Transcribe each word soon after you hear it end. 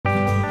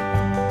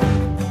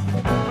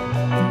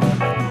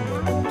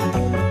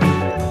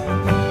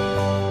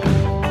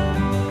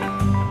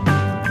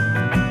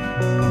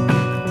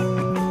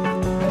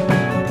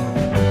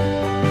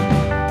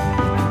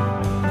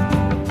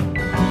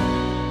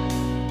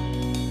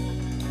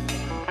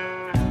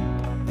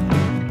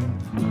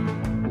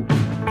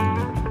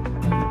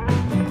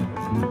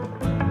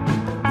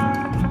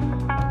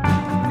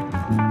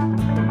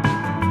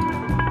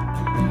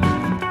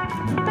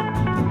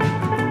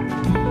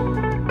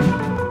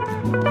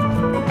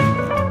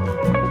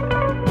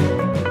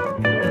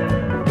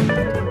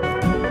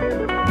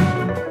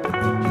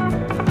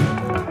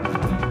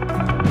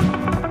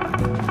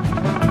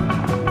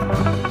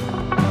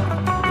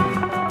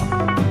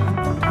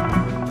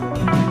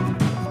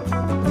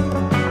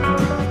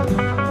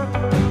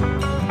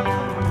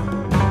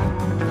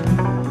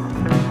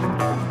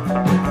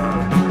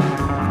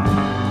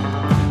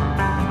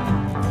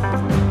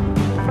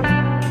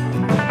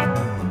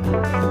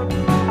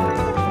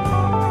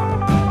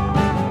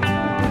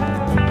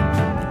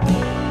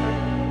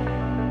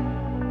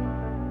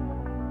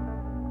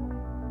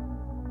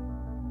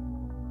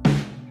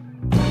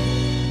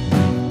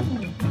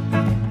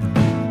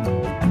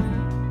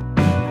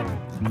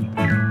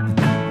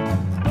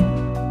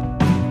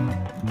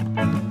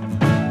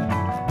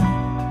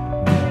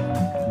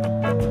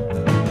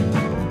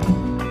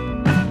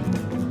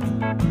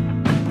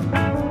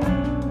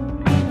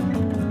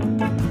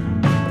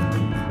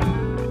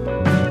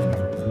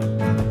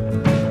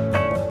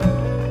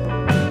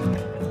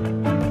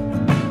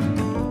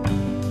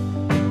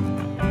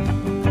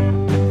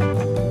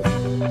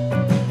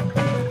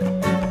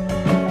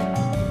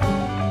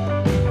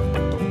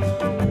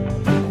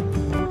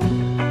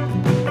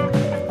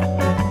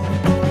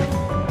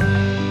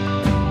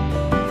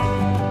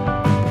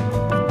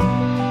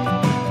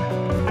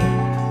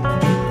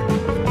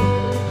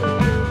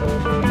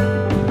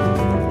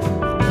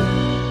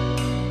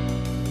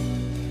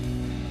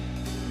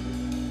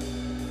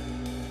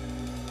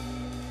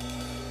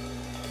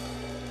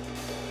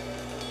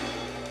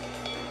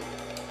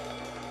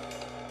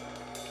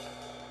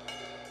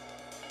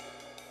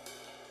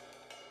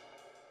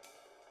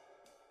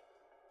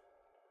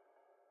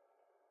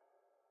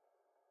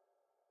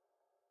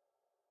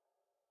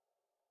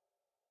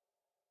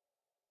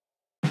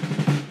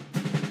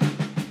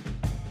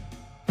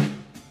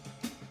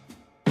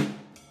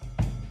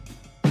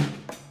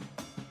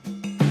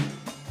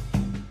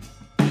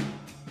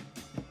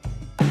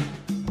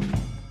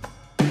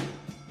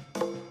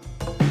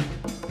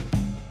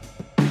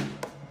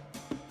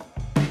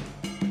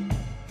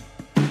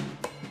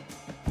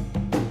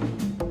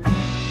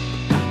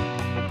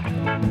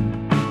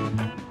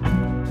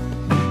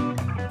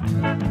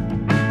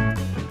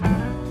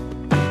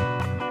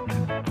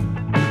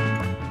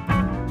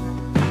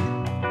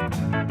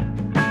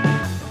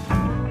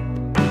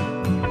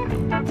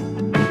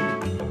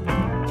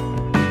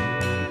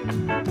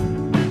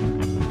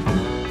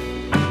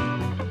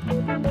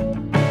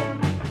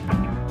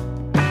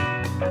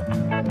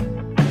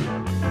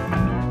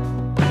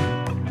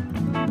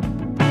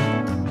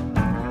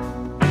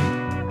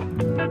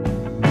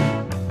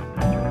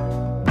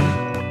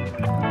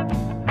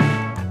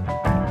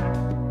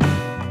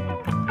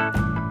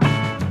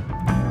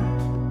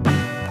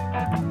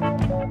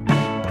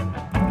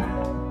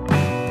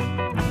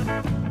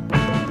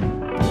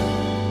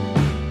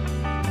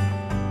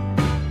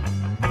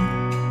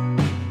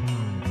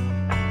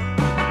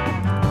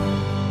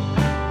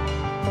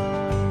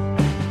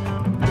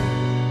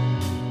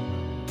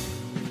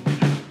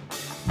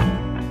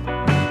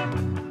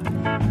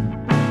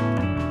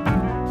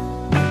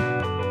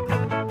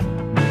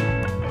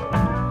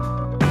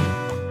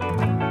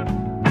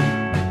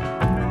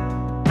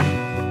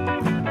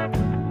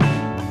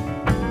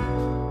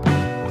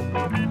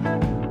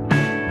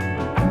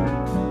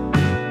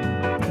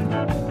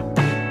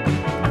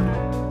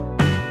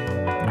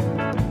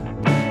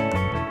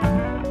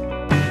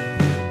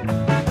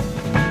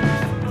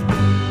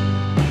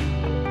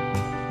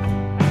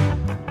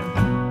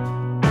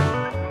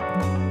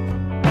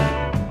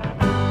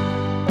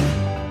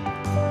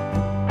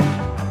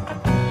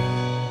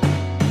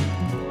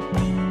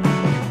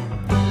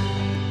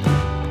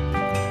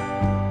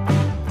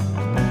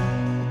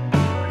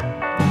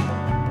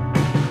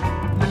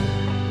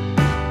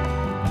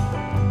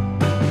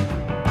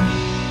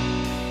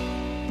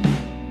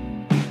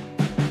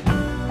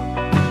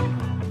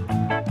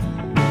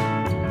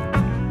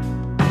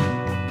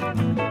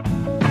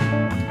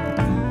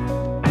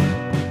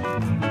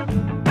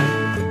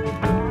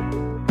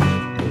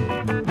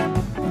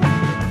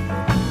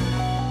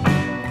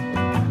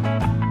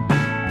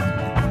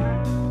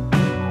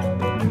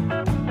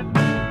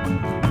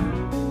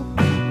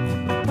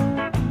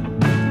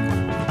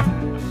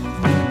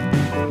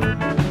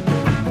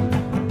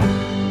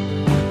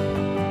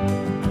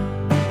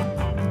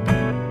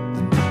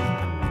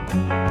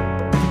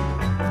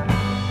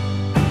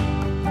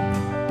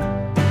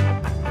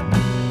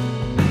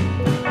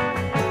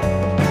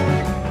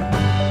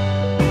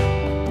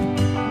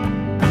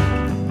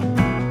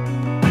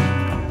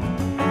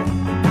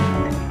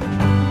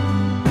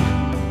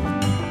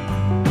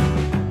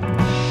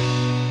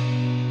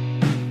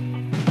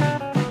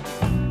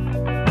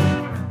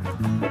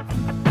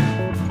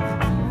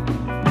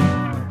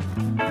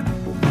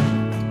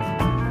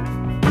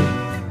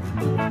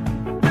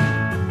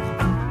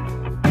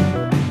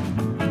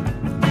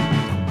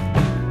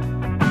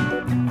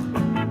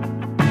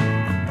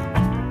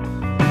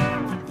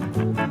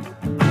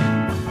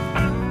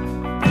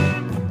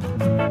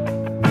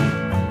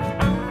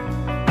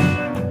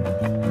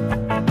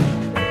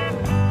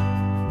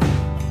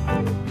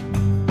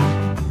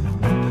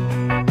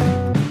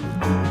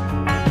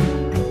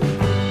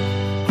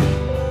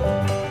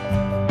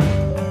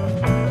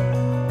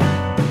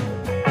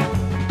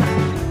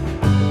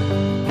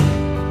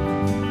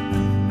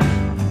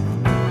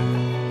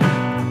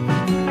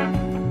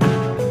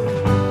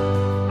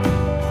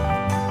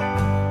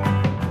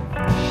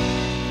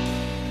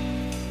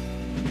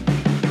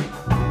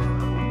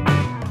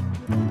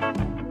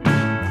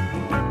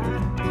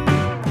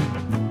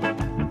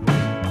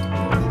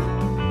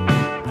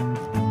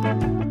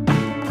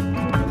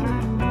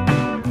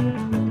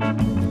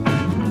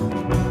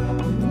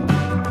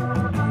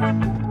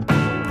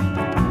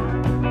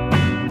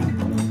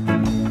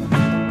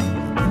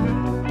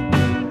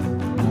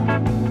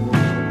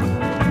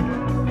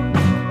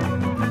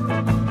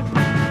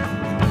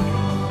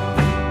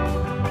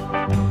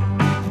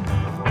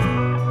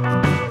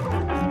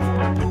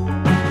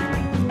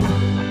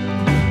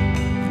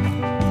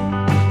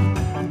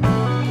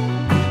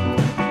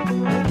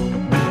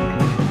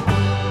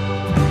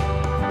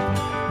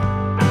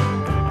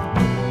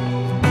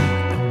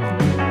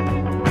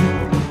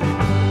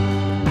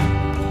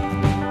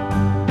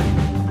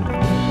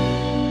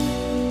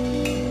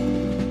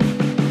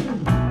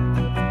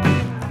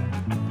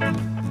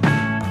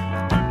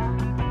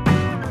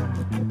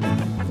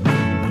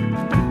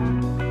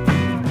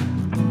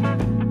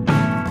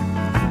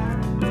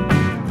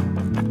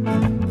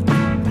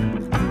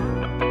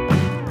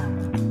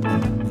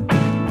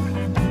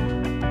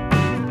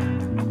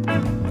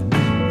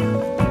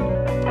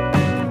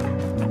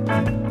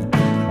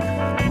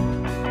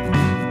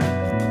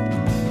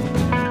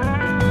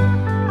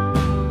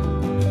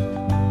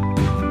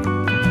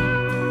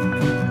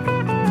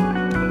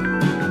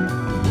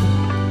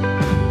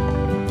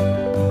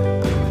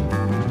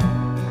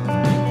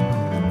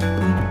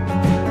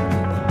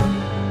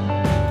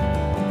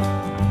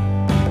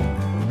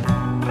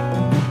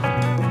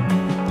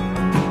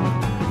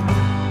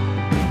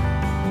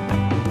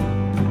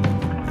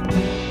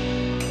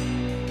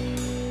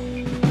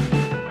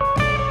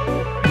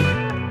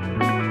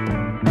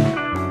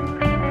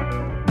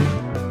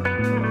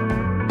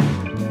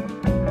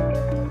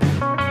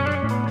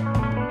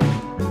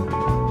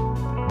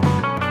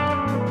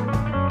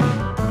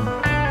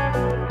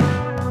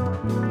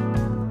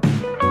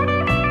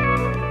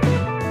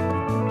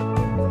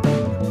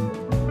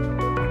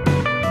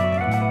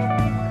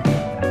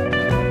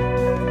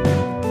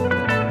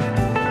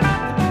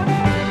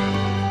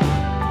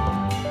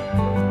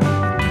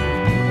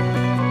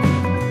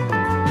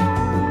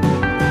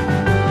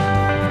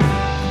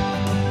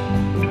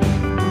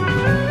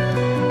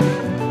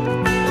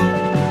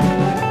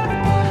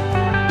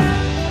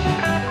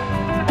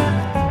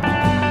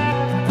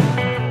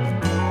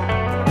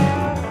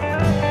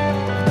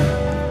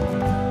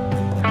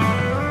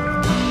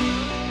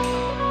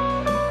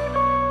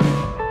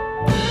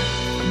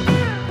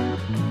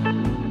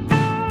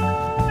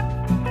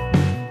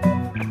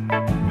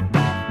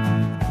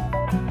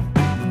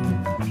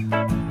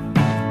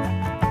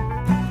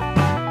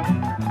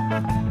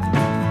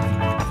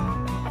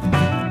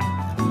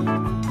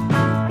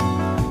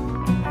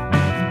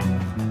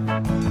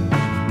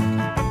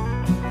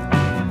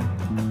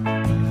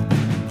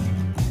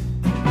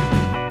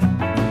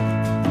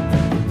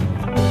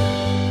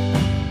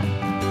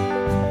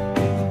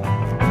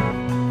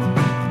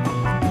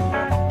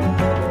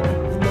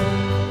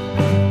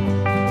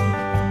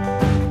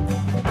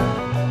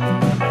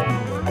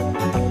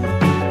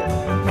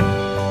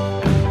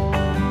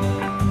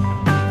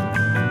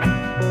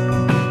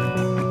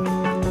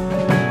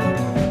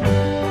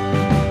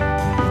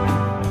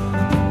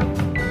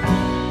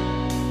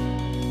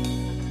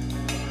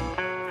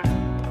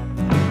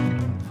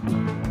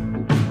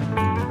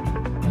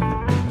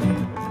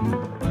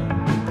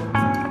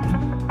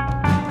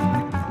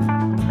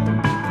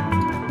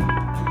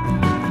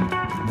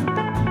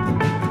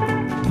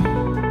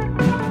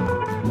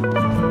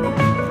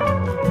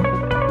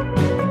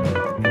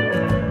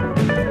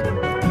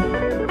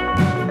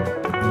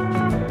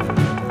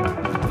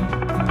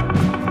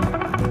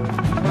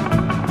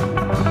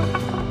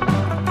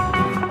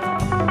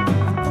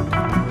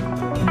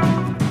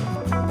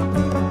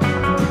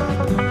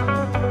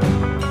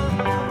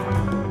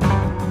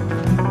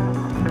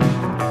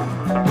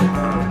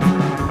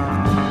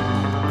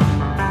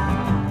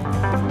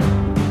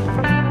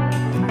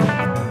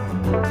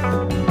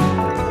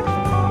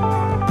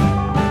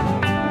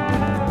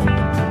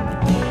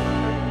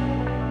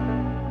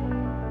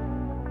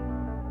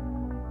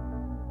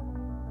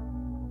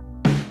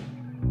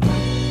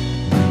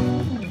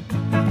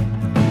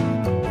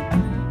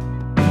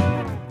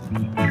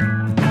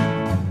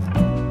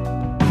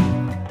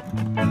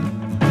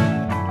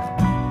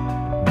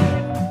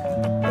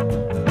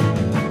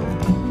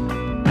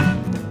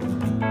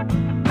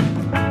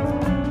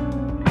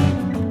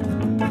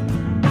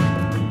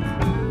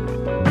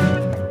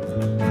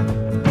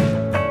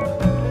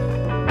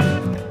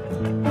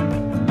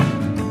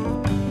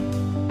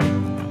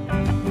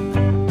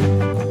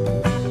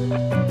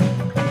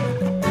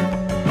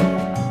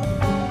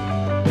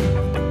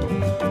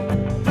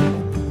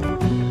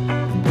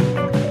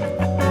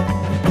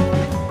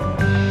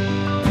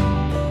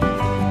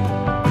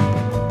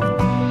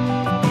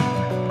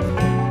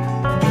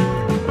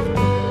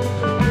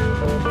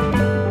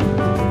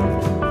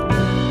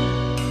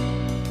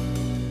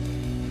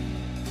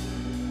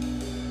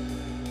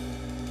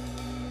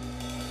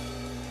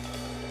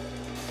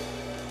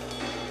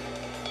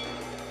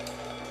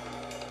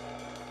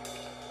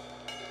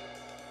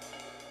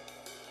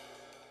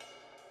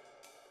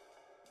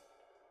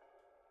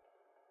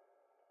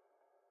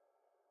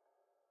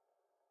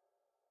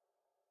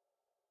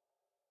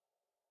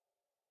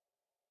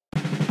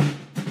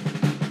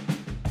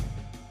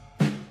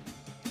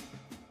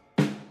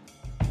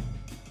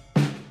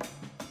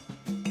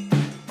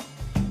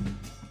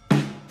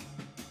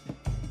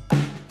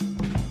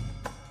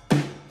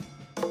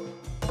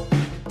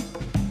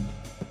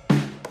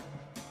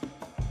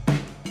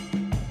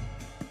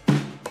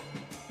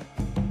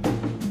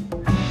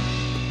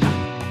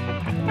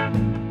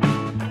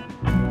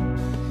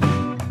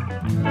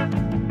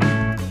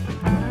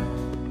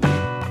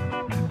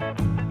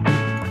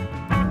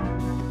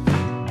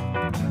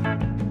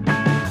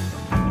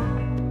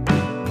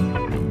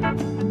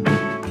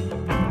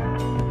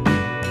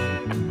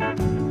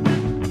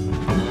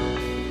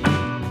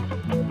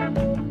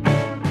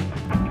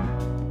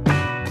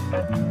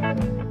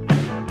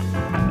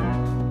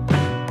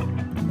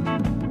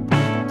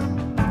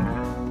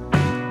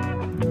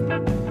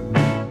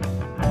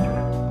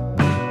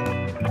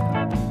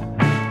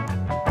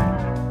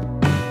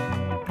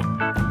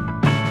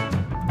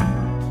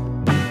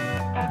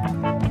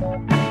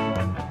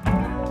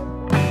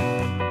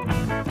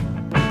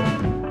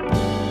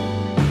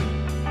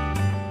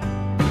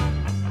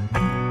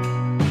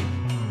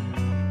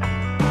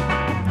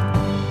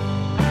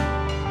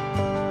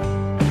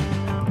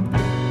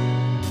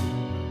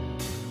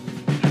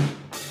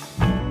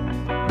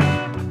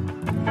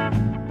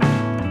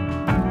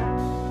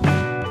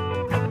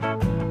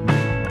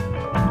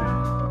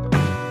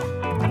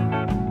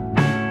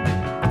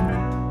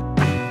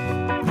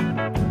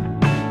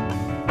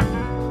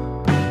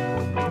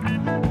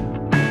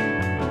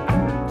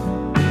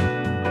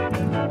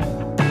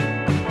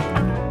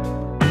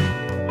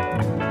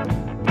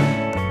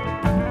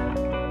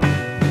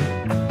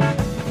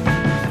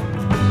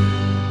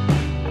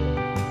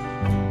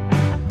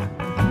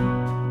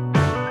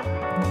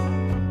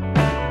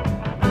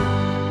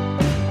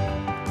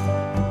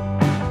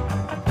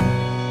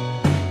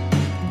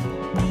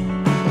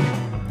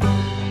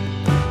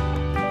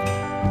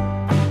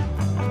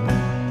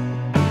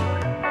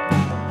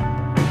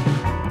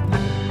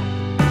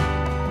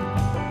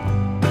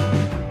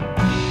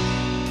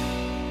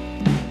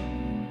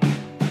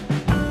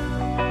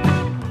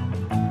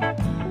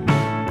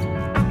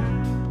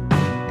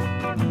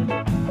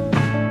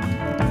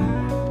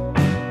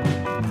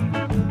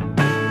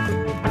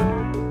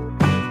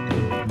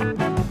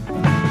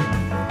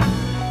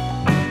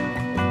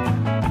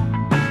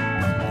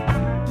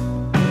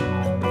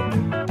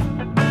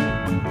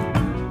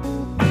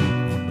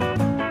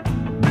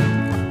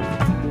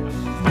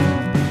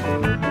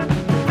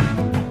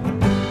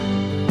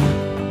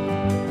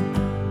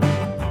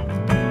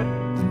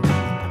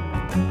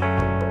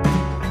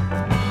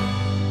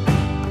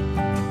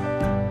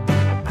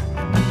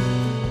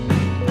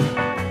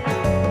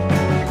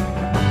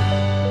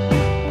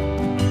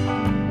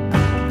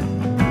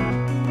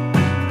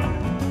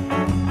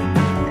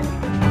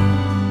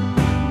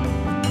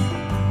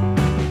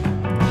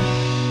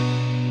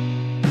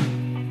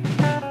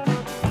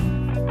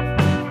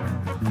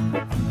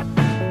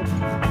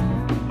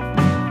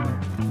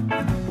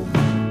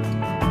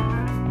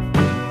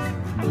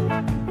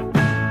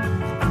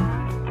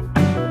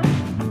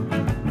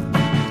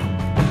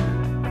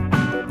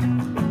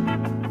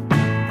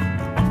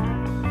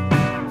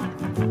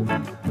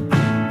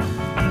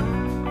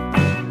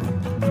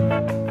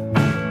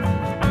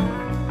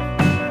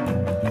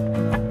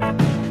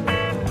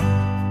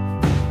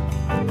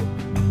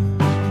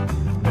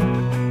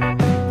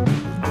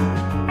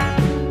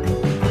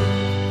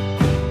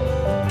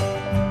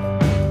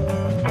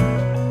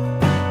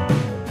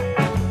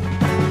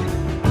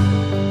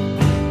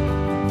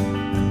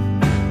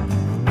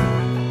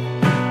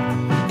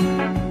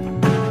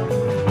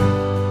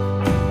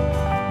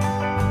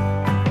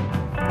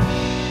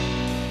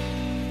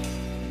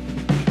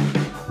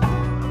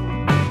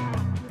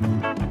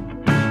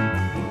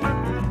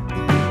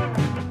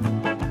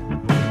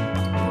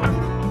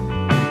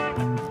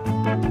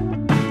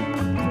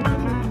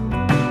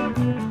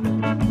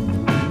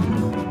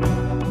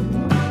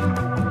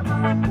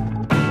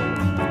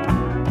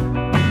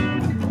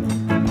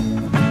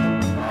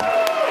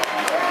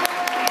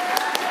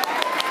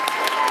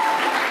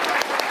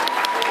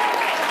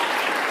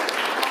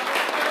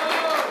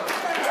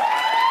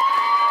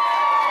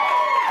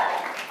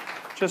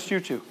Just you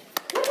two.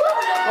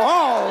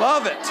 Oh,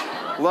 love it.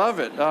 Love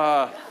it.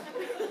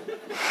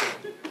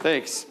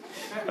 Thanks.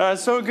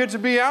 So good to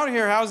be out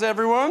here. How's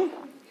everyone?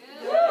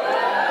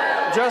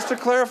 Just to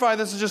clarify,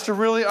 this is just a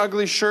really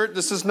ugly shirt.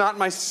 This is not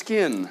my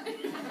skin.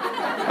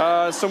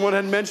 Someone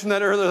had mentioned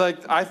that earlier, like,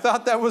 I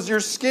thought that was your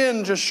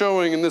skin just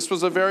showing, and this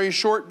was a very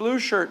short blue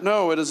shirt.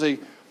 No, it is a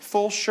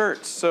full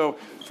shirt. So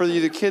for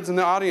the kids in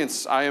the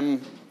audience,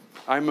 I'm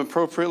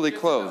appropriately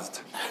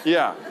clothed.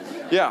 Yeah.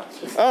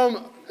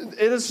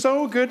 It is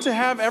so good to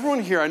have everyone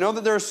here. I know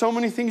that there are so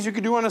many things you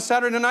could do on a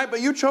Saturday night, but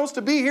you chose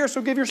to be here,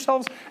 so give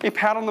yourselves a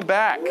pat on the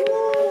back.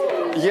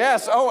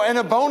 Yes, oh, and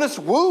a bonus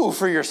woo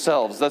for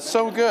yourselves. That's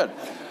so good.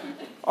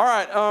 All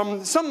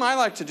right, something I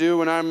like to do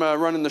when I'm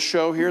running the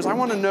show here is I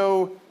want to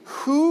know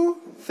who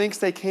thinks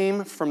they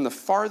came from the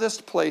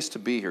farthest place to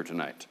be here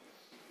tonight.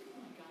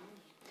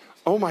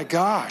 Oh my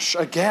gosh,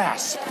 a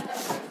gasp.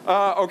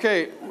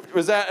 Okay,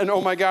 was that an oh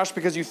my gosh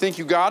because you think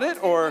you got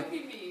it, or?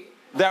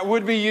 That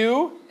would be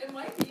you? It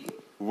might be.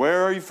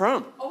 Where are you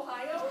from?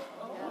 Ohio.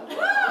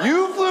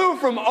 You flew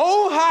from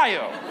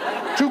Ohio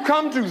to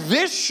come to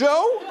this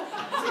show?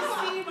 To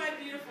see my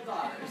beautiful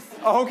daughters.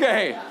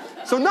 Okay,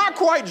 so not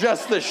quite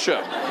just this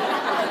show.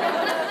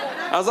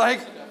 I was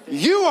like,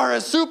 you are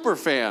a super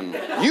fan.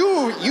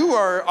 You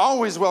are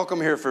always welcome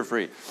here for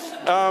free.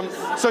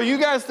 So you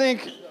guys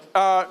think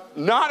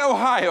not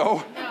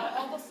Ohio. No,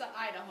 almost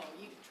Idaho.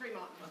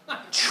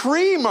 Tremonton.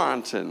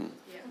 Tremonton.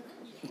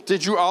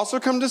 Did you also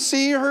come to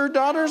see her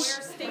daughters?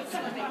 We're state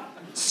swimming.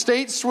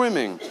 State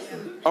swimming.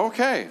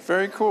 Okay,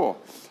 very cool.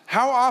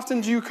 How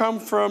often do you come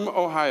from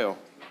Ohio?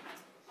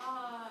 Second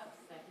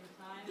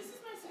time. This is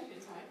my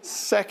second time.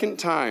 Second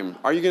time.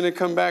 Are you going to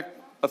come back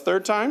a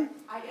third time?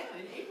 I am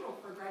in April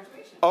for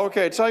graduation.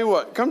 Okay, tell you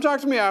what. Come talk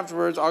to me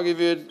afterwards. I'll give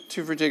you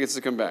 2 free tickets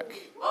to come back.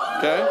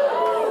 Okay?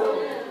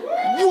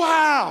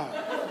 Wow!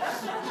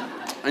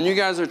 And you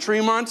guys are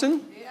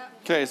Tremonton? Yeah.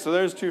 Okay, so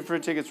there's 2 free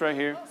tickets right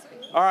here.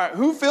 All right,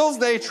 who feels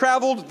they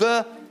traveled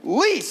the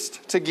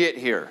least to get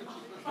here?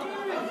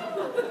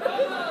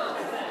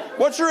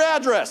 What's your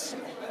address?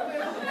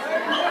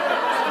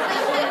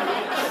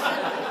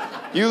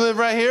 You live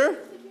right here?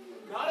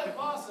 Not in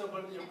Boston,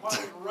 but in the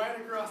apartment right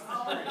across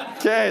the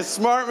street. Okay,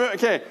 smart.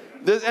 Okay,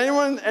 does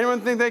anyone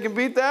think they can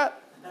beat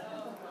that?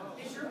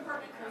 Is your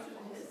apartment closer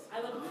than his?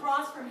 I live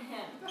across from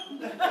him.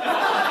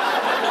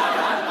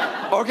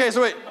 Okay,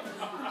 so wait.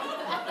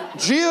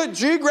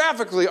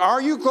 Geographically,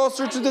 are you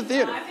closer to the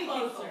theater? I think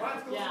closer.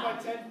 Yeah. By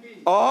 10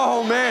 feet.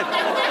 Oh, man.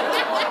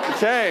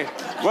 Okay.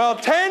 Well,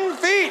 10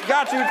 feet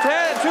got you 2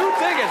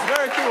 tickets.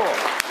 Very cool.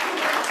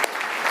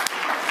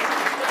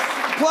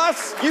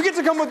 Plus, you get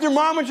to come with your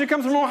mom when she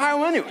comes from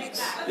Ohio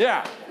anyways.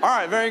 Yeah. All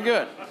right, very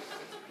good.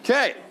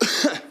 Okay.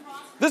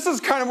 This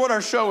is kind of what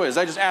our show is.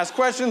 I just ask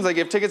questions. I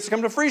give tickets to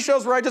come to free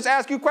shows where I just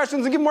ask you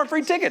questions and give more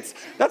free tickets.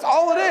 That's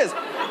all it is.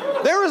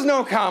 There is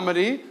no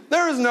comedy.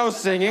 There is no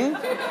singing.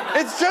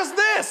 It's just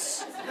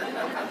this.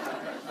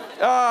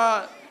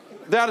 That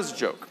is a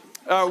joke.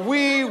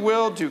 We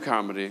will do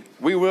comedy.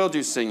 We will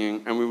do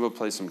singing, and we will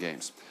play some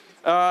games.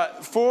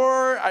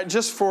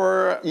 Just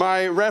for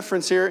my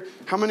reference here,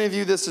 how many of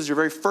you, this is your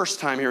very first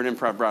time here at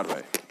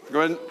ImprovBroadway? Go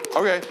ahead.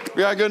 Okay,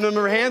 we got a good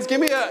number of hands. Give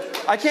me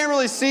I can't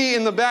really see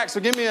in the back, so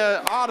give me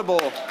an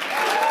audible.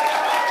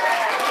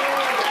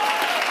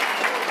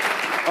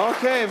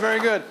 Okay, very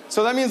good.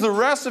 So that means the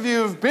rest of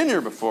you have been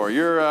here before.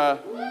 You're,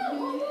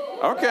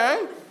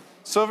 okay.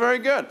 So very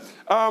good.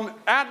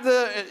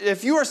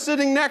 If you are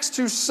sitting next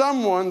to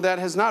someone that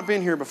has not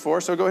been here before,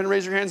 so go ahead and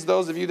raise your hands,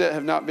 those of you that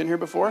have not been here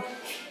before.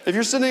 If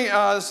you're sitting,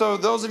 so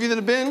those of you that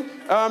have been,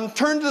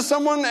 turn to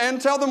someone and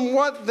tell them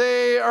what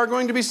they are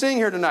going to be seeing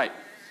here tonight.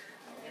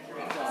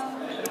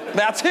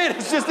 That's it.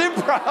 It's just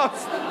improv.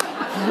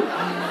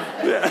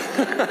 Yeah.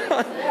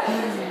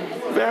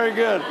 Very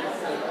good.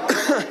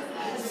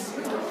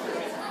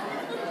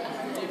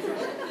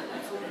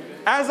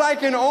 As I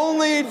can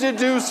only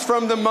deduce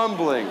from the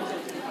mumbling.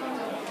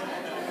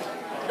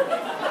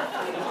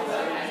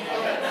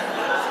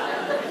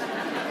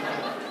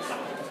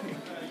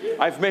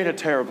 I've made a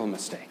terrible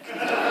mistake.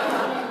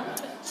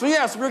 So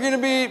yes, we're going to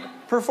be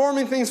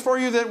performing things for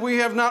you that we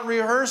have not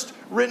rehearsed,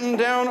 written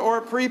down, or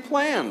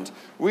pre-planned.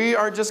 We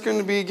are just going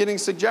to be getting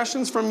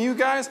suggestions from you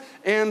guys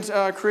and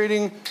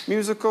creating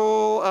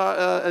musical,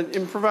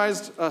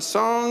 improvised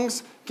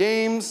songs,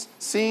 games,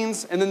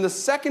 scenes, and then the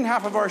second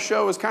half of our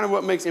show is kind of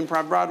what makes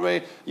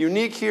ImprovBroadway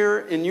unique here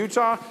in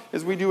Utah,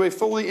 is we do a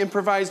fully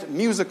improvised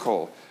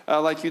musical,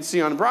 like you'd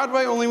see on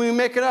Broadway, only we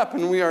make it up,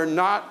 and we are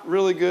not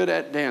really good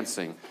at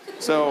dancing.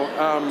 So,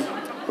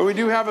 but we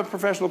do have a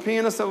professional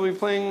pianist that will be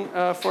playing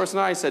for us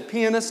tonight. I said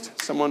pianist,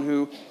 someone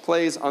who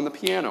plays on the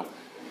piano.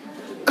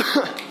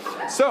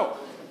 So,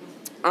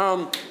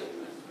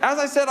 as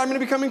I said, I'm going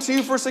to be coming to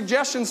you for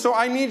suggestions, so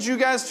I need you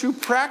guys to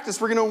practice.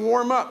 We're going to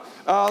warm up.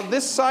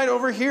 This side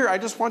over here, I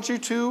just want you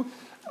to,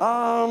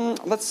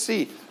 let's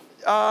see,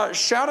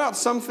 shout out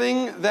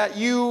something that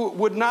you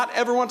would not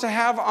ever want to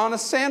have on a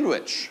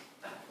sandwich.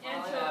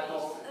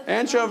 Anchovies.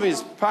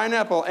 Anchovies,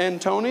 pineapple.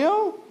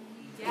 Antonio?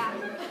 Yeah.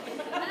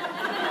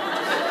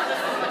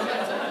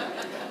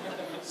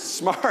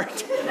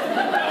 Smart.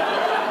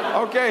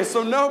 Okay,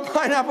 so no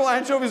pineapple,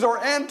 anchovies,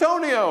 or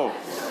Antonio.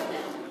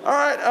 All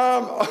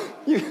right,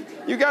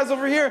 you guys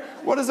over here,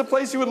 what is a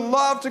place you would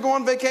love to go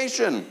on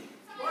vacation?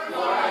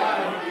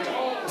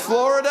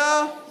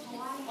 Florida?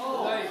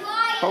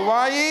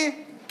 Hawaii?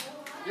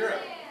 Europe.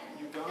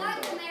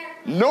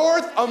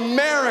 North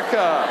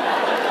America.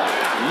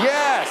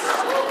 Yes.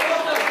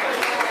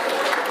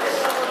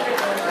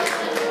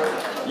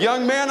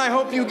 Young man, I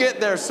hope you get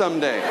there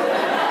someday.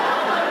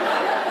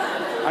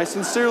 I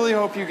sincerely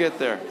hope you get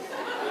there.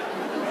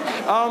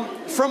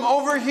 From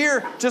over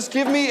here, just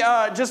give me,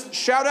 just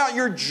shout out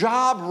your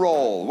job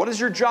role. What is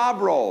your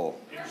job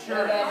role?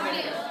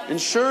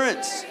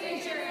 Insurance.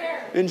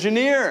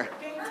 Engineer.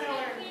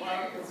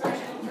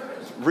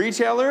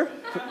 Retailer.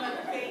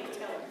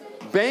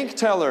 Bank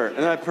teller.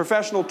 And a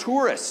professional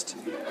tourist.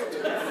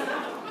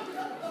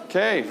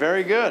 Okay,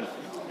 very good.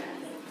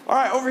 All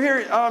right, over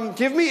here,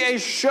 give me a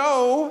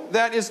show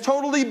that is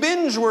totally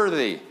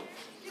binge-worthy.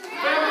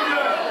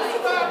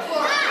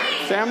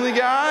 Family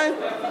Guy?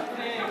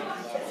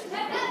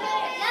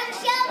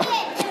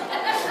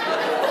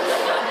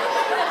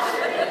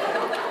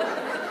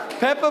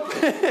 Peppa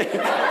Pig.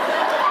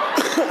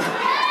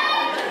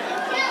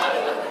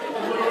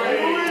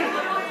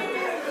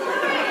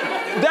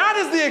 That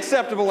is the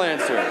acceptable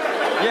answer.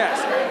 Yes.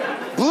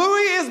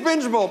 Bluey is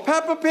bingeable.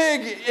 Peppa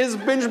Pig is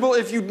bingeable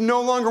if you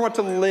no longer want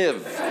to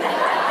live.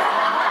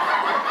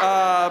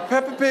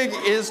 Peppa Pig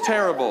is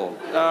terrible.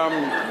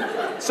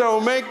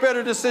 So make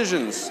better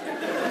decisions.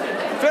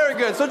 Very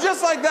good. So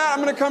just like that,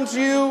 I'm going to come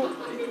to you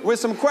with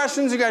some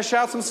questions. You guys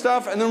shout some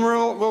stuff, and then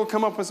we'll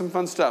come up with some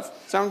fun stuff.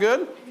 Sound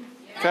good?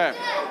 Okay.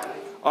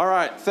 All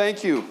right.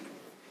 Thank you.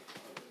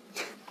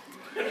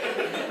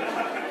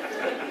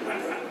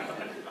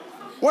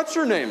 What's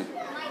your name?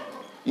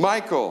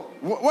 Michael.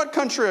 What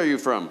country are you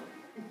from?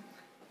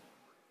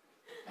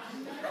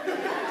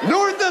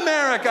 North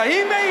America.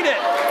 He made it.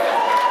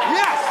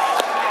 Yes.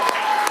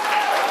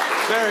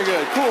 Very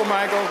good. Cool,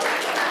 Michael.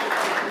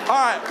 All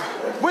right.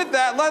 With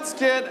that, let's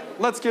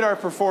get our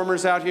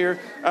performers out here.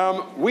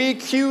 We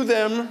cue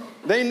them.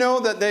 They know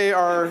that they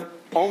are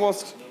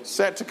almost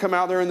set to come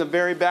out. They're in the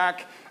very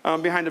back.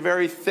 Behind a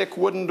very thick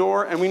wooden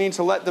door, and we need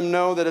to let them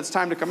know that it's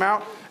time to come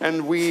out,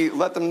 and we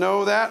let them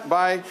know that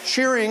by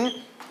cheering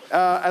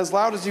as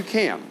loud as you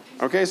can.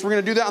 Okay, so we're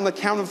going to do that on the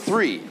count of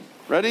 3.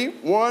 Ready?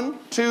 1,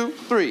 2,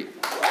 3.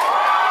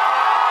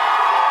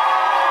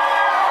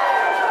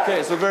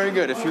 Okay, so very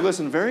good. If you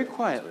listen very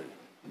quietly,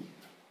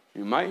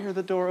 you might hear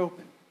the door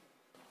open,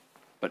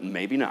 but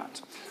maybe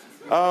not.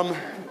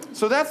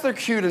 So that's their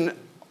cue to...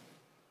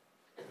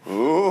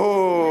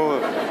 Ooh,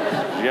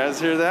 you guys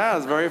hear that?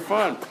 It's very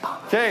fun.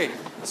 Okay,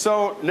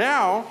 so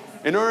now,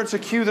 in order to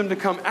cue them to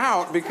come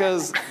out,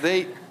 because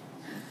they're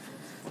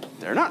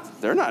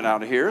not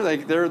out of here.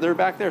 They're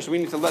back there, so we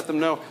need to let them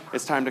know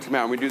it's time to come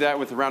out. And we do that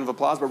with a round of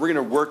applause, but we're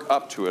going to work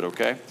up to it,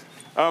 okay?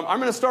 I'm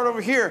going to start over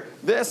here.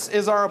 This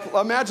is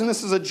imagine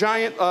this is a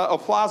giant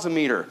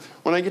applause-meter.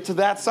 When I get to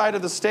that side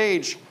of the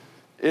stage,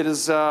 it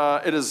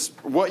is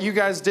what you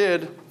guys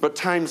did, but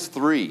times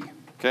 3.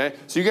 Okay,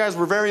 so you guys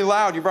were very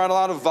loud. You brought a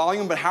lot of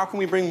volume, but how can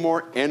we bring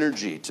more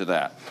energy to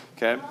that?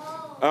 Okay.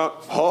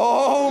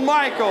 Oh,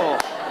 Michael.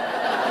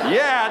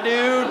 Yeah,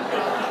 dude.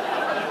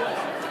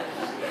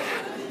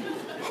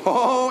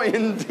 Oh,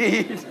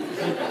 indeed.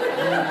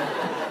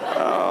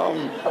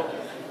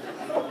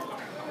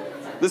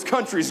 This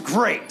country's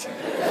great.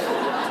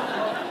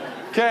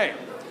 Okay,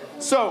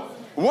 so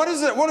what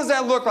does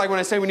that look like when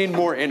I say we need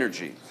more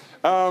energy?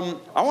 I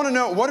want to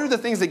know, what are the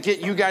things that get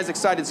you guys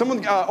excited?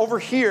 Someone over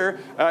here,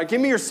 give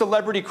me your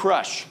celebrity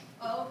crush.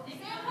 Oh, Eddie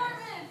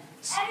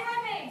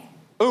Redmayne.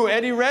 Ooh,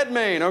 Eddie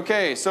Redmayne.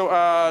 Okay,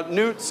 so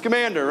Newt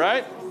Scamander,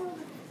 right?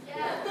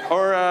 Yeah.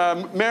 Or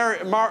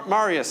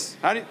Marius.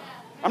 How do you...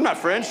 I'm not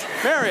French.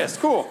 Marius,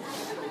 cool.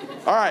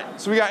 All right,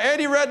 so we got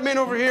Eddie Redmayne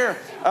over here.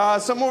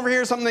 Something over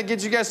here, something that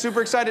gets you guys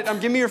super excited.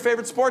 Give me your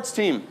favorite sports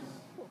team.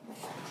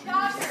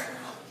 Dodgers.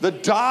 The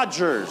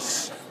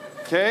Dodgers.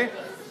 Okay.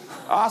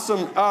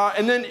 Awesome.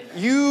 And then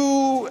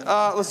you,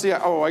 let's see.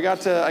 Oh, I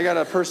got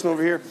a person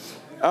over here.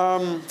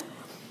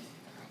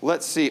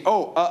 Let's see.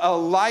 Oh, a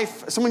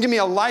life. Someone give me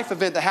a life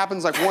event that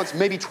happens like once,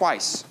 maybe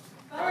twice.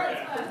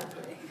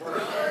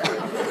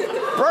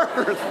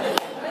 Birth.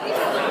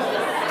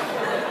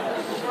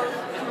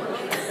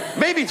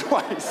 Maybe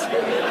twice.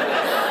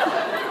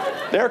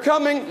 They're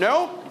coming.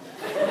 No.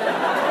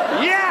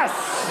 Yes.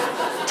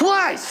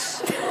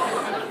 Twice.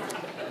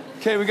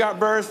 Okay, we got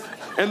birth.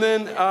 And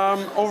then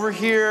over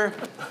here,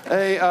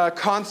 a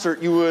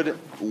concert you would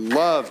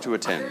love to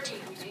attend.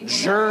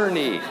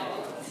 Journey.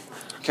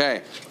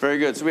 Okay, very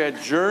good. So we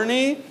had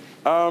Journey,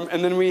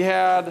 and then we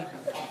had...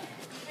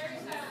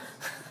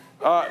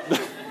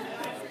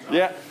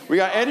 yeah, we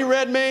got Eddie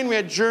Redmayne, we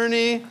had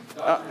Journey,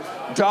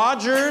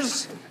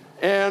 Dodgers,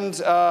 and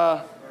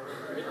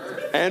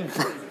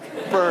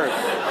Bird.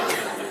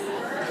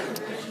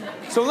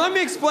 So let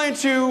me explain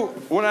to you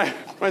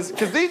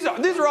because these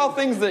are all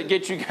things that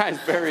get you guys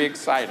very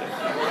excited.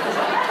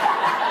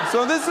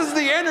 So this is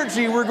the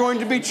energy we're going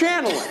to be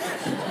channeling.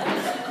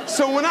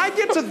 So when I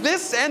get to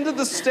this end of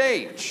the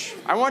stage,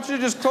 I want you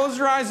to just close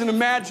your eyes and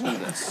imagine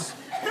this.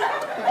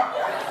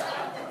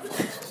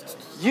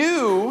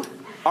 You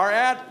are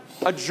at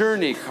a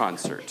Journey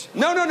concert.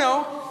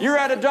 No. You're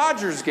at a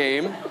Dodgers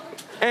game,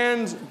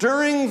 and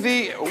during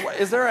the,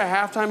 is there a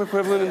halftime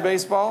equivalent in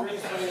baseball?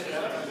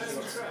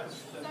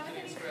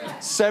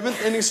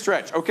 7th inning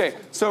stretch. Okay,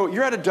 so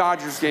you're at a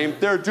Dodgers game.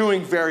 They're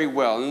doing very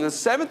well. In the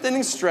 7th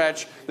inning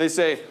stretch, they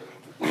say,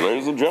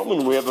 ladies and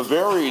gentlemen, we have a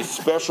very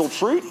special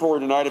treat for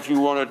you tonight. If you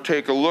want to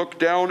take a look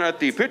down at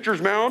the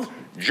pitcher's mound,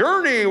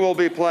 Journey will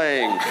be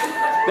playing.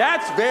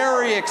 That's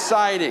very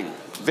exciting.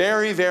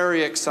 Very,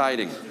 very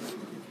exciting.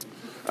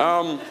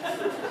 And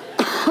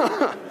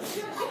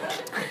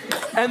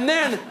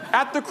then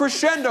at the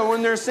crescendo,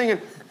 when they're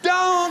singing,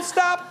 "Don't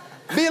Stop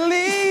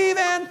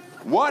Believing,"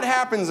 what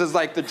happens is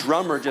like the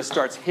drummer just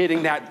starts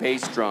hitting that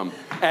bass drum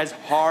as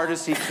hard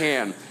as he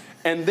can.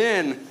 And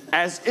then,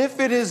 as if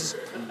it is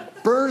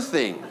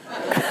birthing,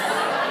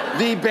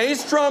 the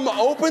bass drum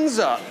opens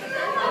up,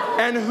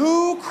 and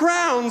who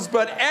crowns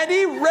but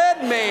Eddie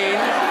Redmayne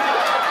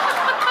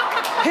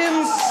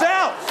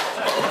himself?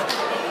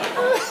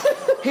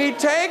 He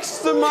takes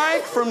the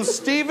mic from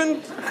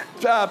Stephen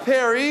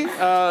Perry,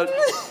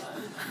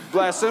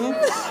 bless him,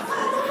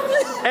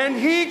 and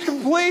he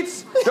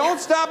completes "Don't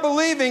Stop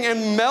Believing"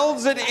 and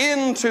melds it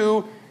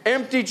into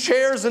 "Empty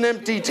Chairs and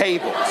Empty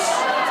Tables."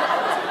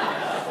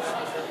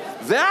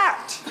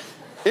 That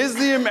is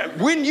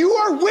when you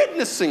are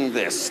witnessing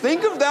this,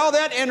 think of all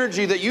that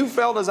energy that you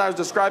felt as I was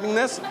describing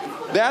this.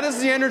 That is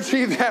the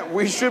energy that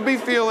we should be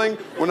feeling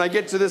when I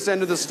get to this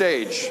end of the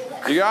stage.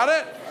 You got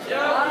it?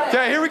 Yeah.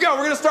 Okay, here we go.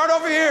 We're going to start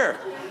over here.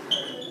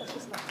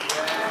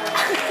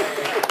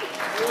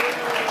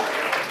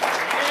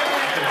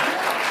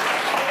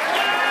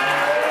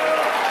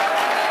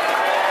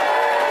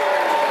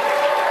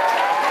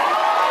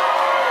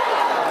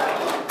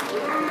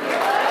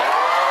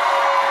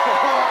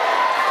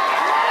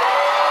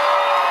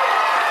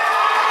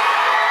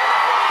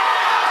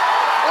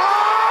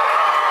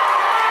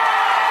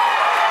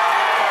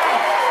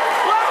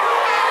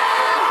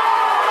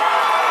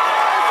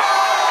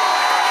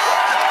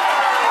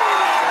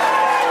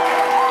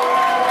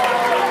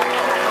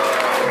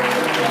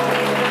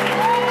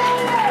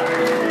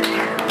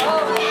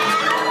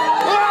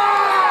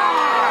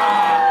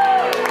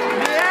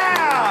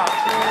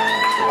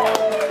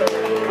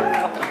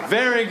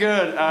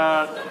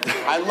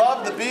 I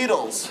love the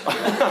Beatles.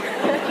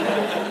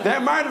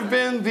 That might have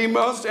been the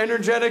most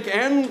energetic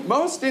and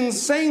most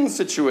insane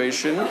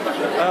situation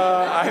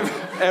I've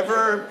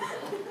ever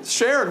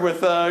shared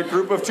with a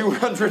group of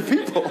 200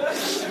 people.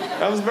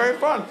 That was very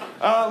fun.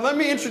 Let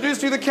me introduce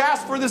to you the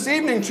cast for this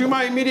evening. To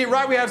my immediate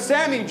right, we have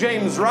Sammy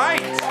James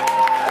Wright.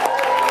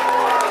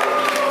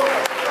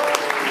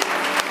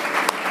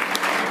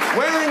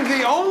 Wearing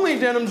the only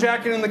denim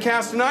jacket in the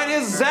cast tonight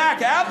is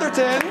Zach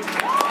Atherton.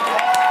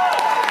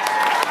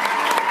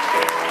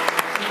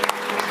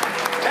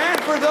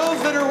 For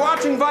those that are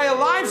watching via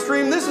live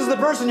stream, this is the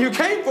person you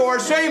came for,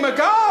 Shae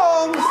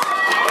McCombs.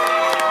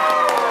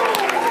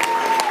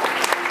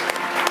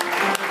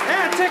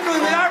 And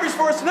tickling the Irish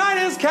for us tonight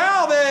is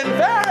Calvin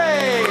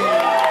Fay.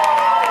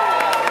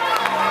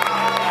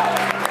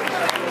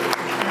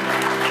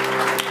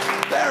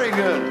 Very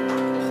good.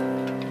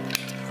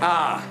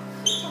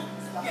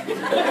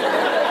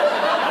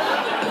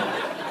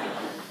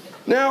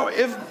 Now,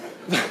 if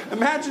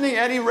imagining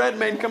Eddie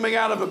Redmayne coming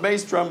out of a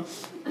bass drum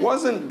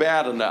wasn't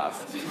bad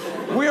enough,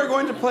 we are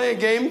going to play a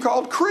game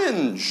called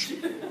Cringe.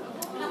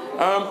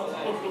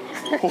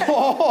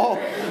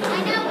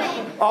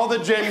 All the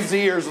Gen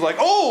Zers are like,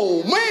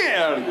 "Oh,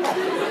 man!"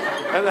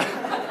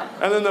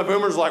 And then the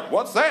boomers are like,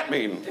 "What's that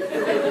mean?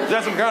 Is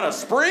that some kind of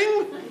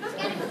spring?"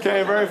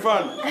 Okay, very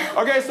fun.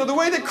 Okay, so the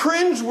way that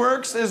Cringe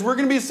works is we're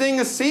going to be seeing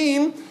a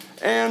scene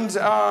and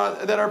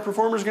that our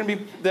performers are going to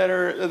be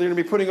they're going to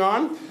be putting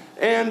on.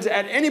 And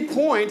at any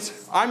point,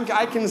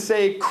 I can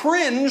say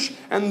cringe,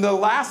 and the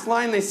last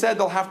line they said,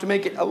 they'll have to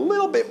make it a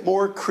little bit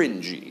more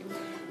cringy,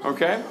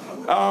 okay?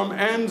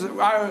 And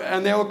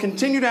they will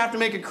continue to have to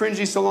make it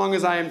cringy so long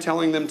as I am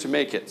telling them to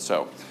make it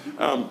so.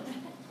 And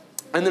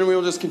then we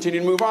will just continue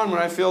to move on when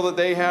I feel that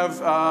they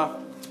have,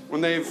 when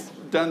they've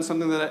done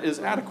something that is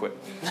adequate.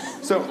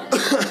 So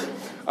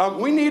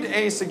we need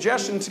a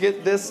suggestion to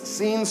get this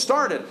scene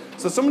started.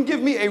 So someone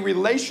give me a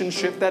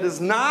relationship that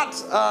is not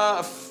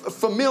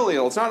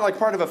familial. It's not like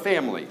part of a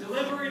family.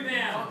 Delivery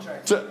man.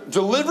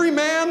 Delivery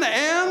man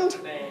and?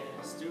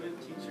 Student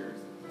teacher.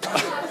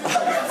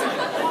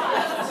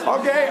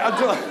 Okay.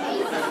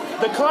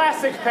 The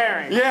classic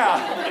pairing.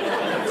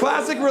 Yeah.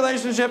 Classic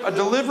relationship, a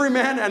delivery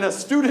man and a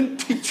student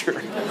teacher.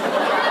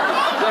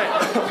 Right.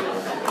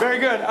 Very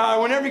good.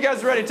 Whenever you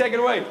guys are ready, take it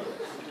away.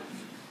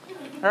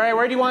 All right,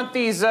 where do you want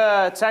these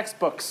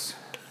textbooks?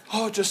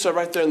 Oh, just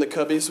right there in the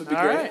cubbies would be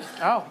All great. right.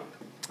 Oh,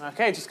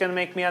 okay. Just gonna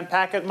make me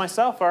unpack it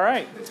myself. All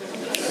right.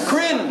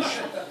 Cringe.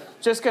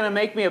 Just gonna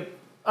make me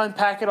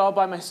unpack it all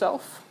by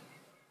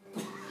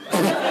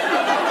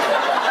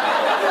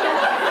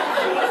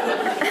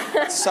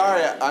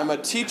Sorry, I'm a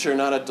teacher,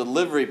 not a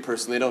delivery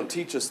person. They don't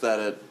teach us that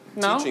at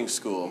teaching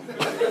school.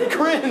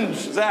 Cringe,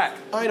 Zach.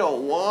 I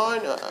don't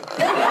want. All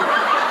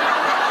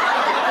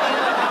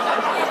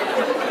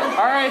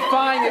right,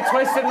 fine. You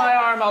twisted my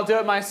arm. I'll do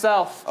it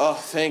myself. Oh,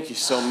 thank you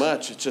so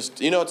much. It's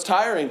just, it's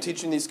tiring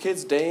teaching these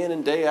kids day in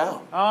and day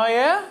out. Oh,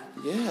 yeah?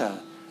 Yeah.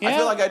 I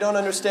feel like I don't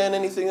understand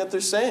anything that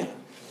they're saying.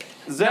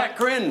 Zach,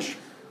 cringe.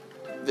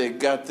 They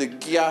got the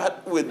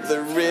yacht with the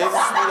Rizzler.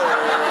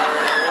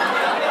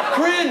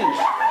 Cringe.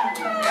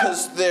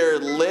 Because they're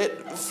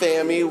lit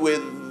fammy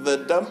with the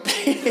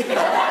dumpy.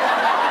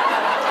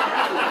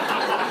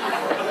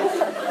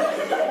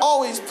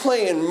 Always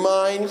playing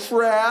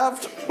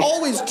Minecraft.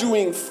 Always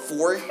doing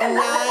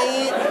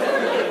Fortnite.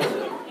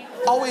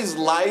 Always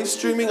live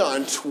streaming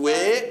on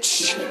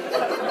Twitch.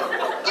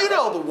 You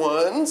know the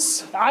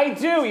ones. I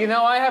do.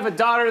 I have a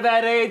daughter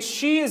that age.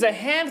 She is a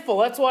handful.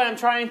 That's why I'm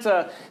trying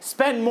to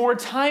spend more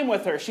time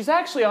with her. She's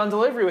actually on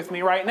delivery with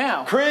me right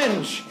now.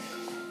 Cringe.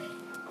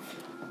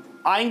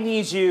 I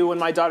need you, when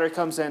my daughter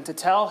comes in, to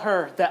tell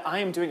her that I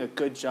am doing a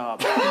good job.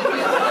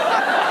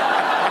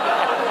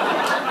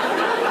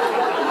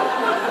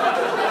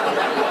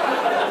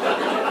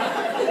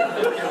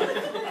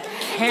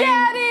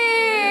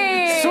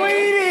 Daddy!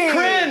 Sweetie!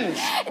 Cringe.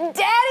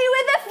 Daddy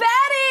with a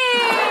fatty!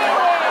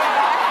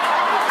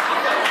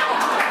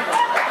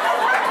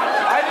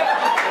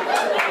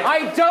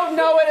 I don't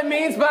know what it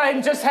means, but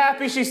I'm just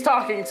happy she's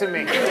talking to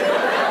me.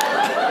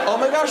 Oh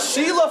my gosh,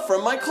 Sheila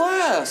from my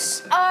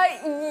class.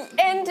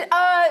 And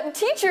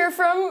teacher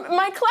from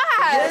my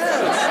class.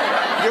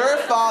 Yes. Your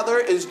father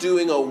is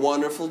doing a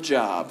wonderful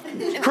job.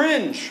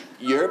 Cringe.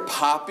 Your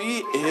poppy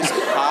is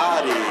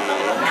hottie.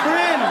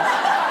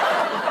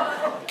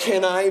 Cringe.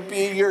 Can I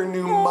be your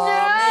new mommy?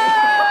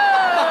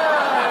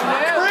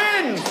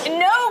 Cringe.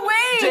 No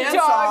way, Dance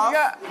dog.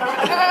 off.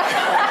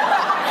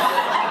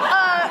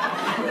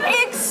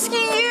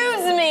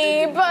 Excuse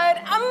me, but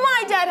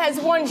my dad has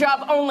one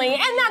job only,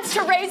 and that's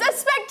to raise a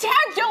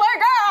spectacular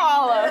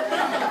girl.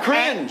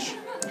 Cringe.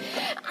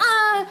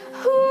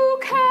 Who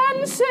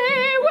can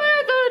say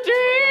where the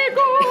day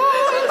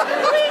goes?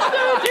 With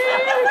the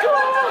day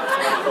goes,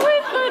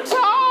 with the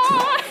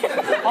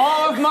time.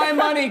 All of my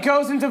money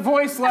goes into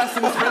voice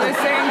lessons for this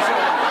angel.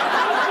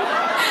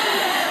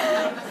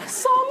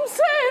 Some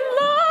say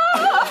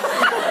love.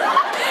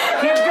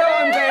 Keep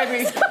going,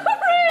 baby.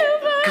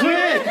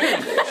 Cringe.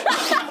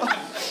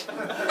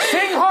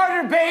 Sing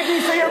harder,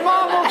 baby, so your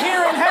mom will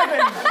hear in heaven.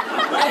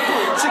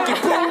 Chicky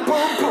boom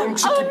boom boom,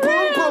 chicky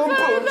boom boom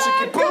boom,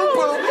 chicky boom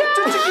boom,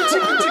 chicky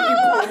chicky chicky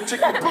boom,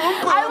 chicky boom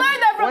boom. I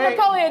learned that from Wait.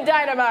 Napoleon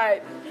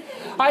Dynamite.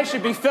 I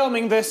should be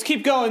filming this.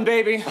 Keep going,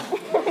 baby.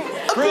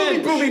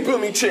 Boomy boomy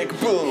boomy chick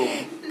boom.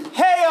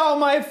 Hey, all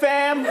my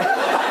fam.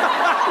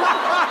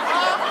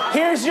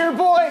 Here's your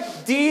boy,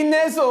 D.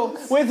 Nizzle,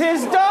 with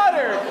his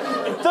daughter,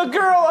 the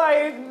girl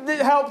I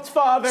helped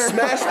father.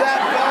 Smash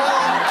that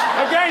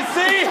Okay,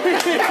 see?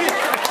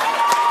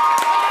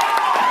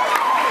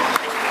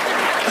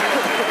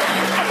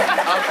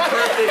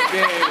 perfect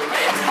game.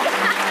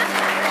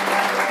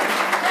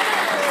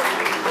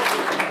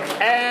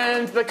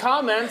 And the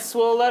comments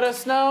will let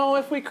us know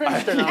if we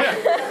cringed or not.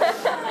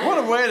 What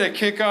a way to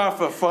kick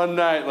off a fun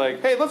night.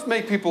 Like, hey, let's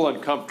make people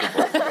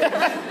uncomfortable.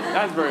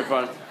 That's very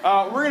fun.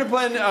 We're going to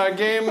play a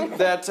game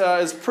that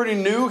is pretty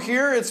new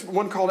here. It's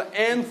one called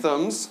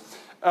Anthems.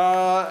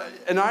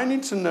 And I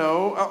need to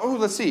know,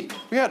 let's see.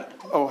 We got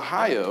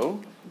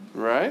Ohio,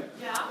 right?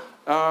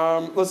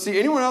 Yeah. Let's see,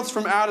 anyone else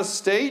from out of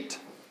state?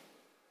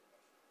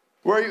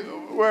 Where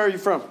are you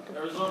from?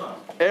 Arizona.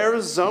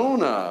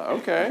 Arizona,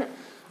 okay.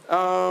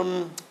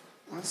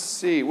 Let's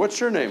see, what's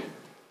your name?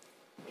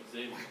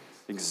 Xavier.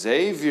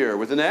 Xavier,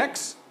 with an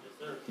X? Yes,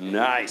 sir.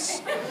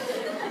 Nice.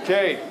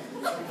 Okay.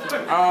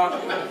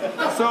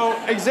 So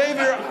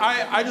Xavier,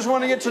 I just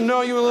want to get to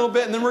know you a little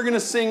bit, and then we're going to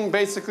sing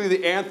basically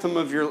the anthem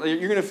of your.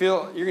 You're going to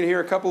hear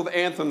a couple of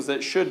anthems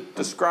that should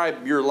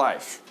describe your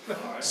life.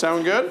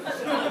 Sound good?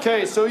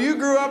 Okay. So you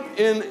grew up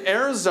in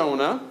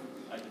Arizona.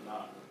 I did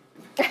not.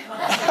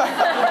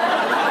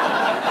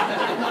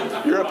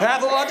 You're a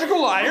pathological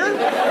liar.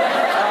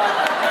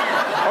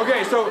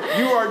 Okay. So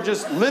you are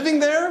just living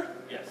there.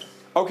 Yes.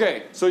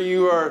 Okay. So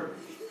you are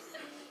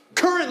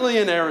currently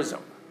in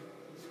Arizona.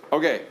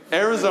 Okay,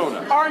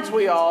 Arizona. Aren't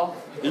we all?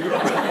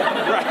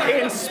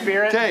 Right. In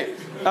spirit. Okay,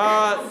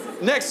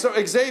 next, so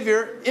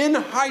Xavier, in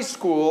high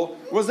school,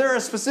 was there a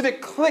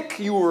specific clique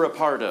you were a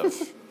part of?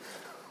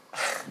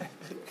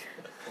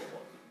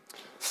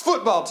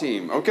 Football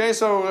team, okay,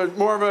 so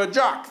more of a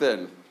jock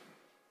then.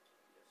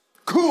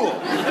 Cool.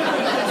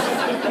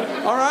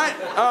 All right,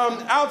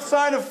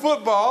 outside of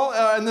football,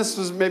 and this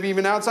was maybe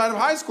even outside of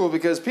high school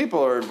because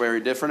people are very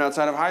different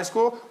outside of high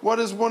school, what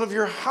is one of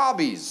your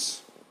hobbies?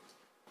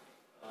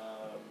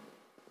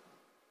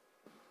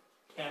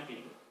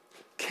 Camping.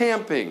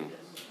 Camping.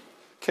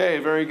 Okay,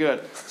 very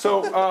good.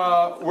 So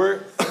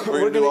we're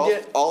We're gonna gonna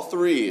get all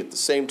three at the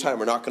same time.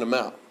 We're not gonna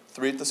mount.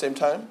 Three at the same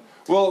time?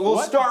 Well, we'll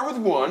start with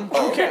one.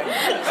 Okay.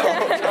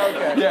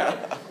 Okay. Yeah.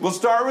 We'll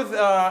start with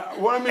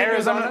what I'm going to do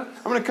is I'm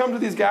going to come to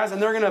these guys, and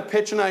they're going to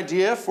pitch an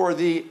idea for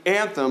the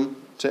anthem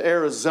to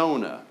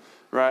Arizona,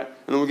 right? And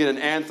then we'll get an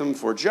anthem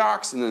for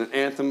jocks, and then an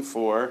anthem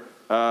for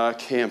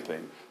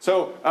camping.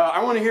 So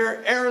I want to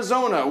hear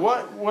Arizona.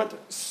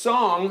 What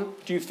song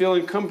do you feel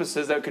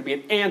encompasses that could be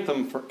an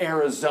anthem for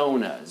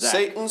Arizona? Zach?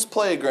 Satan's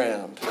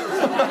Playground.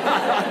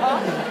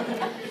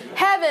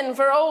 Heaven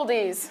for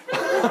oldies.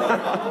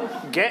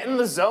 Get in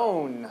the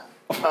zone.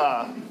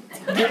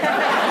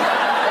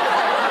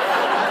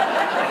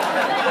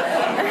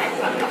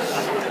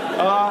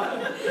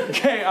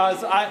 Okay,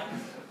 so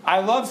I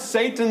love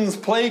Satan's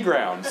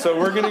Playground, so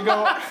we're gonna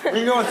go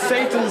with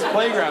Satan's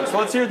Playground. So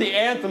let's hear the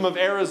anthem of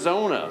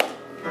Arizona.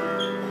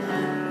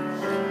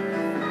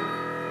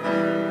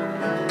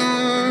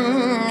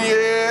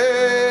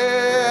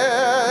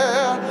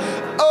 Yeah.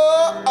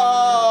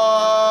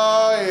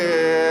 Oh,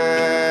 yeah.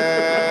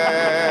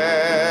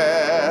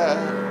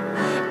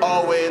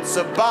 Oh, it's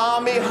a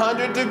balmy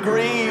 100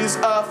 degrees,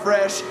 a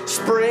fresh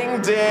spring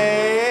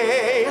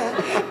day.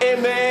 It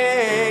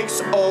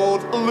makes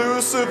old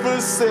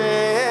Lucifer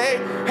say,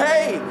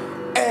 hey,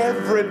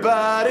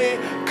 everybody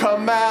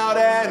come out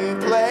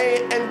and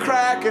play and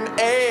crack an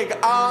egg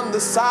on the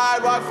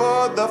sidewalk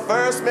for the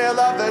first meal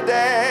of the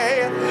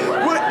day.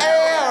 We're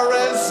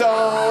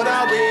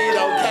Arizona, we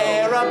don't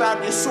care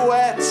about your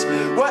sweat.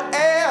 We're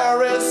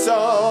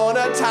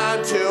Arizona,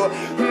 time to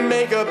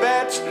make a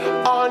bet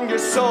on your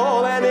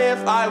soul. And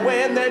if I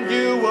win, then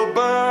you will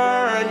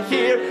burn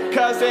here,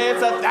 'cause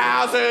it's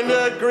 1,000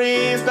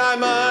 degrees 9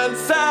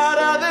 months out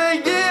of the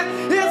year.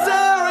 It's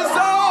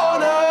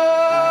Arizona.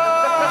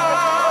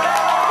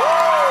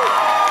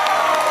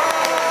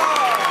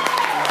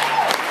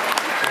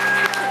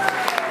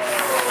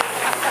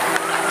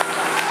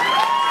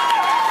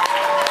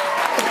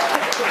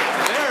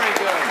 Very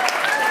good.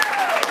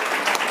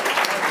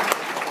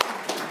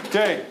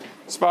 Okay,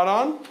 spot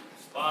on?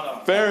 Spot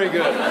on. Very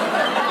good.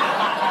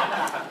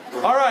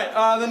 All right,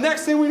 the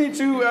next thing we need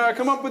to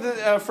come up with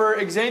for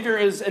Xavier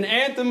is an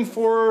anthem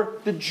for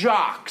the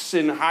jocks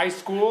in high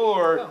school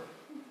or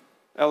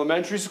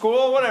elementary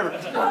school, whatever.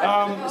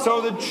 So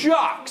the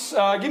jocks,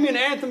 give me an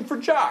anthem for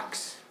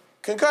jocks.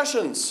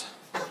 Concussions.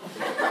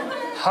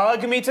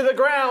 Hug me to the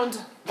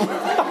ground.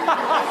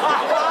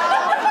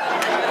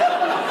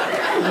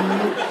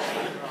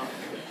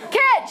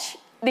 Catch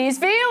these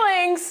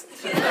feelings.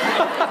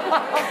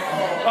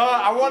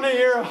 I want to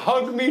hear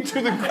hug me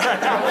to the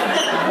ground,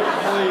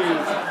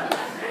 please.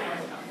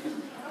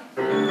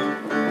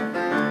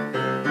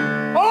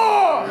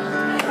 Oh!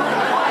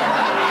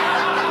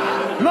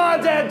 My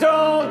dad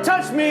don't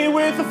touch me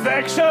with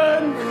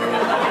affection.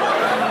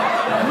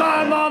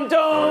 My mom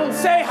don't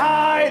say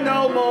hi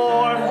no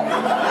more.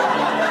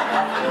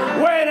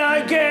 When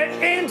I get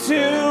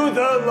into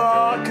the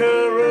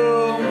locker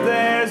room,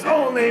 there's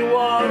only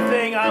one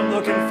thing I'm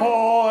looking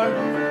for.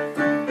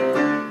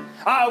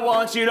 I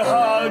want you to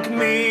hug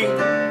me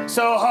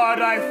so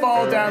hard I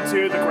fall down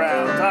to the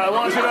ground. I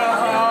want you to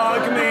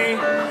hug me.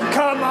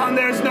 Come on,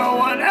 there's no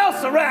one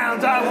else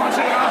around. I want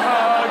you to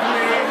hug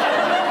me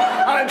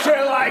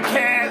until I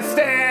can't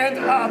stand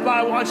up.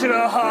 I want you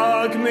to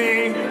hug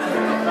me.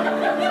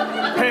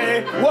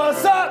 Hey,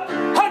 what's up?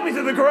 Hug me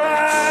to the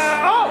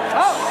ground. Oh,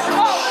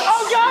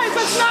 guys,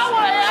 that's not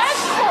what I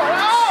asked for.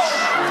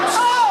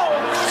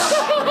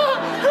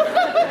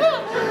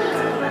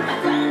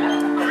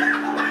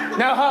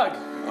 Now hug.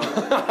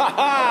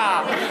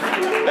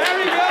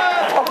 Very good.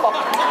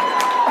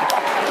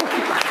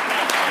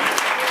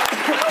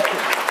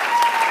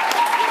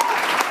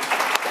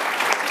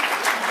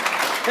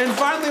 And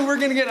finally, we're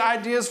going to get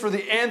ideas for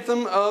the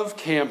anthem of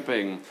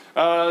camping.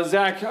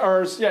 Zach,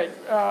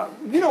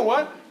 you know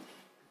what?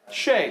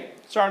 Shae,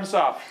 start us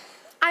off.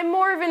 I'm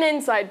more of an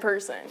inside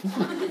person.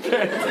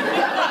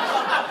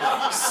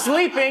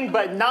 Sleeping,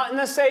 but not in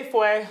a safe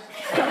way.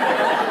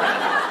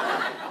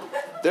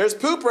 There's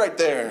poop right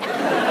there.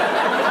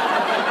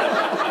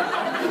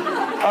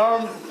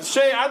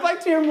 Shae, I'd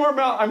like to hear more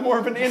about I'm more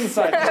of an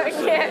inside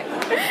person. Okay.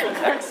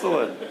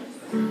 Excellent.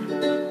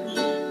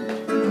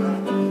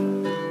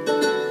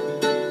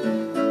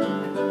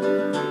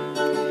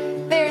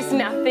 There's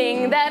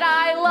nothing that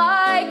I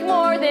like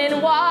more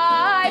than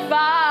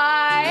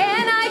Wi-Fi,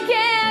 and I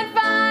can't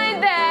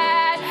find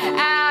that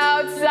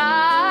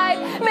outside.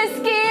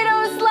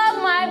 Mosquitoes love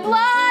my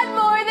blood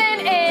more than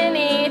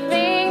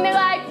anything. They're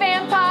like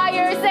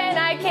vampires, and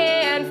I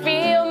can't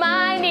feel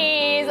my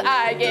knees.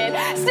 I get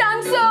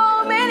stung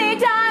so many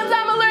times,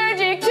 I'm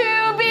allergic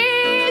to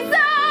bees.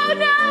 So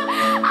no,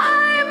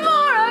 I'm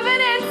more of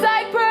an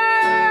inside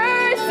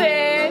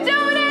person.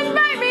 Don't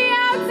invite me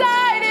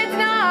outside, it's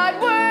not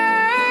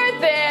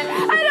worth it.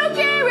 I don't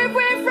care if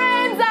we're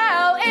friends,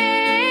 I'll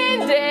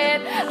end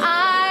it.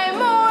 I'm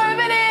more of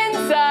an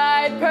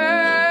inside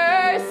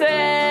person.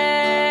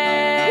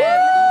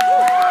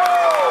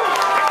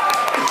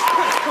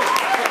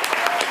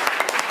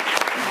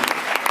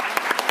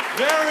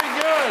 Very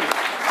good.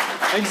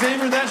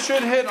 Xavier, that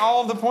should hit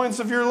all of the points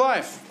of your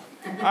life.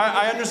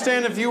 I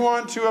understand if you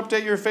want to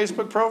update your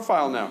Facebook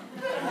profile now.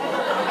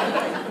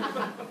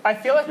 I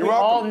feel like You're we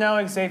welcome. all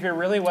know Xavier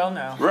really well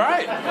now.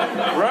 Right,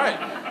 right.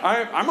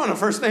 I'm on a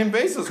first-name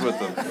basis with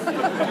them.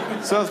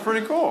 So it's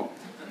pretty cool.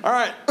 All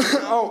right.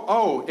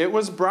 It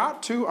was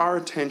brought to our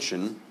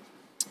attention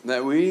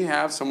that we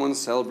have someone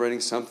celebrating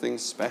something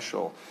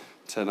special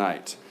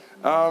tonight.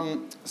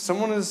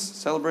 Someone is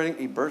celebrating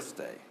a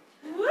birthday.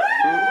 Woo!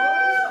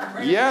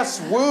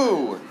 Yes,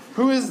 woo!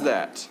 Who is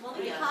that?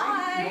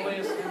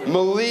 Hi.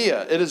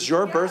 Malia. It is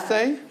your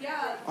birthday?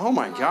 Yeah. Oh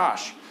my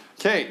gosh.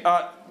 Okay,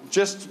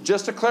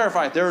 just to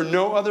clarify, there are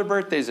no other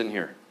birthdays in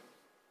here.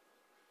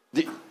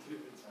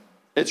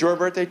 It's your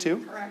birthday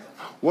too? Correct.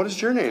 What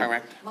is your name?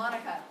 Correct.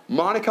 Monica.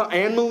 Monica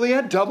and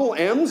Malia, double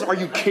M's? Are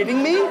you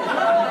kidding me?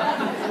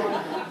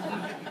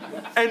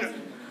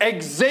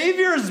 And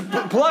Xavier's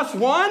plus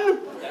one?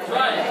 That's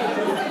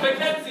right.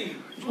 Mackenzie.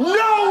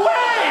 No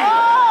way!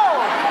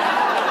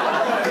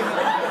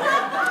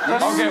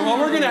 Okay, well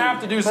we're gonna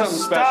have to do something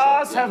special.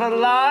 Stars have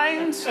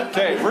aligned.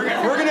 Okay, we're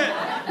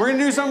gonna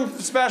do something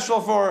special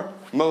for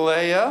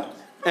Malia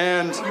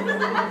and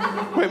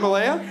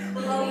Malia?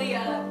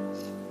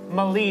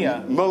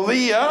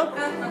 Malia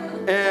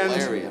and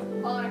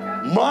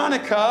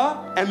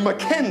Monica and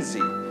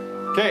Mackenzie.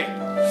 Okay,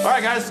 all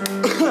right guys.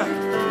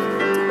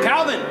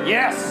 Calvin.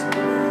 Yes.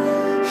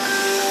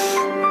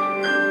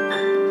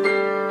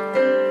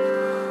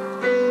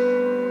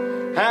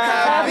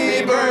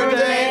 Happy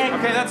birthday.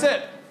 Okay, that's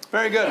it.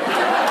 Very good.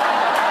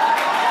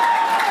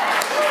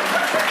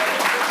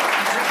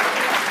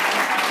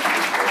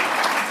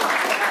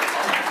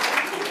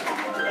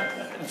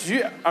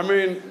 I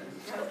mean,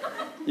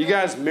 you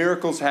guys,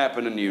 miracles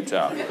happen in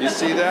Utah. You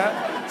see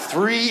that?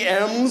 3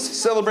 M's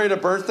celebrate a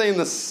birthday in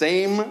the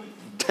same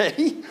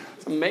day?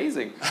 It's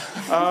amazing.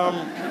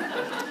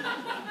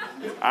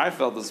 I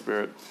felt the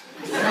spirit.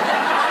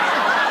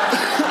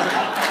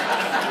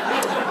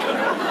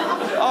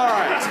 All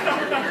right.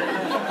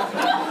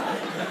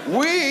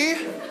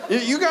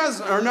 You guys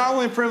are not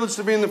only privileged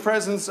to be in the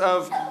presence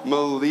of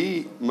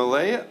Malia.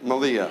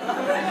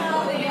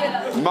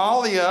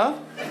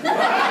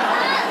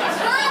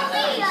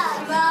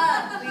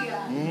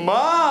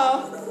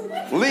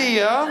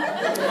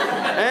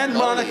 And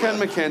Monica and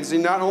Mackenzie.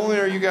 Not only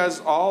are you guys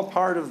all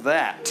part of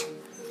that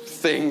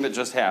thing that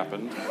just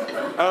happened,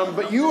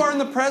 but you are in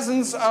the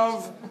presence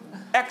of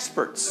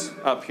experts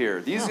up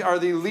here. These are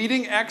the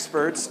leading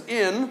experts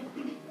in,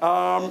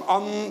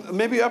 on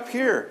maybe up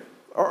here.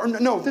 Or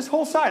no, this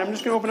whole side. I'm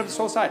just going to open up this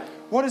whole side.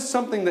 What is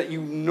something that you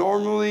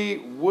normally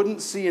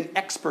wouldn't see an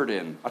expert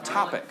in? A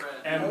topic.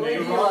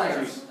 Opening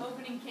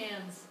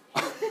cans.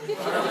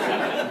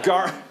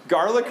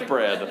 Garlic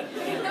bread.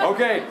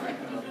 Okay.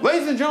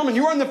 Ladies and gentlemen,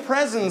 you are in the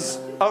presence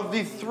of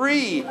the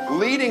 3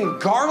 leading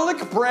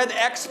garlic bread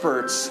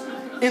experts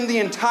in the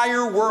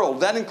entire world.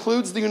 That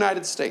includes the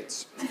United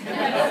States.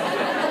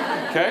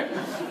 Okay?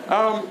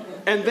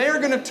 And they're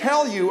going to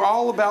tell you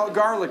all about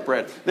garlic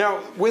bread.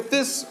 Now, with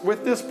this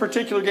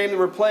particular game that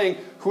we're playing,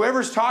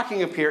 whoever's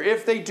talking up here,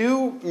 if they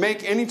do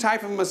make any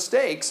type of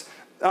mistakes,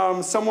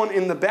 someone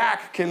in the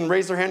back can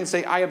raise their hand and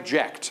say, I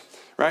object.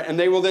 Right? And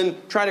they will then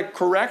try to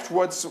correct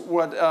what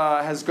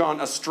has gone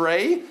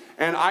astray,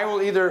 and I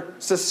will either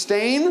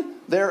sustain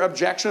their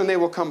objection and they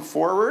will come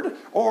forward,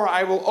 or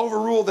I will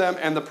overrule them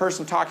and the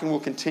person talking will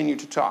continue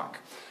to talk.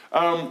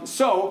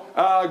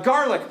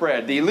 Garlic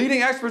bread. The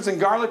leading experts in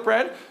garlic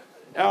bread.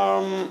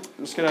 I'm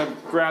just going to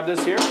grab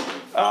this here.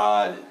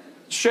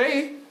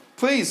 Shae,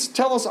 please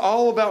tell us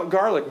all about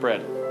garlic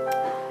bread.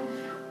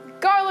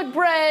 Garlic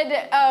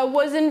bread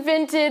was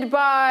invented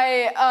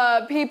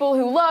by people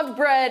who loved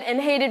bread and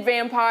hated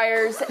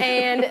vampires,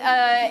 and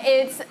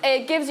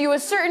it gives you a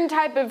certain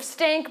type of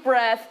stank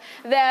breath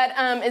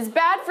that is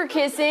bad for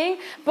kissing,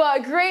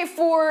 but great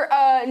for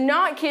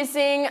not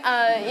kissing,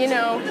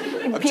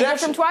 people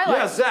from Twilight.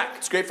 Yeah, Zach.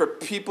 It's great for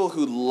people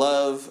who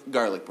love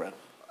garlic bread.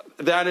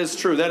 That is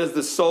true. That is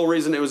the sole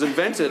reason it was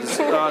invented,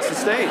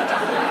 sustained.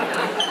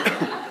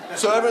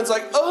 So everyone's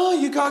like, oh,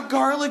 you got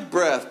garlic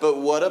breath. But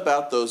what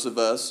about those of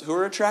us who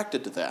are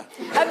attracted to that?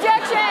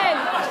 Objection!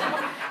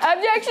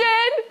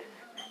 Objection!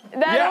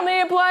 That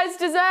only applies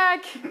to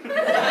Zach.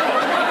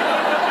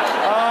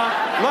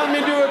 Let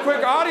me do a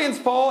quick audience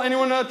poll.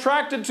 Anyone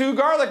attracted to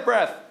garlic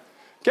breath?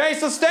 Okay,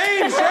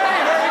 sustained,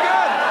 Shae. Very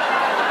good.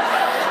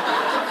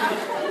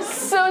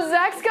 So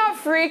Zach's got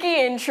freaky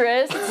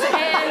interests,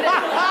 and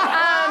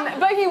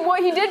but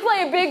he did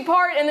play a big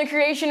part in the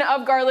creation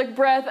of garlic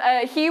breath.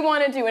 He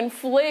wanted to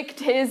inflict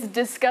his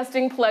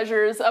disgusting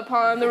pleasures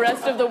upon the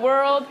rest of the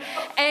world,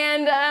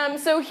 and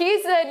so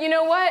he said, you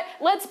know what?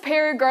 Let's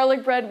pair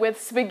garlic bread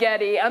with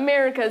spaghetti,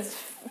 America's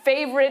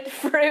favorite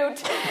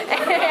fruit.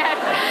 Yeah,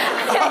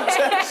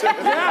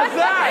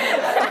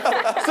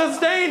 Zach.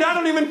 Sustained. I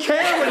don't even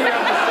care what you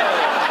have to say.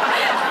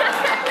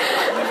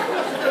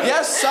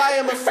 Yes, I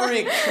am a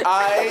freak.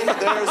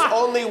 There's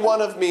only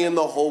one of me in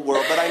the whole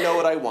world, but I know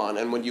what I want.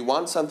 And when you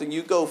want something,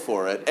 you go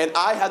for it. And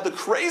I had the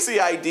crazy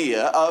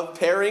idea of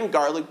pairing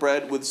garlic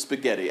bread with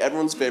spaghetti,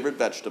 everyone's favorite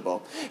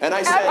vegetable. And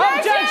I said,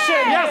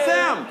 Objection! Yes,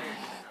 Sam.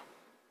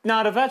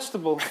 not a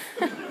vegetable.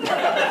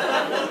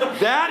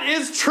 That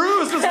is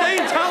true.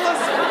 Sustained, tell us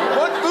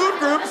what food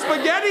group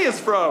spaghetti is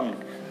from.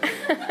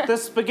 The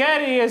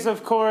spaghetti is,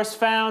 of course,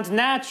 found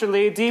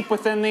naturally deep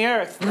within the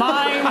earth.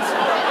 Mined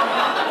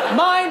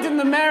in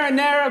the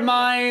marinara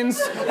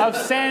mines of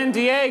San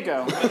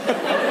Diego.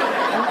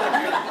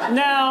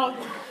 Now,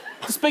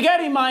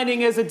 spaghetti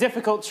mining is a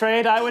difficult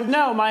trade. I would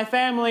know. My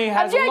family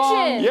has Objection! a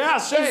long... Yeah,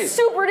 Shae. It's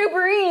super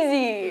duper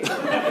easy.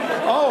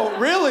 Oh,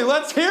 really?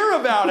 Let's hear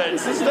about it.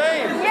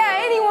 Sustained. Yeah,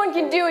 anyone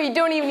can do it. You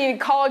don't even need a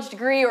college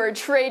degree or a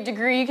trade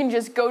degree. You can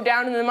just go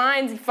down in the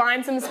mines and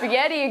find some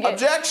spaghetti again.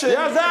 Objection!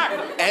 Yeah, Zach.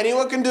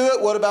 Anyone can do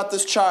it. What about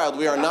this child?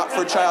 We are not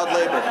for child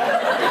labor.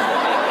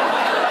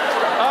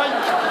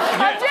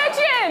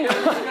 Objection!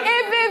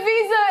 If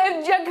he's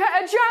a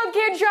child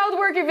can't child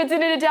work if it's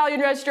in an Italian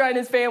restaurant in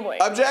his family.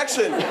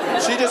 Objection!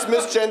 She just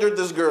misgendered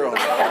this girl.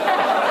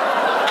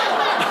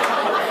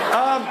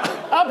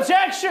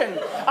 Objection!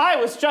 I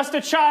was just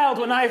a child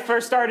when I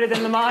first started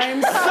in the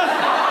mines.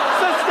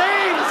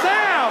 Sustained,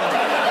 Sam.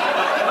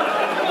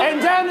 And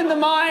down in the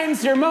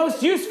mines, your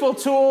most useful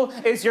tool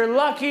is your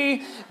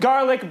lucky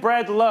garlic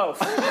bread loaf.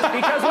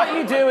 Because what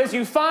you do is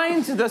you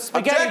find the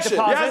spaghetti Objection.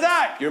 deposits. Yeah,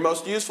 Zach. Your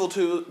most useful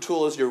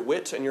tool is your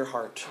wit and your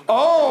heart.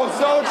 Oh,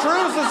 so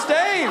true.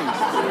 Sustained.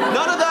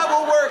 None of that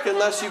will work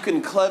unless you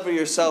can clever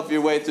yourself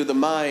your way through the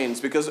mines,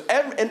 because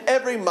in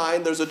every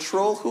mine there's a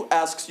troll who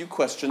asks you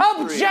questions.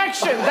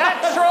 Objection!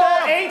 That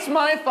troll ate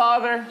my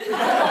father.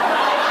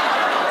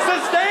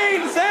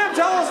 Sustained. Sam,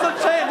 tell us the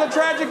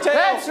tragic tale.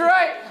 That's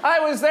right. I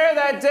was there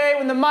that day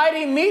when the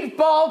mighty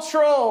meatball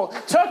troll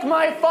took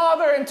my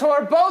father and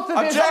tore both of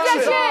his arms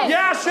Objection. off.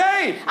 Yeah,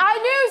 Shae. I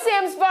knew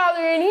Sam's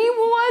father and he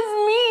was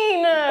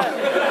mean.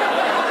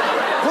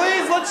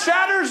 Please, let's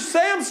shatter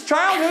Sam's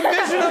childhood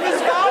vision of his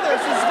father.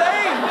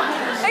 Sustained.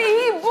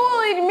 He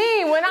bullied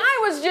me. When I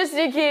was just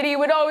a kid, he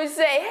would always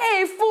say,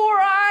 hey, 4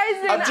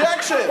 eyes. And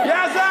Objection!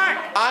 Yeah,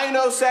 Zach. I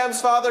know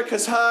Sam's father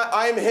because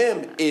I'm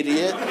him,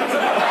 idiot.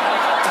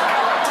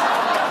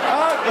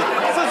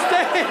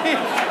 Sustained.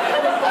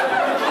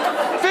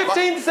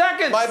 15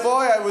 seconds. My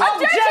boy, I was...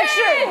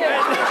 Objection!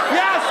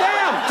 Yeah,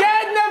 Sam.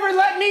 Dad never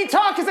let me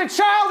talk as a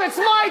child. It's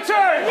my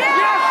turn.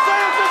 Yes,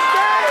 Sam.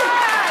 Sustained.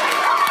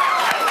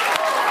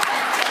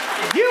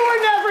 You were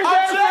never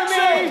there for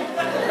Objection!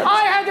 me.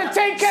 I had to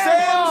take care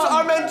Sams of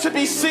are Mom. meant to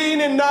be seen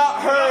and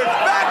not heard.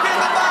 Back in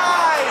the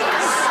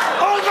mines!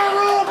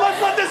 Overruled. Let's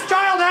let this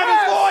child have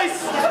his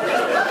voice.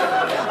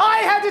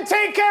 I had to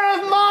take care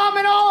of Mom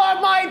and all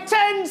of my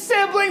 10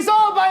 siblings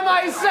all by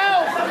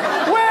myself.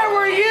 Where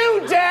were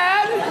you,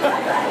 Dad?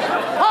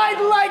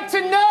 I'd like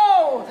to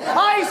know.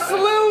 I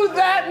slew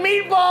that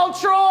meatball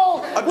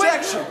troll.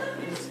 Objection!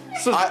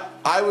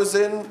 I was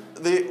in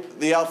the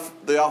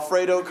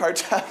Alfredo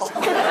cartel.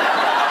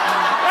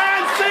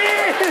 And see.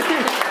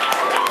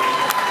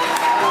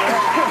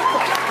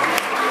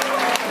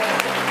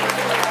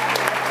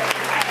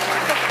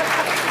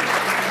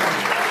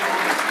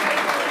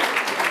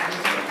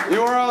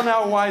 You are all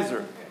now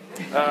wiser.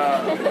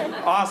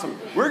 Awesome.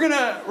 We're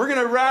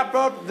gonna wrap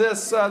up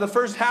this the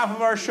first half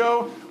of our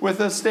show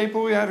with a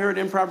staple we have here at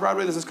Improv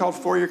Broadway. This is called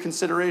For Your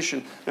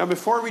Consideration. Now,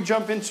 before we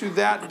jump into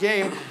that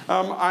game,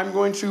 I'm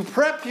going to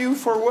prep you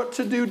for what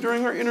to do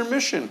during our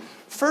intermission.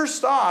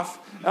 First off,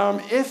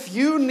 if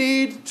you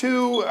need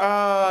to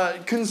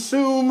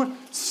consume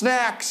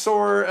snacks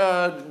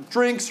or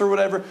drinks or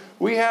whatever,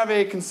 we have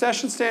a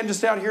concession stand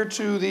just out here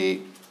to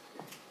the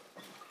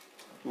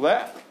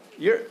left.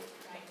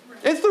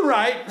 It's the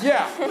right,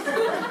 yeah.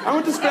 I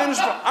went to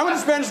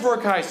Spanish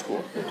Fork High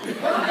School.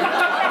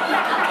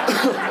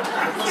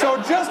 So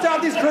just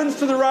out these curtains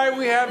to the right,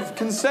 we have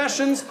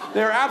concessions.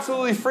 They're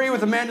absolutely free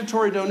with a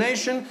mandatory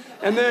donation.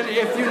 And then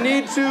if you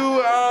need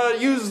to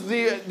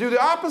do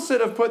the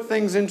opposite of put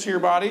things into your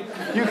body,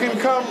 you can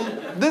come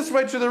this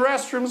way to the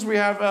restrooms. We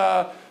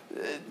have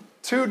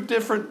 2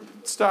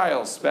 different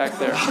styles back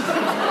there.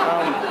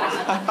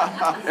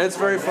 It's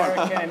very fun.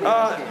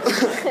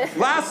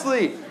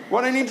 Lastly,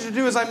 what I need you to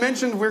do is, I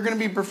mentioned we're going to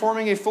be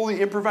performing a fully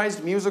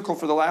improvised musical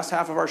for the last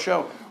half of our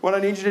show. What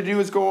I need you to do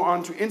is go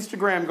onto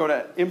Instagram, go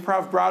to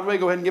ImprovBroadway,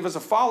 go ahead and give us a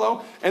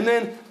follow, and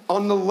then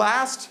on the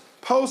last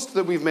post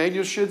that we've made,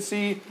 you should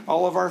see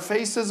all of our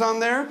faces on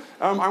there.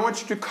 I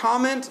want you to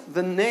comment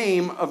the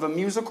name of a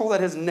musical that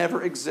has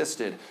never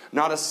existed.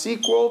 Not a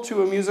sequel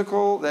to a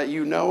musical that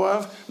you know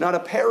of, not a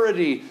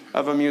parody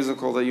of a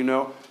musical that you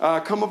know.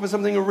 Come up with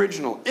something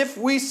original. If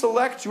we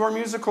select your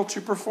musical to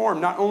perform,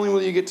 not only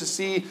will you get to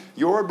see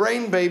your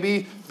brain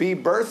baby be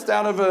birthed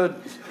out of an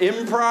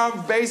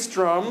improv bass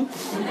drum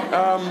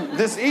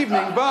this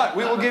evening, but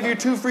we will give you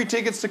 2 free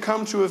tickets to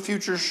come to a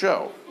future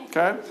show.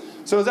 Okay?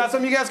 So is that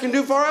something you guys can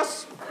do for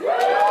us?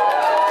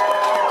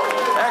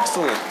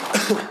 Excellent.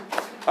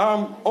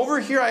 Over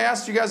here, I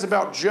asked you guys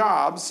about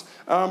jobs,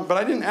 but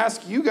I didn't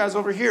ask you guys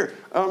over here.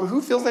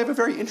 Who feels they have a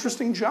very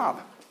interesting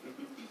job?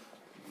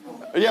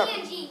 Yeah.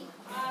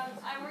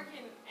 I work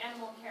in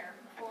animal care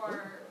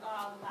for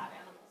lab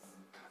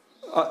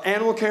animals.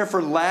 Animal care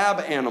for lab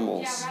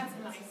animals. Yeah, rats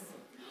and mice.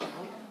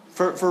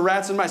 For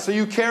rats and mice. So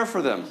you care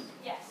for them?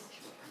 Yes.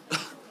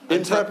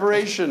 in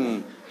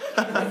preparation.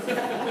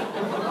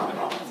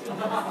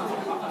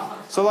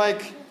 So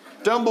like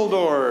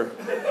Dumbledore.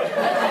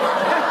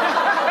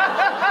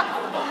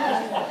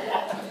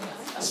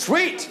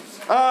 Sweet.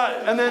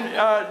 And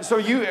then so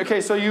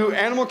you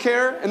animal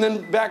care and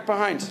then back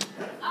behind.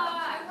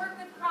 I work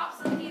with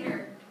props in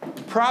theater.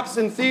 Props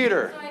in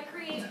theater. So I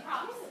create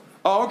props.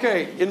 Oh,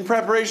 okay. In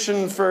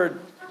preparation for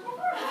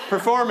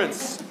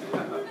performance.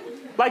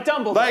 Like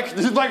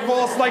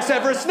Dumbledore. Like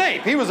Severus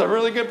Snape. He was a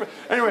really good.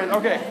 Anyway,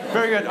 okay,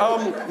 very good.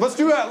 Let's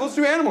do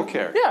animal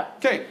care. Yeah.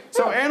 Okay,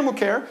 so animal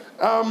care.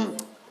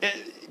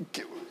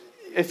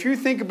 If you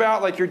think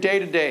about like your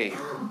day-to-day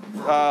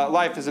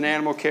life as an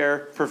animal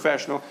care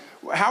professional,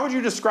 how would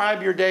you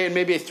describe your day in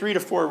maybe 3 to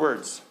 4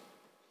 words?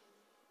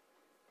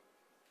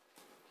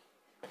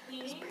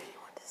 Cleaning.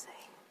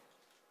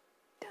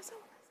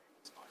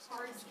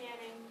 Card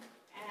scanning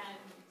and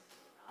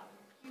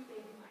cute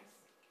baby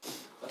mice.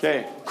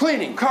 Okay,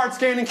 cleaning, card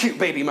scanning, cute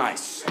baby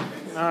mice.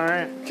 All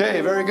right.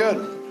 Okay, very good.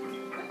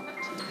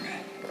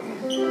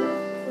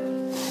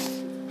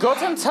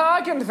 Guten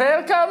Tag and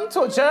welcome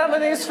to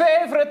Germany's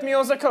favorite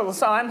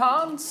musicals. I'm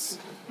Hans.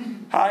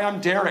 Hi,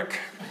 I'm Derek.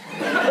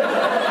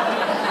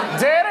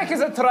 Derek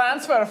is a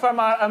transfer from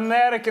our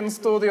American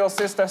studio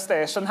sister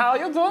station. How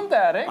you doing,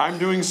 Derek? I'm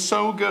doing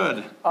so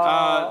good.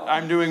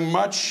 I'm doing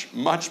much,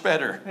 much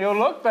better. You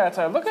look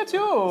better. Look at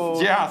you.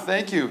 Yeah,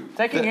 thank you.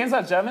 Taking in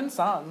the German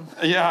sun.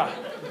 Yeah,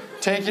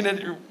 taking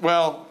it,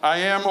 well, I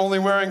am only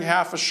wearing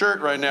half a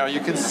shirt right now.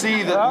 You can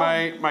see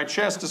that my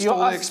chest is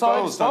fully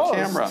exposed on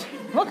camera.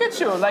 Look at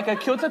you, like a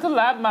cute little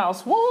lab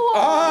mouse. Woo!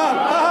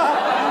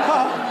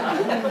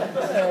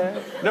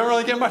 Don't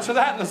really get much of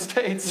that in the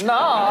States.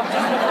 No.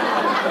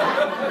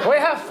 We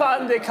have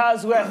fun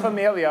because we're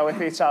familiar with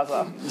each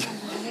other.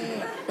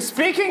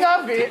 Speaking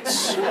of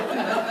which.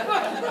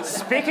 Yeah,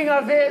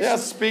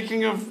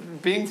 speaking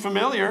of being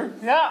familiar.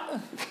 Yeah.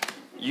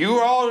 You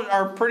all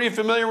are pretty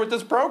familiar with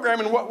this program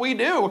and what we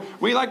do.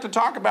 We like to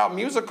talk about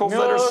musicals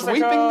that are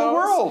sweeping the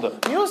world.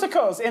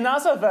 Musicals, in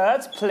other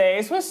words,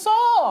 plays with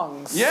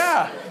songs.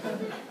 Yeah.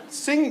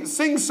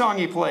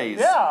 Sing-songy plays.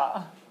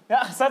 Yeah.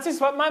 Yeah, that is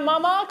what my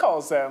mama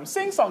calls them,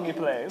 sing-songy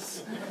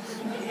plays.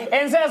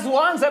 And there's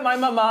one that my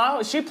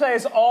mama, she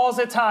plays all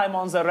the time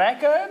on the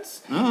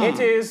records. It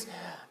is,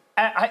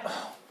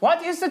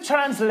 what is the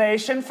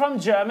translation from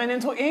German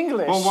into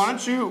English? Well, why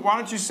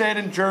don't you say it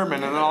in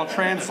German and then I'll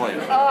translate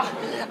it.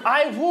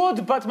 I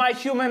would, but my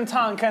human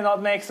tongue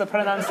cannot make the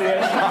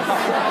pronunciation.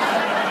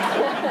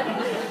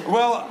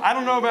 Well, I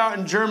don't know about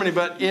in Germany,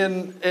 but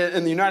in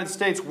the United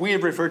States, we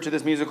have referred to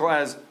this musical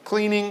as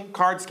cleaning,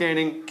 card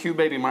scanning, cute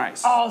baby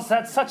mice. Oh,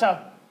 that's such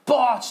a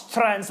botched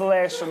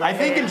translation. I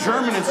think in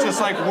German it's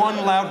just like one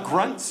loud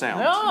grunt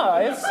sound.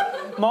 Yeah, it's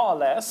more or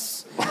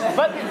less.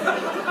 But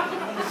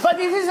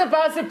it is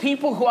about the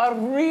people who are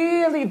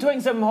really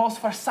doing the most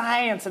for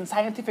science and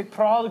scientific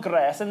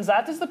progress, and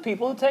that is the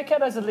people who take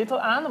care of the little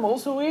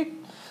animals who we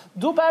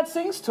do bad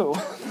things to.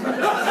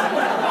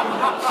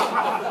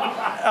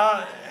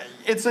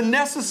 It's a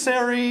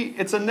necessary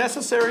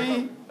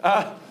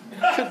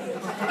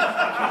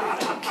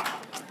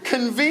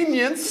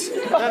convenience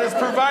that is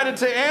provided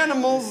to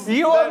animals.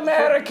 You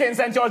Americans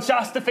and your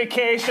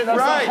justification of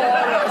the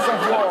horrors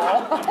of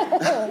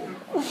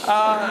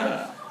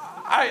war.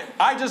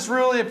 I just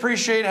really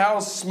appreciate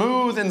how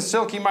smooth and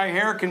silky my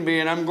hair can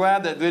be, and I'm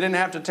glad that they didn't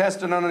have to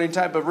test it on any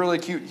type of really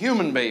cute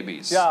human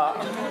babies.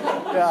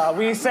 Yeah.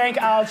 We thank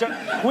Algernon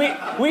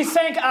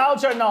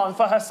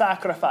for her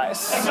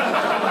sacrifice.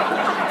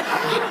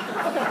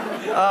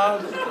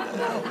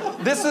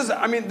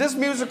 This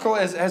musical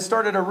has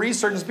started a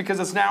resurgence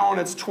because it's now on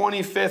its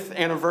 25th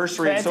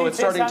anniversary, so it's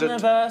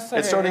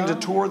starting to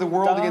tour the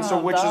world again. So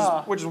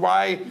which is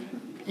why,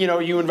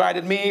 you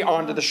invited me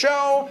onto the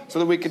show so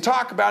that we could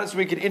talk about it, so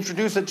we could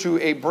introduce it to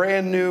a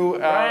brand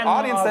new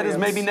audience that has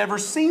maybe never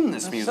seen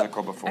this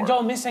musical before. And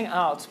you're missing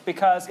out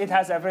because it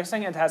has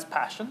everything. It has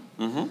passion.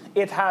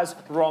 It has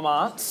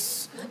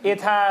romance. It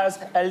has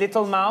a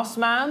little mouse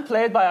man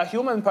played by a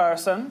human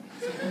person.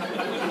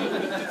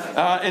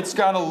 It's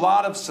got a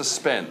lot of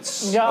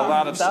suspense. Yeah, a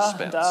lot of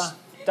suspense.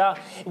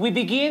 We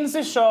begin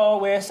the show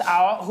with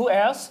who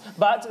else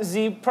but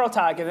the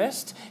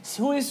protagonist,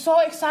 who is so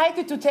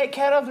excited to take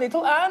care of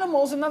little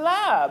animals in the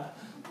lab.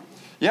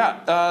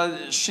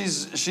 Yeah,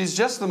 she's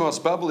just the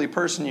most bubbly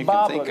person you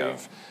can think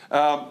of.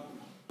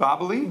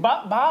 Bobbly?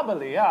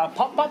 Bobbly, yeah.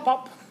 Pop, pop,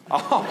 pop.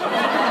 Oh.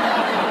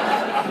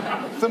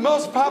 The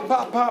most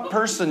pop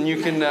person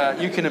you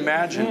can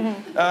imagine.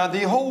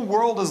 The whole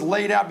world is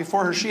laid out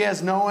before her. She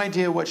has no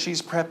idea what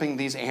she's prepping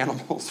these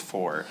animals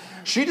for.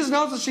 She just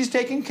knows that she's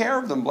taking care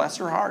of them, bless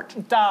her heart.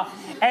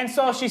 And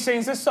so she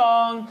sings a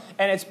song,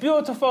 and it's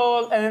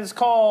beautiful, and it's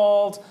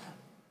called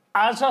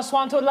I Just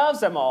Want to Love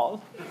Them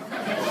All.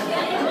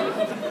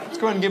 Let's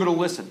go ahead and give it a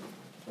listen.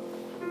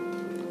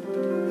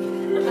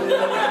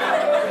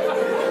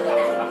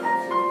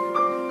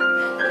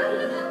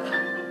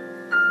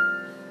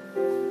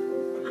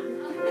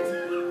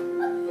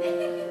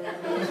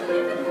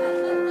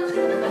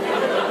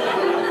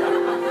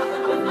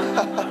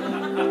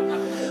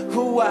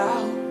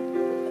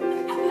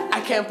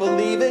 can't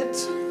believe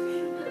it.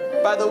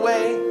 By the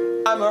way,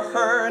 I'm a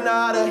her,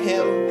 not a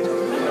him.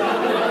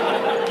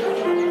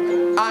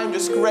 I'm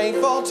just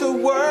grateful to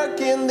work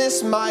in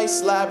this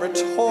mice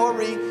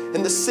laboratory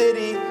in the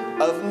city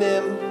of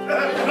Nim.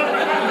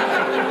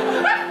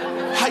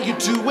 How you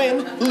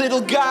doing, little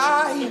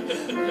guy?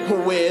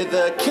 With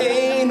a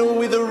cane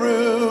with a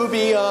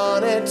ruby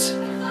on it.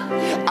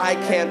 I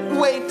can't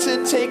wait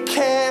to take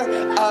care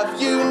of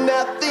you,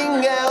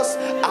 nothing else.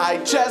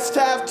 I just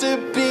have to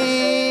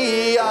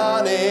be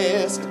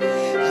honest.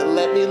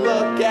 Let me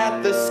look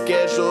at the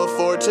schedule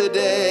for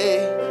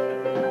today.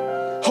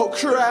 Oh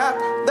crap,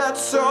 that's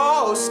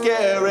so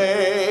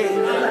scary.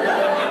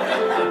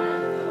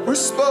 We're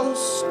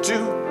supposed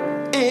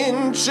to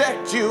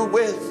inject you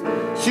with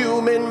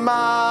human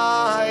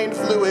mind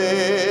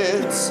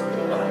fluids.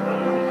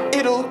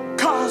 It'll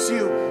cause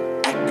you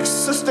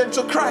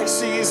existential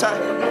crises. I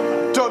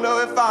don't know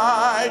if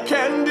I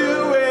can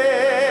do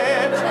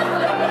it.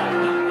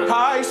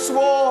 I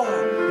swore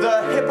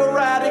the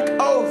Hippocratic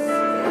oath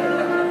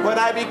when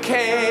I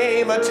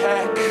became a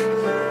tech.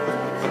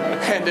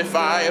 And if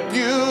I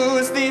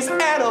abuse these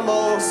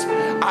animals,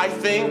 I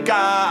think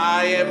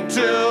I am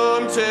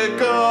doomed to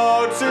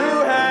go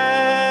to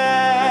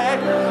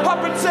heck. I'll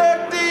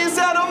protect these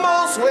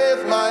animals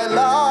with my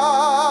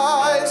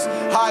lives.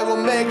 I will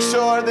make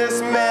sure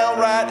this male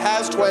rat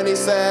has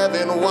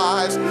 27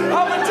 wives.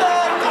 I'll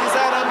protect these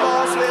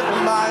animals with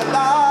my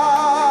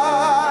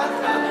life.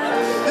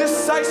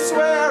 This I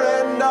swear,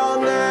 and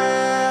I'll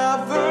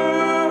never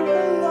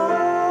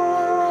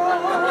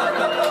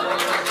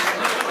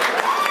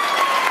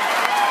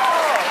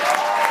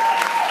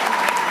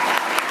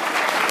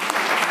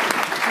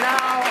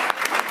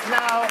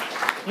Now,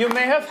 you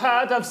may have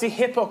heard of the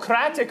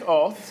Hippocratic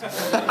Oath,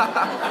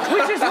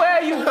 which is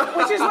where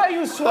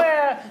you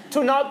swear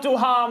to not do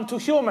harm to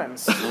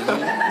humans.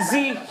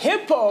 The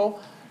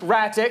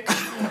Hipporatic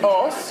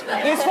Oath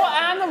is for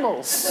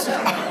animals.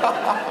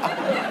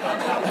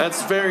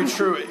 That's very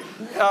true.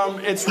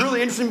 It's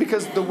really interesting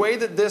because the way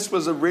that this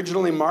was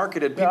originally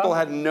marketed, people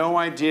had no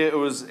idea it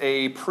was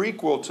a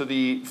prequel to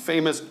the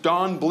famous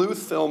Don Bluth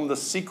film, The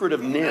Secret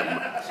of Nim.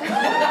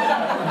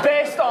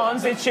 Based on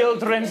the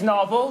children's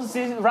novel,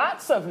 The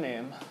Rats of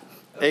Nim.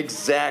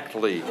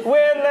 Exactly.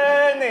 We're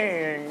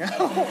learning.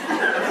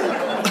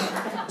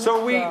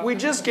 So we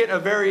just get a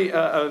very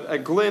a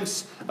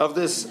glimpse of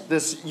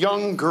this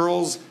young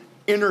girl's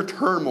inner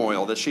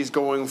turmoil that she's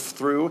going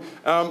through,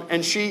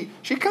 and she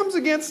comes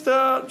against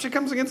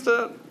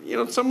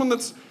someone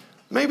that's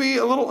maybe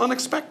a little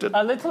unexpected.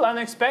 A little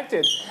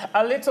unexpected.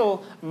 A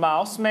little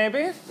mouse,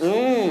 maybe?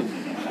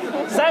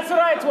 That's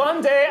right.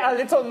 One day, a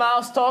little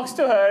mouse talks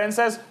to her and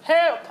says,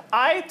 "Help,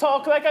 I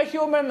talk like a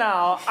human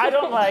now. I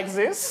don't like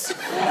this.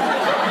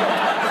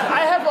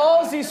 I have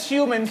all these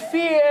human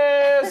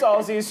fears,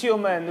 all these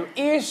human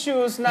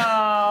issues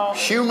now.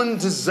 Human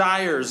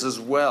desires as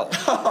well."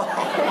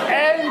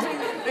 And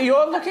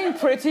you're looking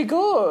pretty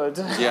good."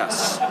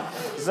 Yes.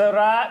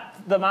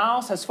 The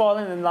mouse has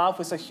fallen in love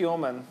with a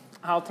human.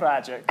 How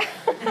tragic.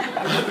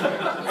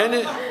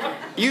 And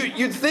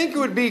you'd think it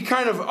would be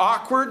kind of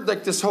awkward,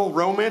 like this whole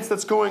romance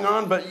that's going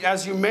on, but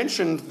as you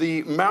mentioned,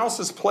 the mouse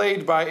is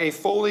played by a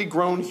fully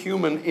grown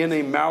human in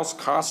a mouse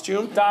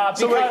costume.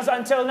 Because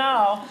until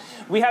now,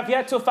 we have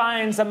yet to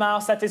find the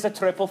mouse that is a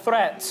triple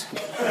threat.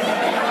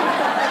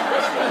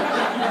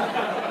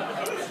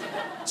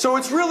 So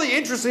it's really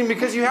interesting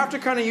because you have to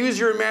kind of use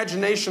your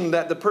imagination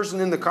that the person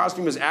in the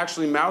costume is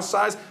actually mouse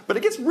size, but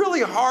it gets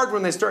really hard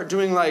when they start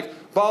doing like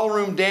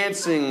ballroom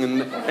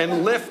dancing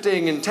and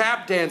lifting and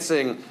tap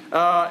dancing,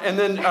 and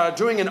then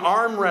doing an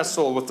arm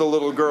wrestle with the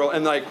little girl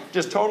and like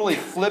just totally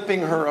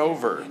flipping her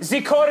over.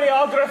 The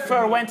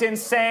choreographer went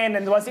insane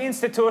and was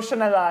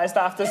institutionalized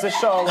after the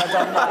show went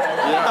on live.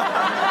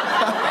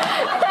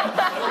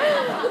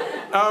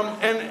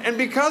 And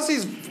because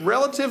he's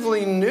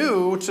relatively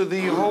new to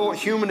the whole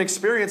human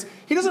experience,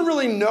 he doesn't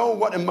really know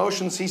what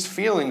emotions he's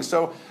feeling.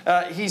 So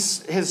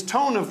his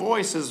tone of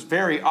voice is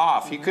very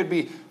off. He could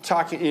be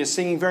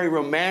singing very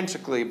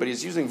romantically, but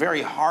he's using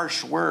very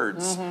harsh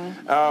words.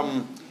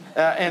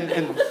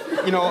 And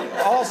you know,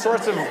 all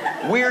sorts of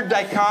weird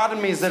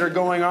dichotomies that are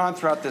going on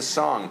throughout this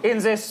song. In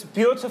this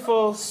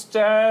beautiful,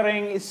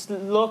 stirring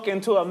look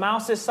into a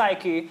mouse's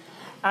psyche,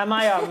 am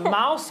I a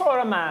mouse or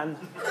a man?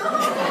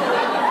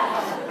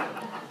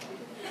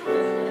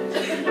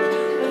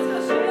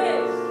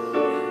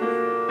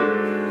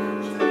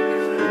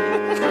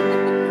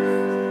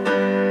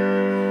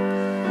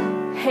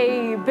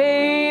 Hey,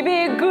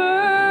 baby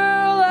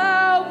girl,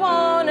 I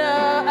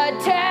wanna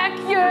attack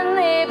your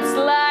lips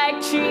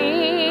like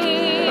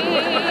cheese.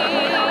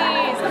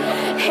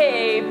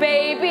 Hey,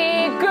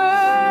 baby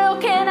girl,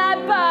 can I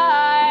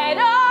bite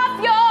off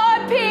your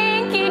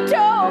pinky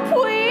toe,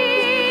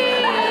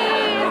 please?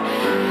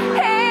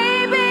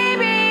 Hey,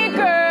 baby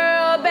girl,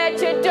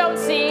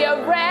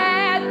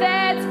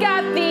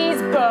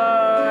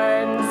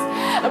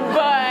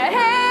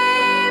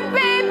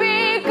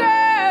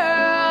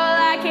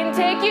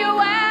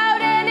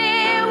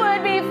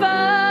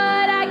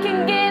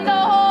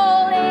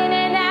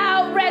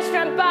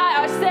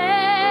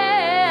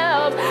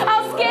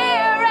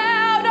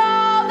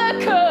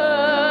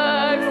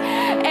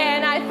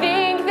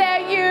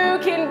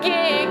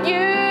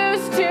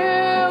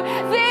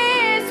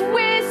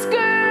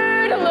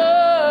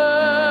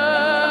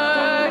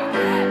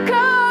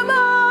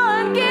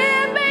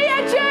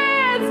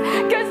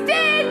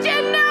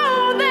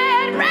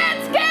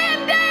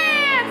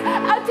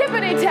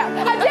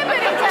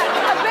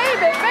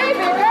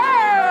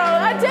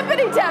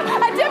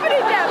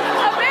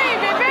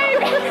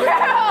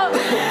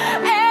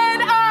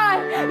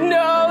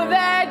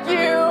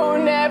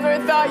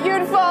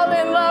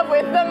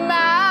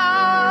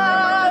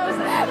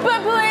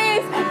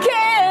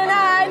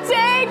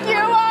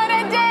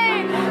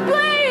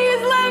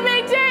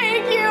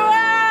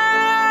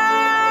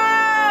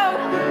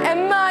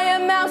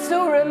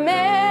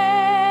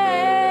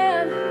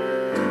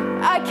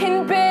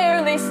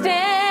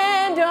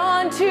 stand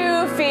on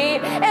 2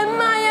 feet?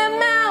 Am I a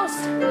mouse?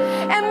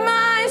 Am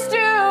I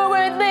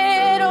Stuart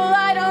Little?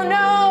 I don't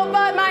know,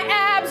 but my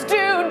abs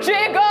do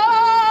jiggle.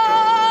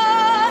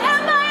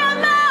 Am I a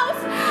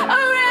mouse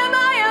or am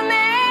I a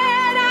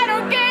man? I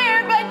don't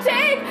care, but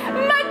take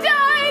my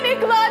tiny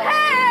clawed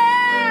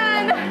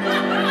hand.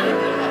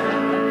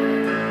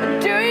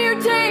 Do you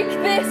take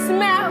this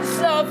mouse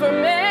of a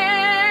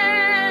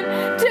man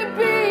to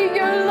be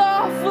your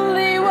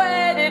lawfully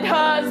wedded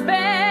husband?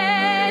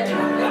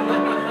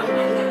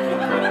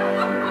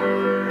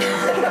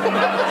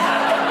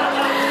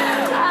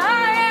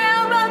 I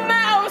am a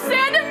mouse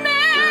and a man.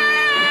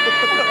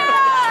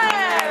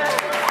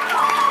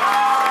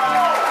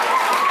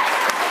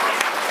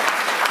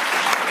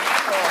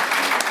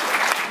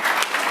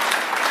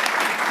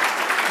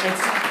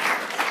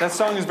 That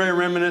song is very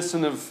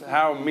reminiscent of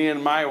how me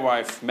and my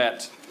wife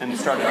met and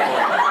started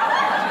playing.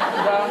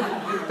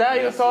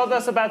 There you told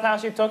us about how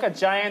she took a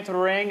giant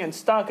ring and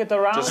stuck it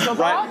around Just her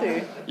right-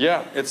 body.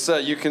 Yeah, it's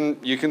you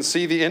can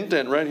see the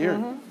indent right here.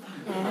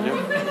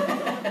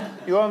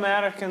 You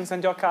Americans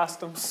and your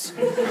customs.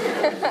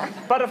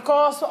 But of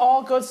course,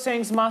 all good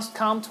things must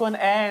come to an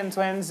end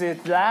when the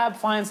lab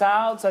finds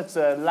out that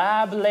the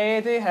lab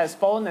lady has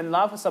fallen in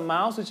love with a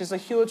mouse, which is a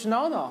huge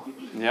no-no.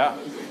 Yeah,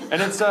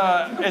 and it's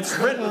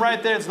written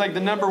right there. It's like the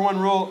 #1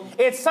 rule.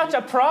 It's such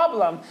a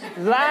problem.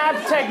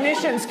 Lab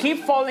technicians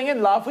keep falling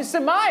in love with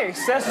the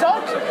mice. They're so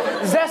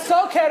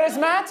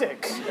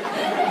charismatic.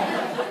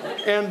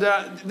 And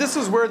this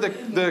is where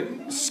the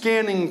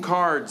scanning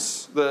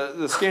cards,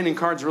 the scanning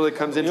cards really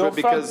comes into it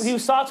because You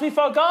thought we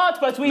forgot,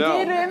 but we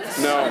didn't.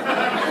 No.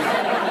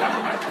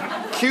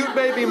 Cute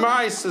Baby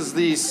Mice is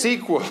the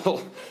sequel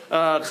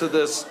to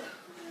this.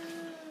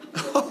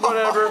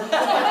 Whatever. No.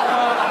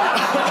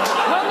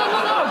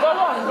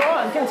 Go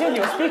on.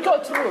 Continue. Speak your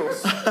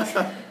truth.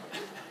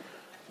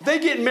 They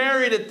get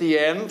married at the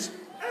end.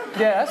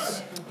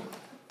 Yes.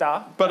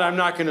 Duh. But I'm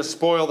not going to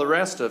spoil the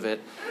rest of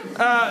it.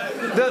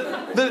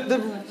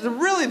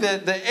 Really,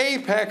 the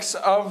apex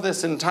of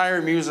this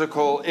entire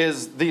musical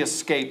is the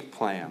escape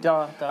plan.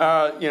 Duh.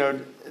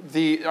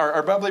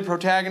 Our bubbly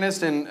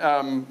protagonist and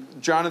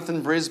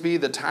Jonathan Brisby,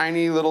 the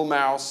tiny little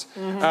mouse,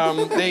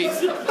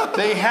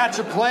 they hatch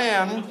a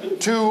plan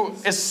to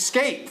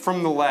escape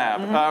from the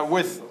lab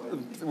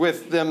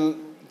with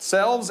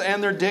themselves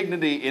and their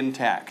dignity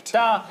intact.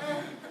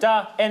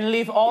 And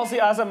leave all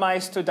the other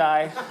mice to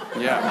die.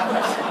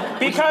 Yeah.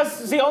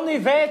 Because the only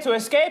way to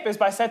escape is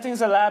by setting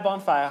the lab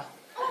on fire.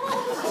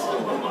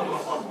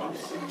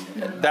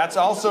 That's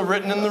also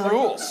written in the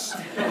rules.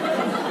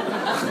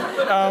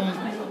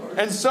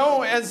 And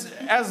so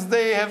as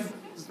they have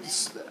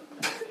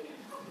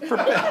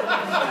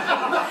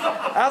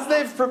as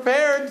they've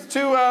prepared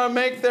to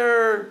make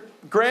their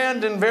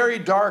grand and very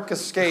dark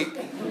escape,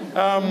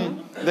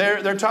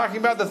 they're talking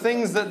about the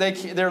things that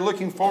they're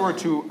looking forward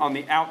to on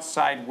the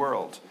outside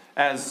world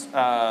as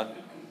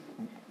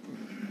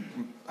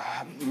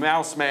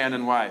mouse man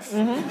and wife.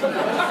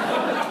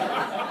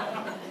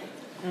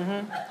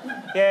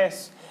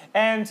 Yes.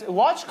 And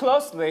watch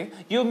closely.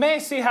 You may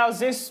see how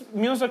this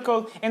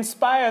musical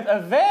inspired a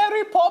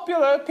very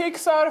popular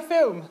Pixar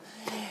film.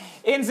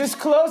 In this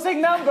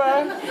closing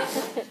number,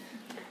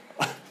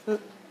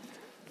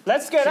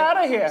 let's get out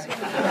of here.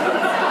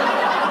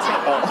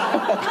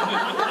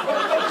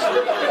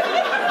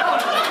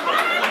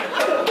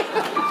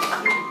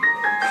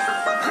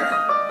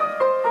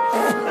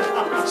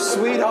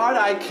 Sweetheart,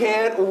 I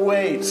can't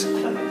wait.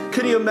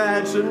 Can you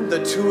imagine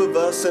the two of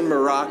us in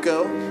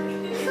Morocco?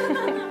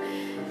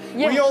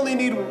 Yeah. We only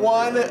need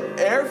one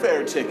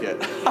airfare ticket.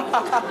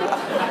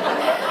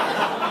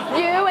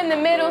 You in the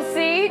middle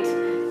seat,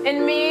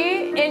 and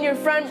me in your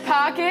front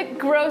pocket,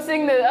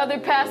 grossing the other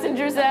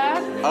passengers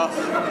out.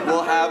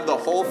 We'll have the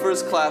whole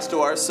first class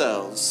to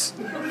ourselves.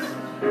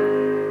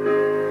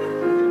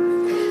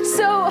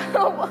 So,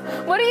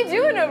 what are you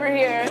doing over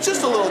here?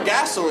 Just a little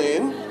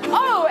gasoline.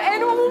 Oh,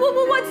 and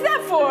what's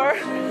that for?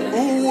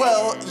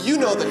 Well, you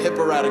know the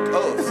Hippocratic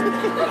Oath.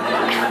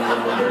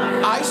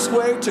 I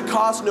swear to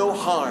cause no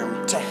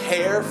harm to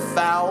hare,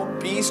 fowl,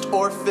 beast,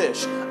 or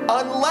fish,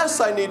 unless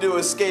I need to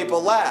escape a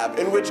lab,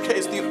 in which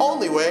case the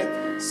only way,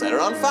 set her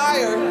on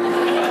fire.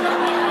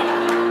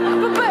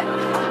 But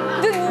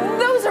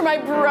those are my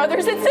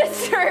brothers and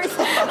sisters.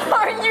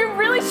 Are you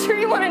really sure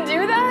you want to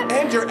do that?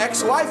 And your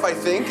ex-wife, I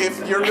think,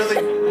 if you're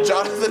really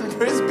Jonathan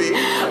Brisby.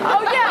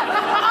 Oh, yeah.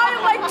 I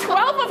like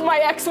 12 of my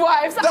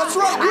ex-wives. That's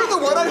right, you're the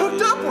one I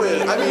hooked up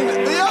with. I mean,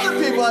 the other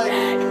people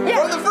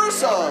from the first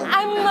song.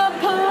 I'm a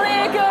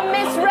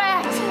polygamous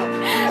rat.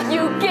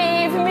 You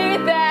gave me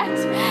that,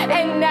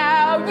 and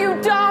now you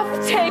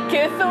doth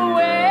taketh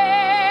away.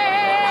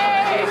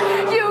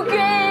 You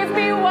gave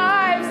me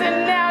wives,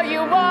 and now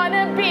you want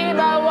to be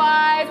my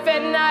wife,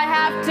 and I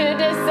have to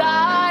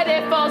decide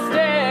if I'll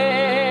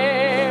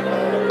stay.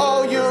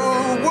 All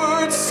your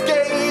words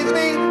scathe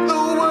me,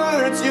 the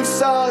words you've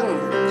sung.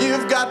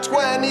 You've got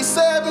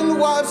 27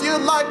 wives you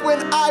like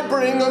when I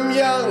bring them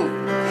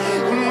young.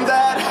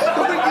 That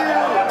for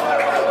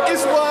you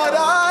is what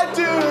I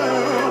do.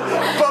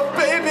 But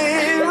baby,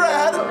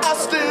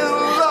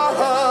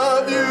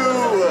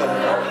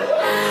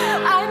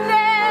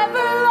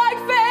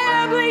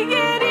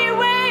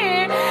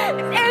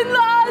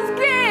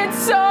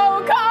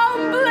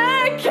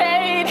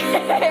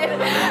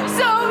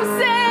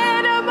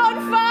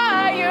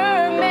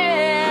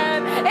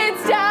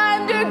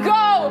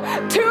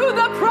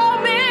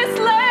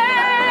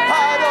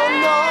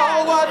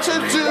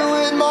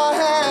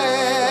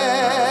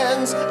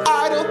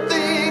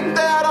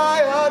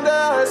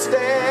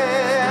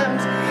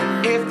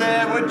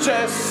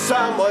 just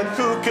someone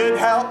who could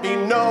help me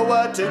know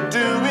what to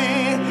do.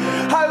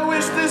 I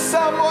wish this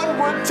someone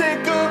would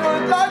take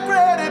over like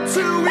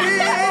Ratatouille.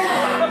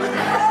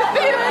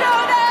 You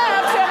don't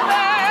have to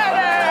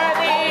murder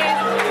these.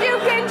 You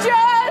can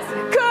just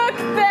cook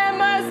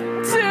them as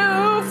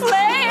souffle.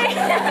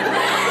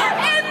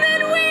 And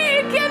then we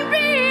can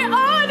be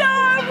on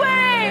our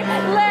way.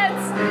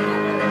 Let's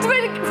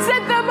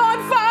set them on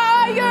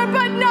fire,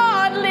 but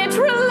not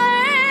literally.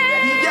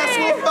 Yes,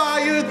 we'll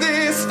fire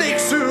this steak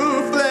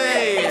souffle.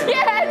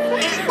 Yes.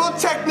 It will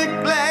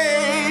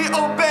technically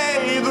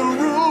obey the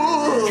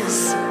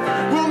rules.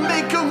 We'll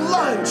make them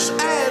lunch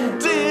and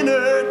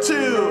dinner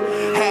too.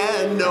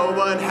 And no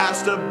one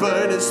has to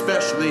burn,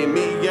 especially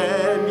me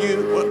and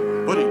you.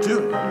 What are you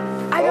doing?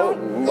 I don't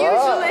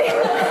usually.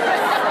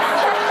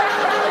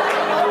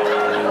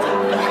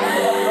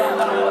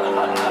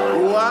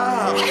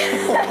 Wow.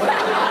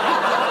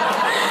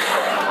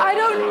 I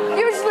don't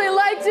usually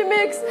like to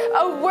mix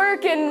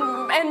work and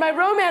my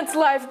romance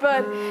life,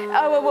 but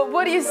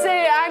what do you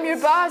say? I'm your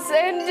boss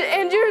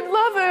and your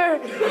lover.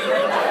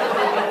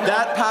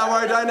 That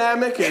power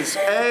dynamic is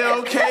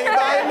A-okay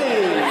by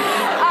me.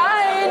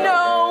 I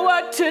know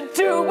what to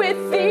do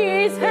with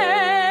these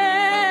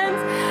hands.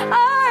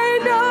 I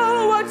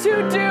know what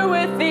to do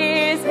with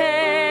these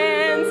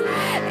hands.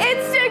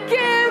 It's to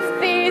give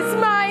these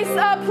mice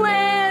a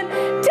plan.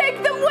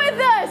 Take them with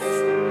us.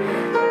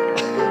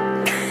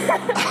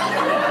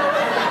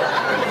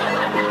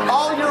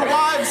 All your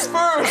wives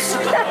first.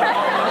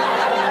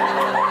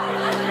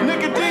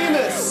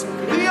 Nicodemus,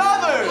 the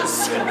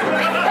others.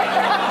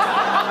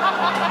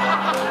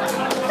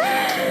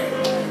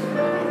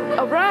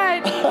 All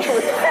right.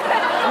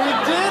 We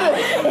did it.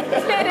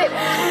 Did it.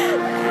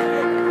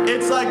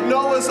 It's like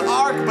Noah's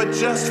Ark, but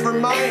just for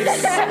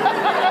mice.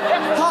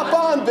 Hop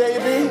on,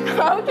 baby.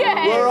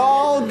 Okay. We're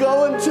all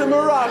going to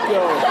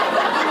Morocco.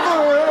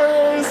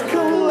 First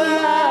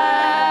class.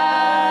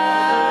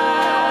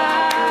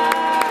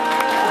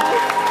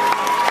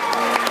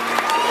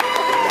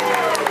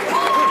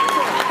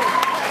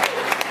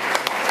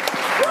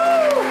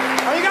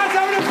 Are you guys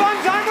having a fun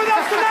time with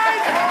us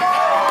tonight?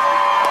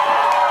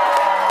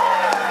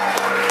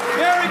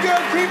 Very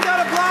good. Keep that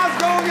applause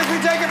going as we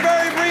take a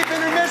very brief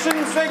intermission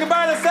and say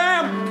goodbye to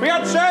Sam. We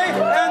got Shae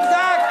and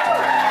Zach.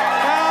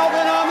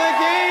 Calvin on the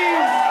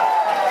keys.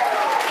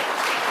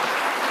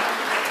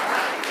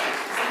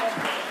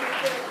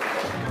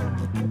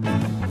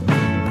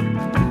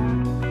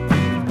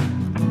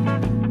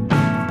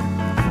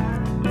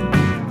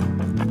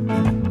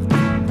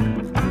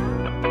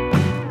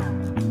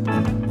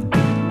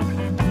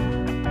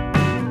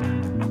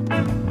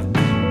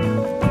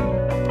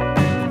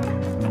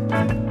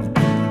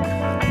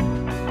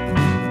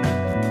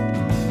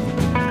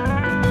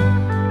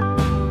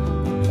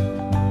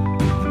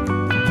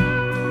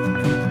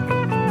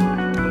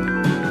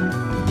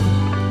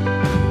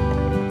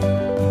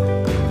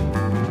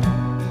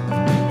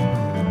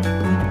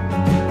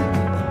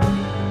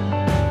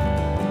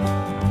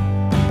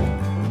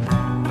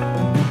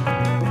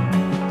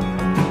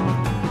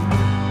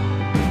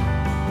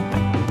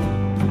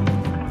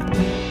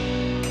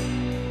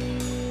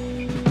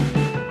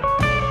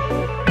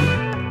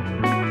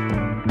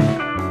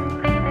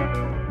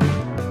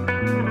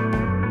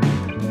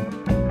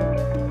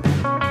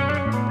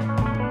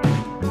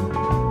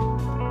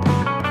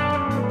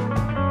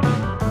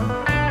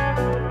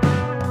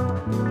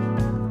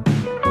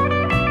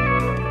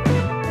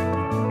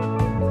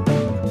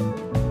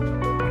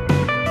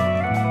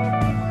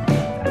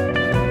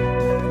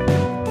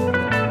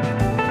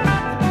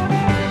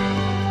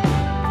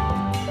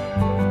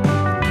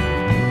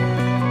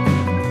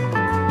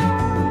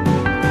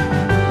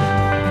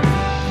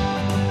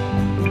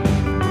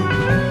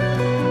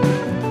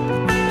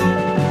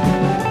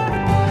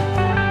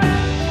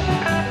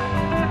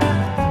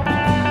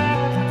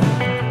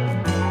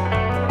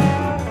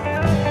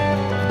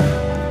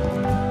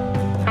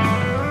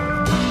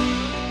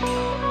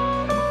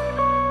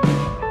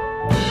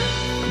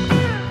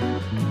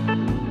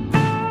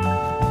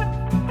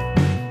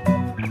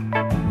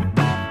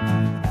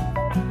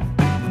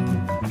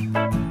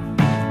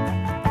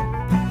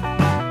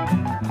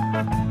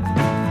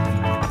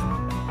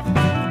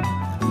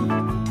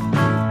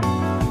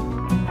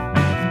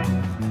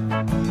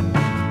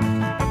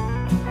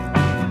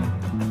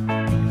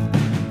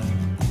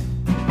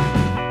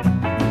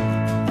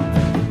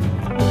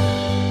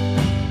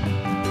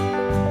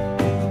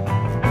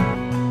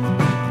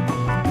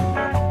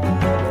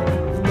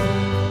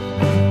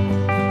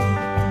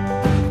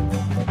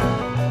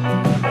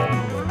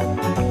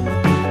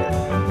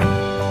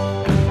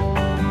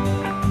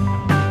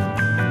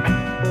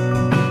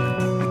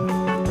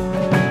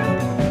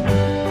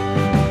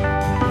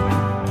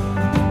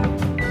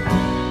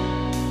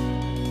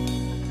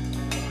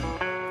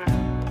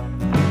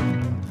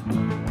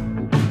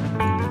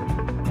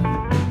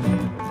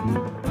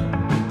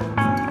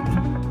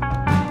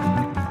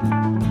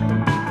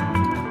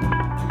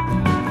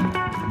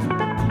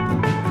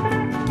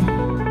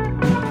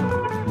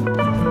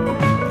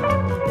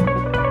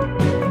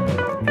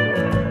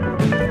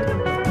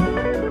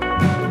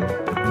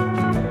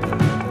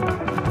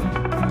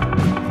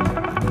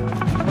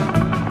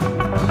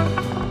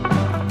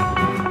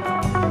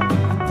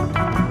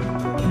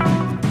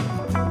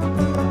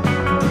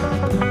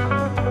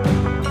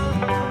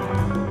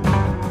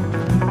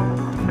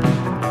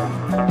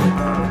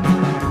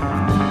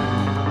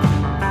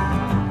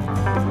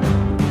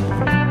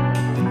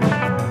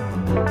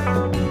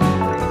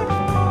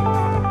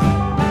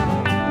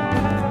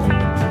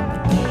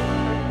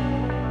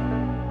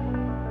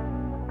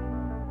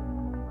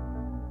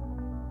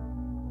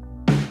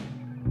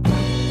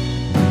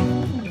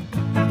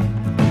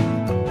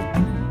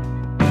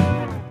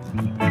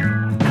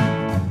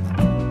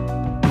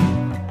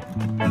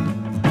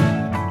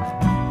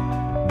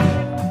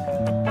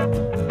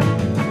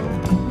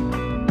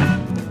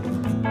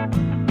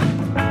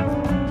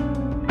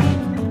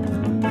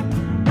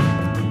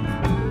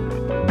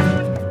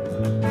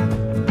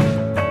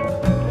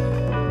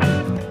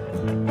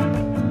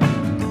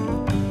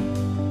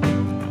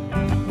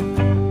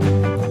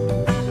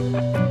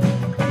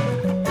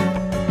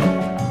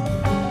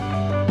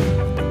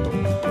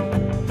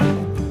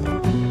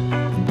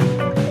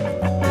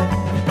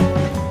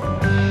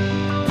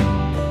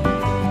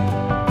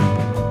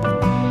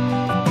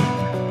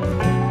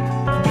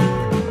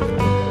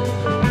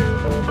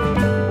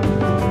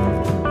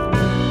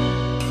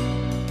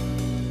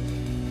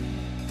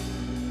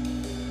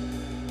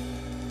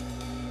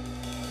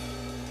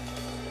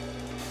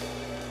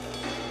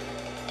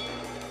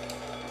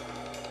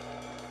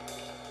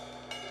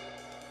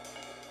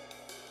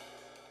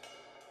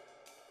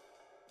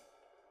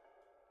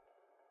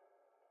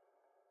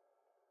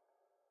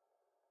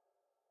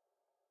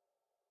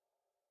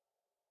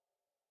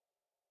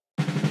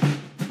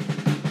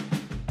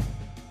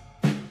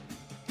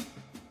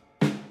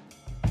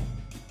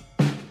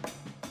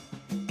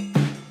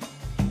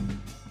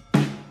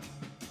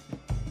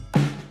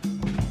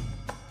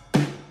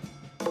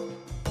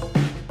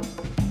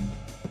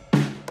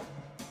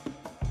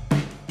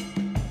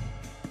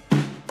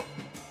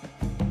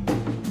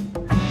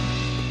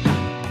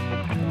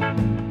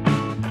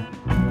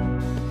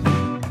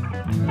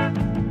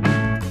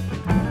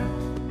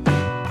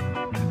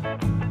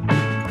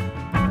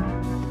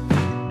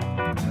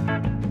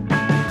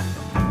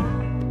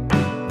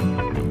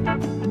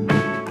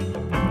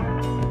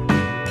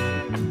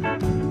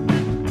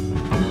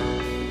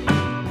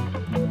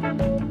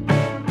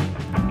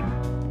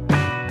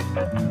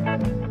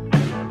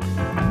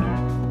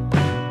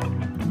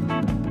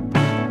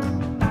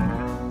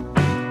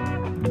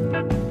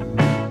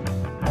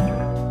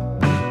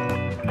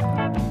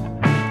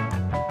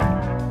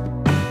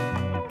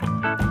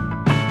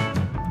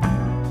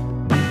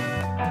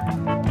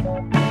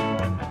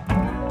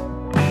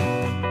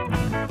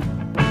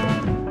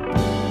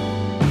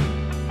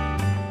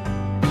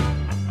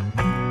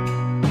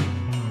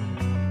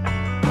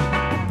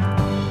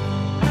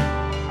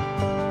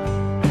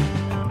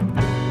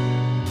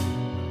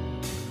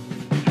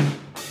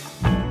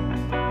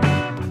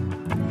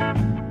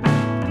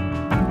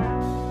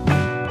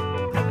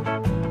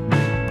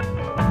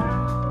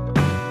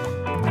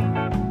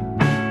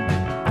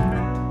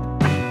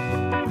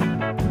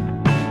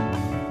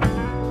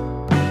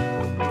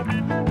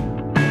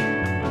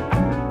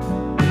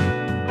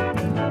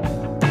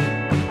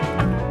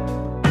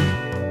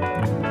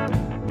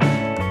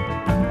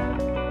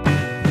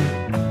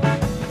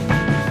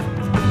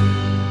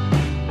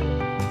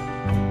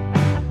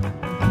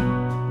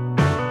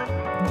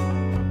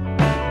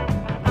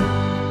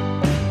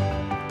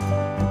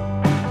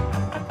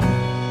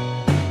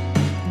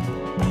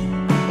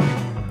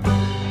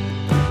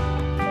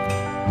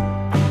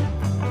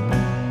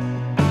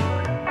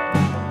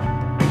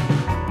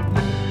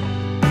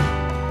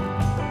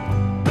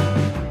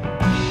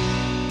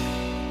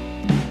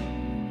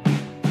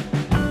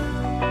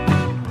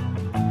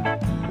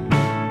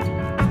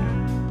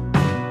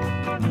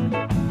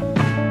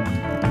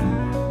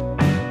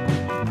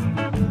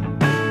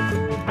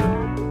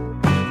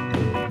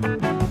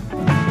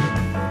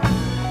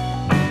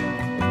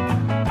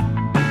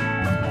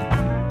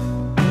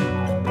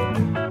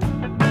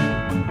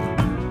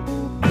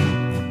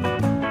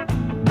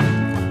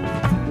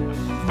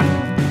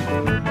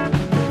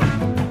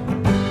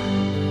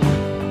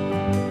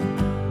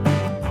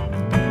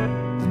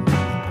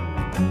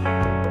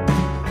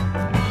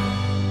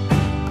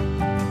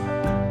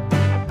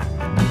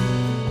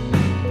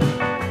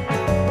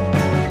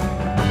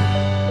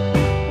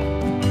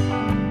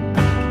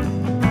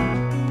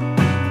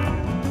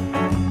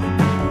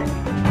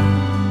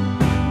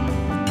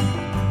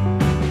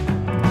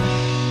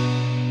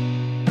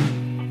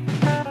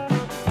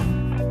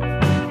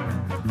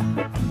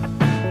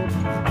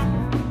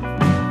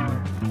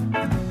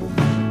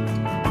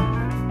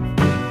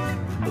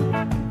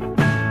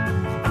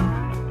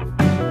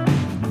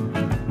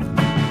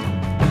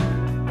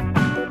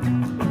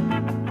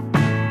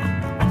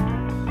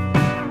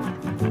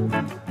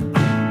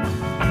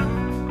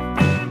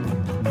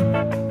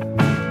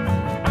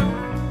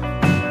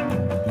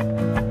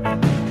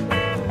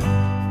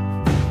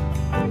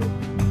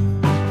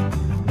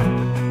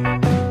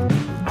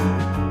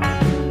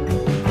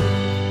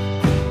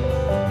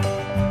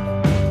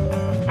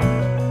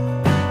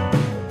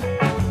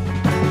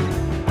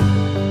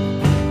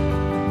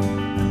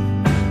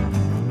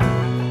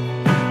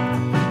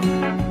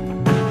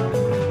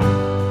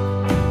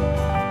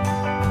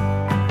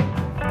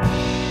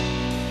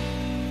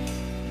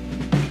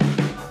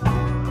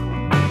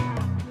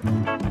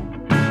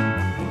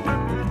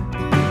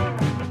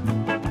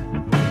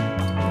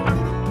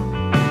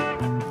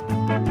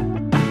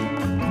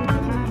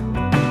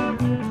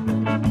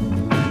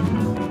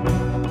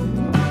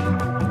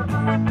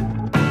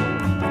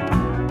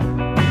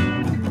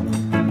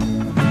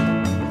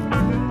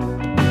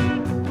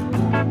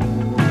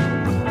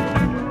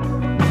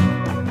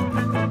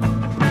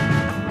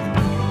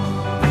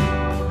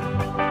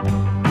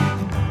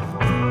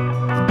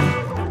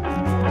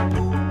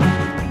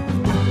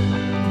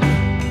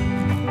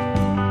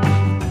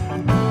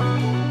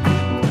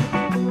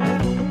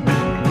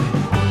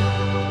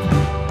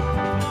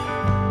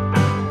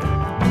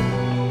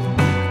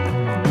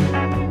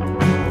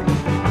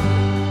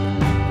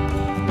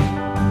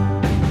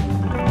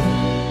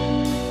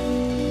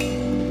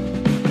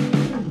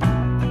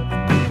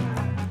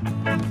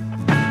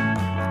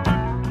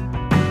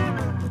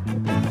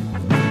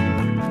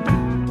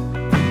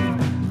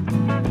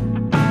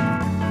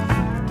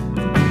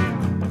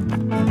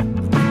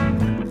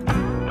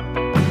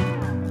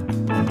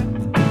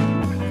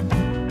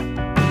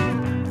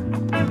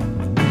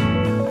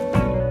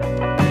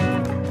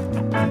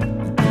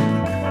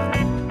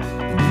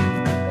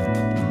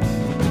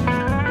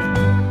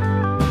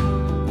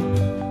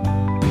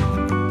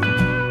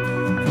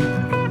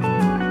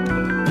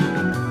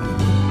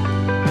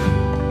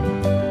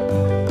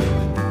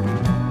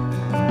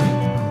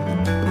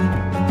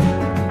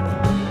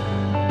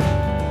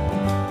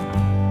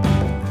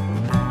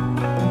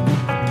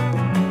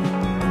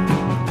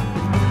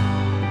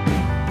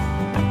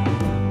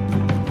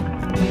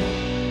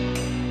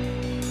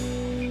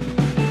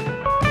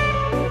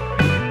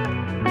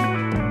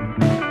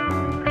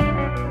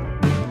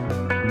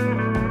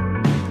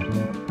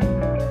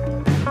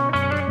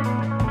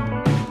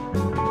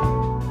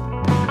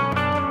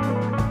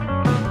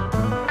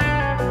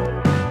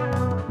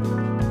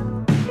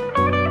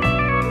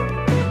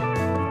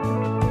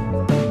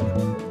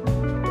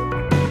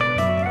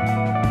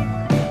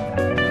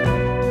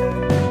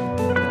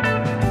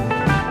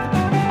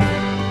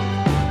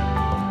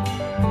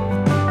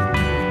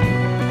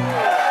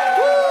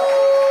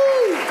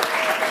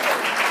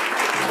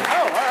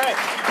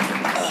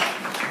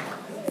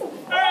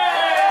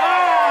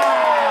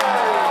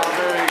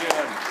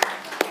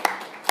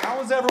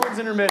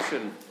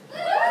 intermission.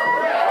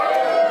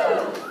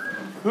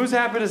 Who's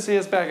happy to see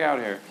us back out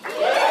here?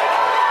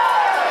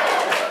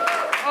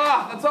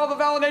 Ah, that's all the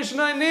validation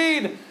I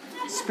need.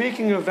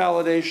 Speaking of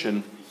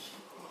validation.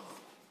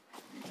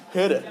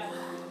 Hit it.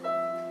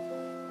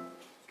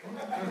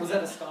 Was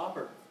that a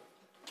stopper?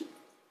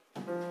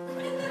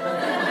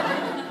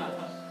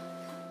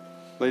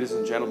 Ladies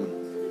and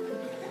gentlemen,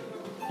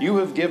 you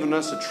have given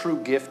us a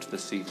true gift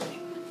this evening.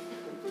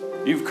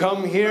 You've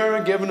come here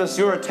and given us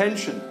your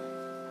attention,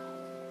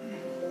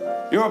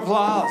 your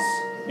applause,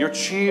 your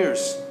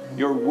cheers,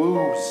 your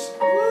woos.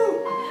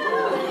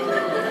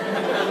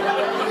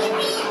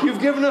 You've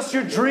given us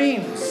your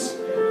dreams.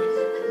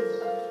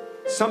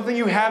 Something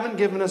you haven't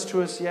given us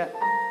to us yet.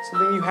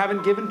 Something you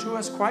haven't given to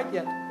us quite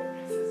yet.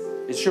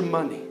 It's your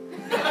money.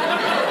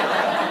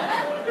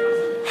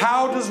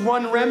 How does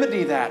one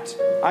remedy that?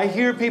 I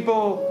hear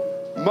people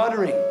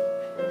muttering.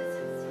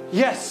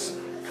 Yes.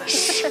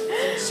 Shh.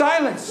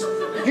 Silence.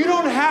 You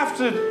don't have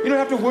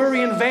to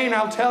worry in vain,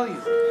 I'll tell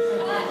you.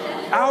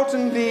 Out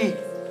in the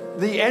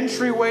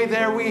entryway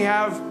there we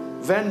have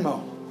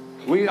Venmo.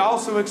 We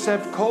also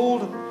accept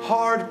cold,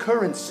 hard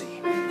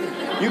currency.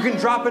 You can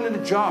drop it in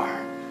a jar.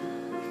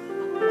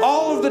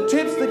 All of the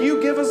tips that you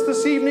give us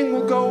this evening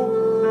will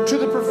go to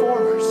the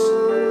performers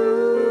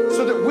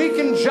so that we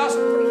can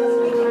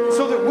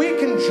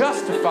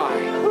justify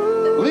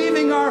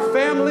leaving our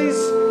families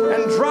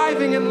and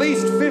driving at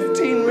least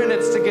 15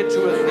 minutes to get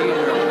to a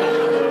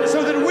theater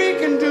so that we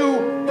can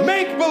do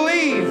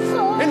make-believe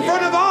in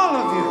front of all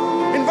of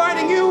you,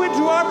 inviting you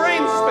into our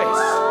brain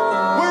space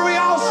where we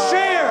all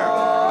share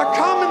a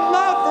common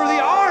love for the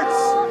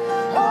arts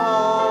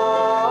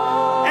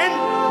and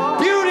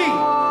beauty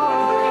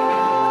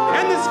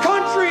and this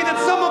country that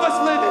some of us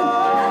live in.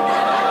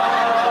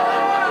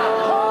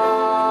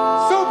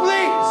 So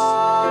please,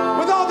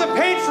 with all the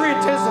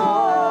patriotism,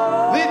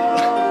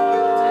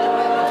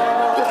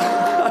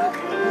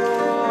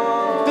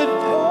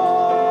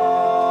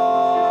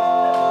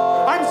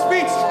 I'm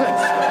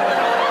speechless.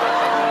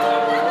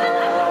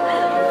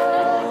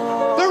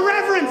 The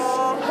reverence,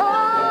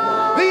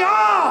 the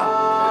awe,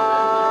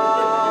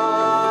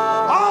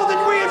 all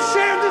that we have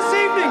shared this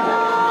evening.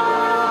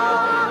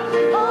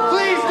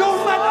 Please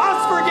don't let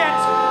us forget,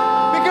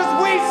 because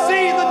we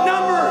see the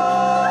number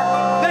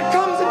that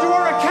comes into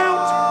our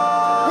account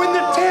when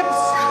the tips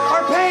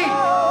are paid.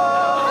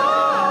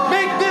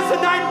 Make this a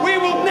night we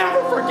will never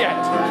forget,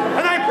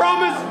 and I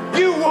promise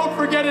you won't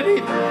forget it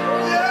either.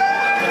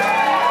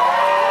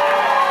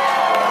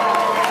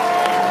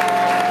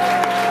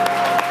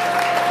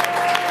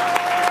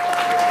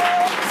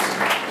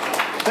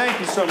 Thank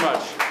you so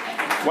much.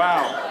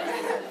 Wow.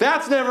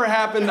 That's never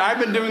happened. I've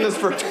been doing this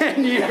for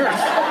 10 years.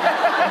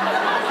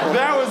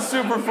 That was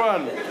super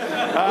fun.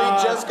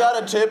 We just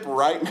got a tip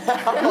right now.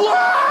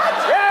 What?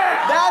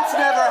 That's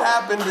never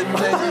happened in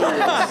 10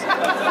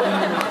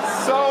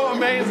 years. So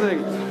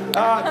amazing.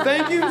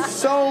 Thank you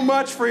so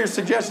much for your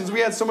suggestions. We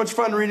had so much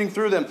fun reading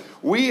through them.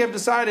 We have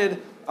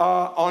decided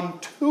on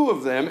 2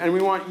 of them, and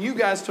we want you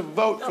guys to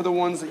vote for the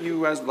ones that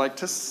you guys would like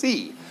to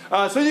see.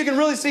 So you can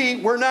really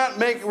see we're not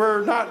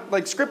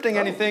like scripting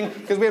anything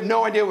because we have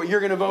no idea what you're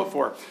going to vote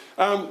for.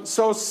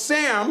 So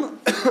Sam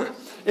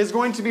is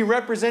going to be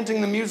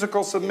representing the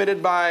musical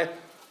submitted by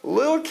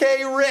Lil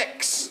K.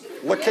 Ricks.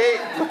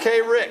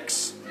 LaKay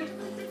Ricks.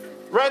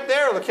 Right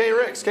there, LaKay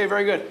Ricks. Okay,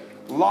 very good.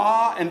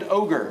 Law and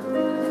Ogre.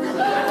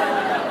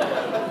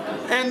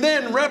 And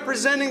then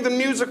representing the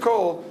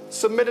musical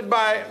submitted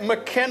by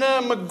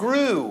McKenna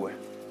McGrew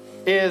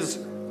is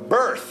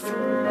Birth.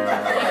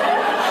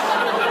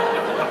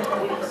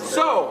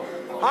 So,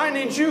 I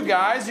need you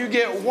guys, you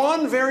get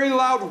one very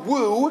loud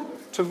woo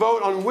to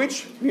vote on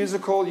which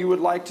musical you would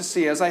like to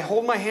see. As I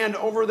hold my hand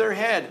over their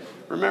head,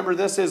 remember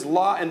this is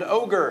Law and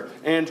Ogre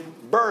and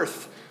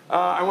Birth.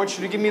 I want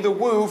you to give me the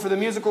woo for the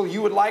musical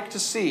you would like to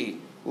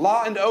see.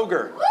 Law and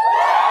Ogre.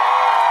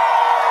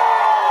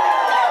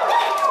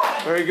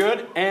 Very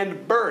good.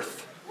 And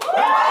Birth.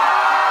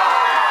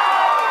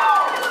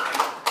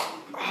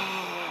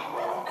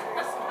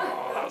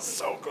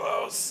 So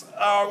close.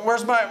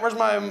 Where's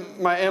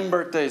my M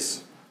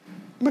birthdays?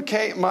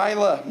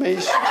 Mila,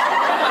 Malia.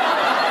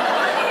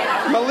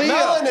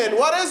 Melanin,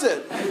 what is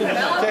it?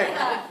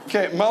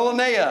 Okay,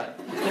 Melanea.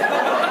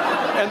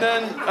 And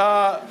then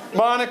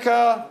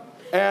Monica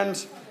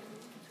and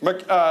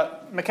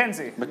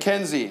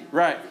Mackenzie.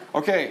 Right.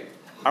 Okay.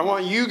 I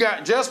want you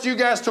guys, just you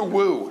guys to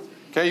woo.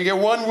 Okay, you get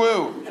one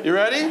woo. You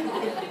ready?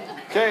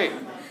 Okay.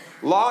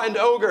 Law and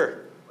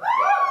Ogre.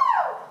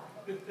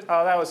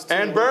 Oh, that was too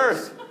And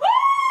Birth.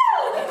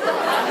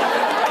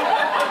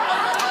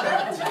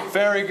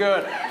 Very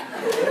good.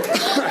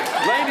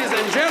 Ladies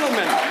and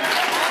gentlemen.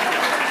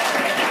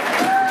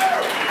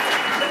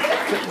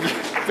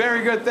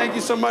 Very good. Thank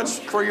you so much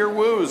for your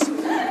woos.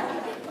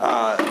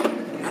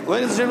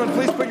 Ladies and gentlemen,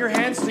 please put your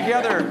hands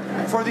together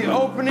for the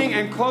opening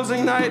and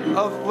closing night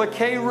of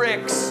LaKay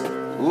Ricks,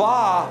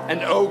 Law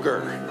and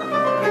Ogre.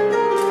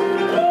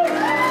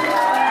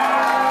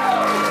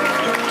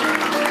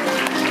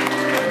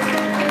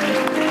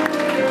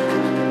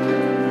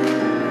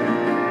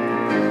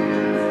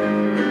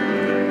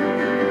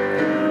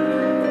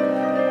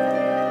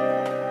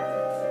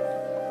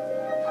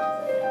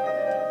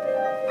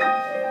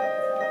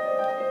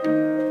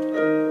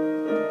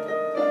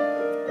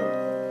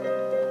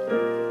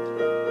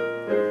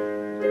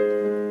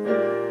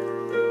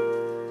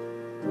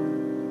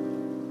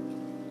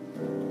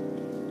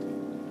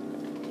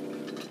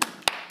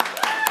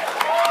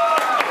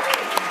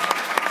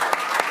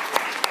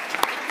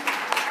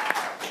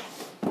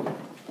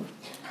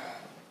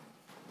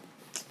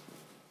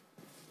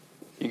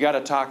 got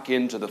to talk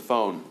into the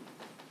phone.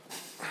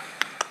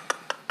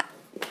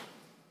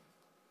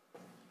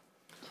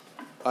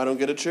 I don't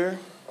get a chair?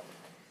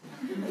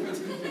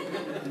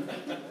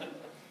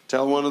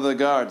 Tell one of the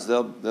guards,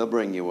 they'll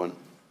bring you one.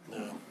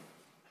 No.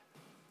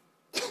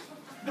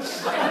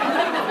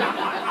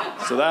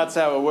 So that's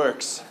how it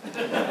works.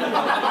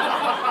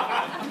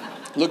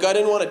 Look, I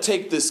didn't want to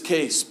take this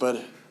case,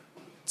 but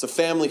it's a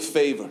family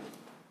favor.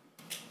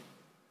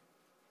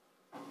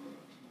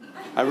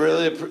 I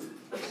really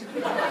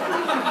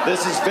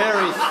This is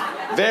very,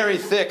 very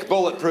thick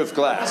bulletproof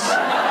glass.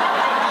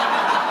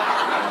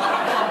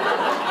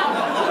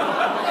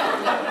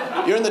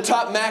 You're in the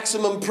top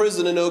maximum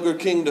prison in Ogre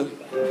Kingdom.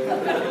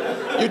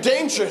 You're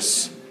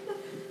dangerous.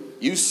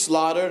 You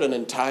slaughtered an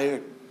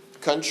entire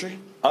country?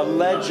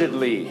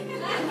 Allegedly.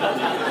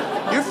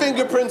 Your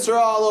fingerprints are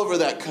all over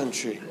that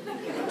country.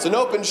 It's an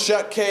open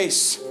shut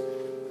case.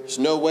 There's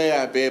no way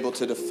I'd be able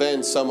to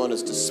defend someone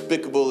as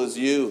despicable as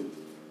you.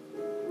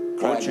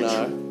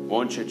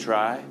 Won't you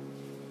try?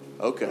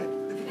 Okay.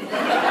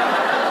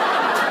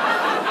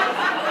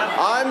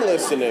 I'm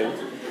listening.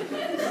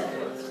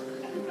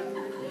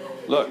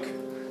 Look,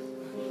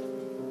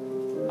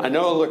 I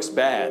know it looks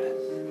bad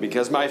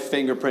because my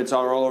fingerprints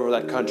are all over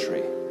that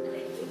country.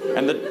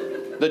 And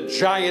the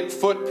giant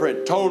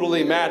footprint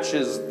totally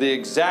matches the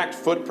exact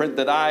footprint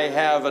that I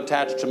have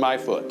attached to my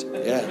foot.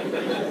 Yeah.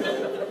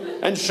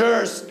 And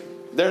sure,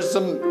 there's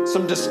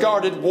some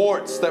discarded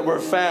warts that were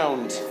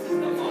found.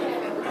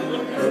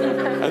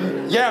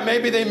 And yeah,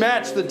 maybe they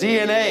match the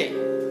DNA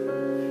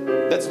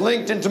that's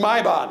linked into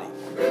my body.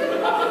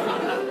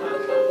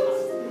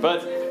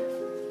 But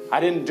I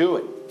didn't do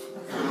it.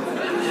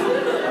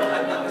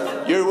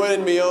 You're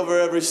winning me over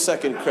every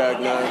second,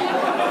 Kragnar.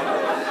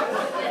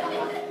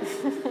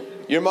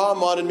 Your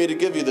mom wanted me to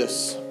give you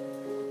this.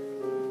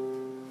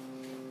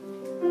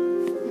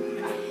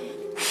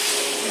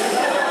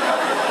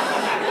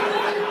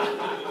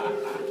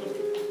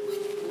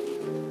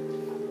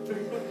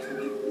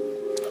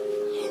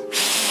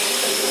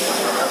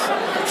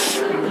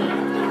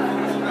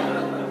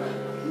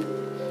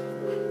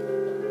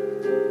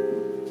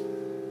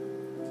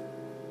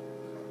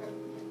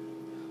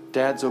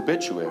 Dad's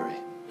obituary.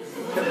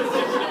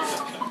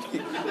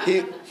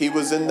 He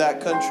was in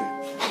that country.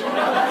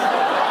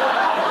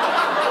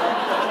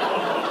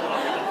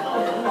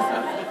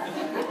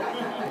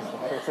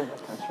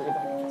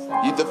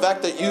 The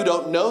fact that you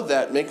don't know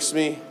that makes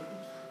me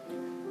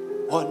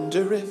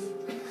wonder if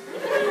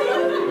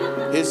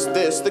is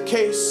this the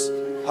case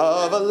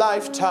of a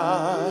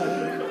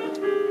lifetime,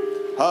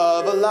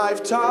 of a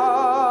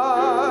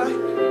lifetime.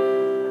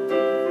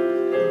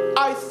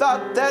 I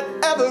thought that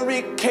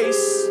every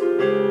case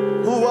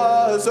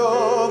was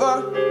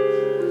over.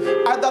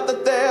 I thought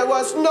that there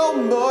was no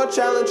more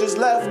challenges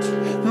left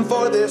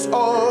for this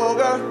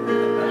ogre.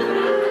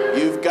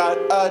 You've got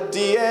a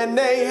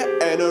DNA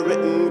and a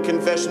written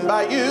confession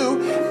by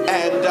you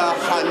and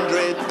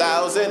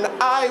 100,000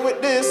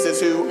 eyewitnesses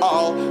who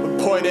all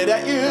pointed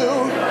at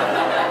you.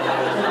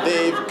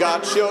 They've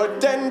got your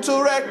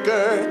dental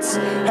records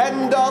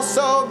and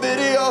also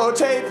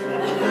videotape.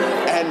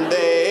 And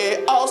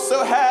they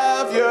also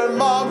have your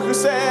mom who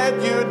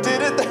said you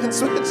did it, then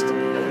switched.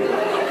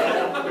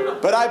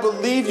 But I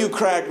believe you,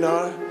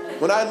 Kragnar.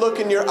 When I look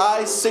in your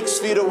eyes 6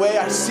 feet away,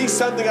 I see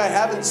something I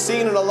haven't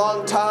seen in a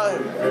long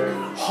time.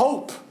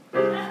 Hope.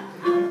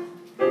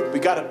 We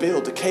gotta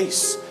build a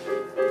case.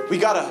 We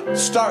gotta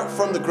start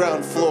from the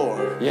ground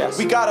floor. Yes.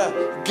 We gotta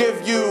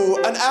give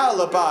you an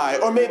alibi,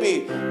 or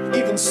maybe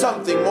even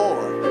something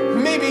more.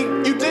 Maybe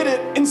you did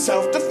it in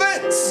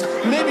self-defense.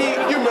 Maybe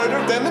you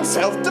murdered them in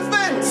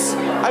self-defense.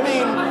 I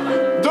mean,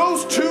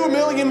 those 2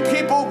 million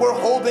people were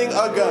holding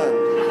a gun.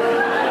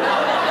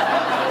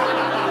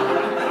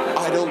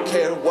 I don't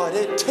care what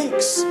it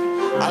takes.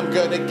 I'm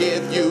gonna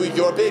give you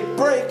your big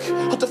break.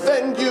 I'll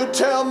defend you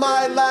till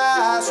my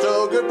last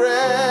ogre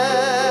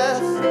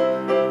breath.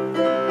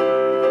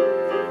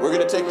 We're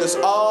gonna take this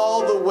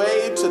all the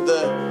way to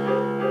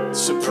the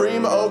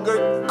Supreme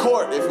Ogre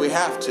Court if we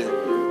have to.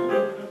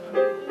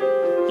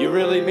 You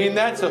really mean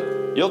that? So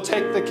you'll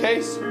take the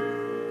case?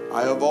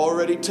 I have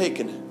already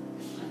taken it.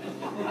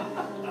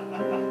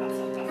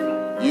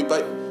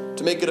 But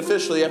to make it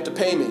official, you have to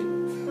pay me.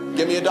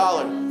 Give me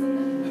 $1.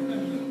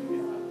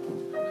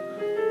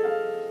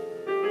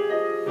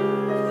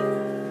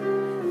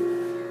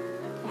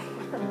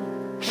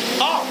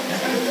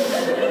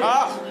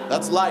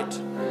 That's light.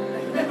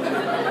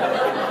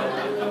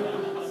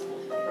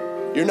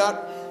 You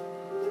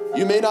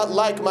may not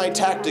like my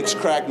tactics,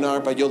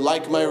 Kragnar, but you'll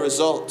like my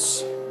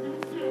results.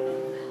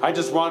 I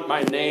just want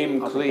my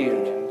name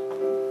cleared.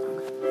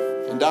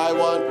 And I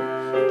want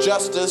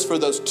justice for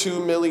those 2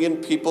 million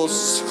people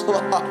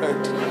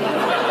slaughtered.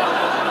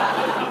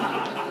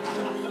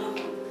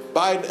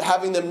 By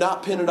having them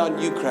not pin it on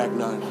you,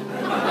 Kragnar.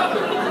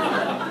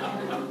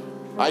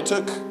 I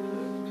took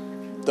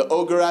the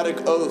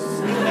ogreatic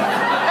oath.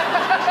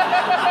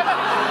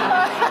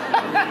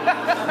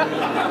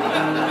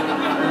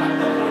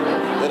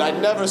 That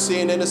I'd never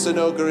see an innocent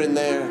ogre in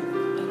there.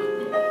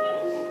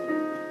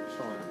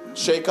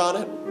 Shake on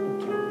it.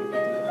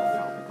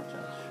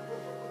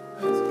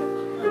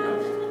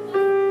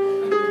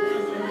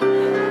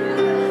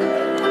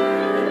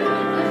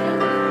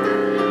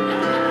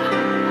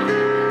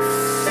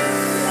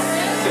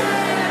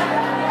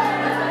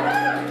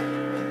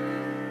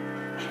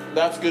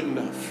 That's good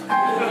enough.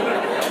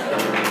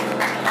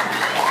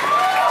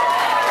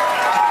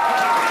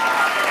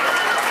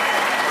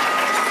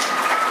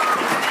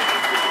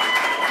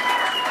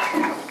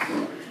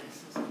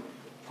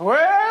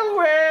 Well,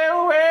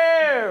 well,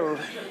 well.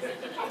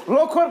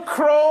 Look what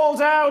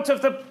crawled out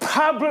of the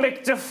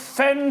public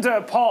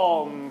defender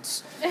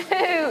pond.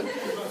 Ooh,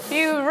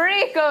 you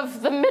reek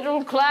of the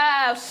middle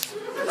class.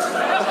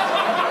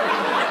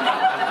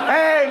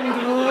 And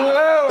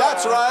lower.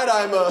 That's right,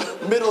 I'm a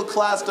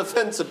middle-class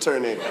defense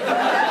attorney.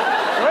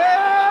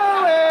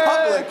 Well,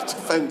 well. Public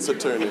defense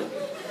attorney.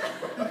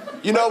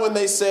 You know when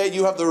they say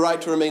you have the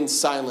right to remain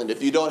silent.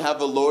 If you don't have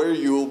a lawyer,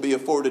 you will be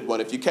afforded one.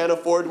 If you can't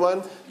afford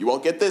one, you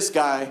won't get this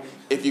guy.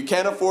 If you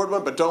can't afford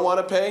one but don't want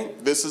to pay,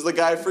 this is the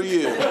guy for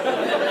you.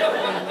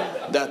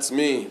 That's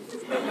me.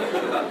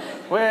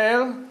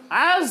 Well,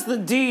 as the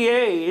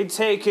DA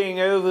taking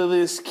over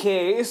this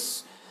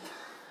case,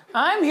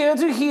 I'm here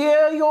to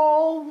hear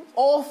your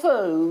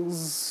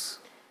offers.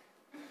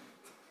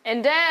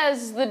 And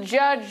as the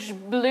Judge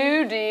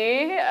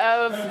Bloody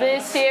of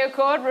this here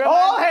courtroom...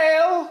 All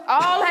hail!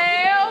 All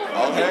hail!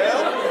 All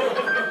hail.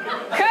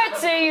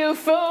 Curtsy, you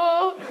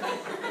fool!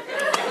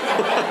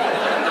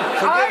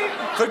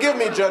 Forgive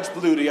me, Judge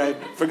Bloody, I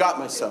forgot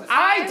myself.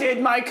 I did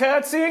my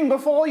curtsying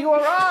before you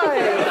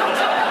arrived.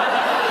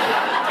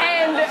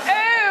 And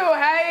oh,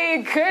 how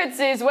he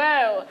curtsies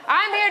well.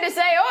 I'm here to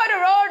say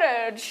order,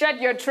 order!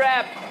 Shut your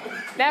trap.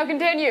 Now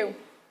continue.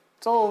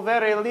 It's all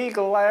very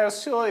legal, I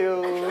assure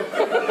you.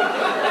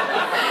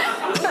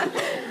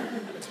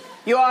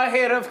 You are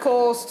here, of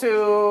course,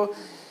 to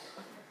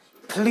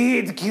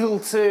plead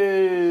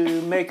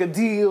guilty, make a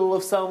deal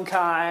of some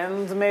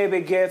kind,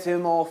 maybe get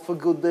him off for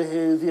good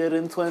behavior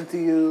in 20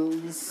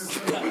 years.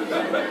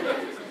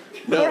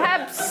 No.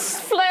 Perhaps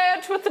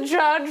flirt with a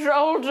judge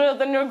older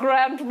than your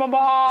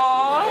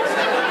grandmama.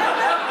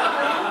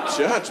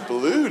 Judge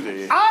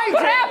Bloody.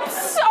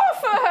 Perhaps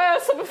offer her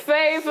some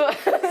favors.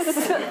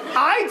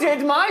 I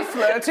did my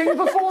flirting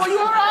before you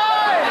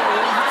arrived.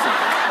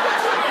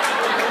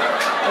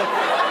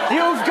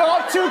 You've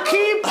got to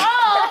keep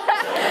up.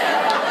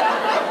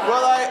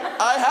 Well,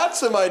 I had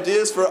some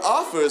ideas for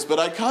offers, but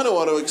I kind of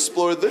want to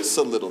explore this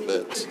a little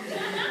bit.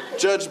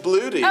 Judge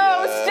Bloody.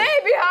 Oh, stay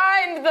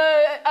behind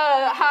the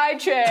high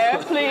chair,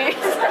 please.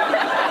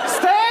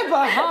 Stay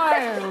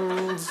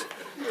behind.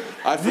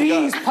 I forgot.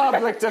 These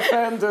public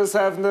defenders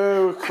have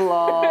no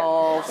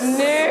class.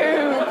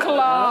 No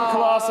class. No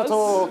class at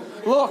all.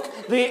 Look,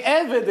 the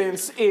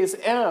evidence is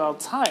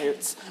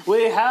airtight.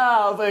 We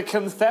have a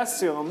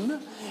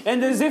confession,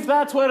 and as if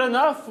that were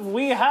enough,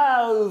 we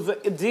have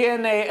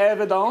DNA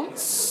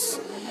evidence.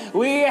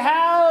 We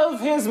have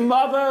his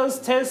mother's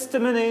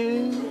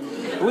testimony.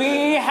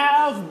 We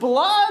have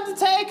blood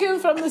taken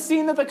from the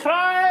scene of the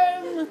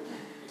crime.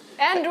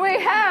 And we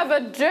have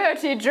a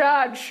dirty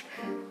judge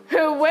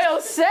who will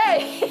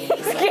say he's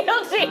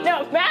guilty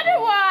no matter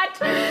what.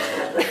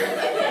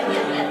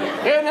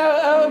 You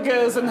know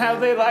ogres and how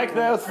they like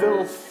their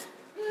filth.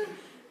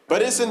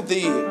 But isn't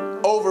the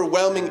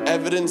overwhelming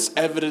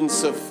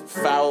evidence of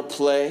foul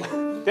play?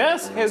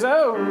 Yes, his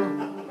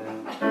own.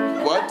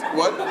 What?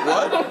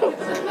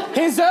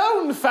 His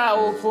own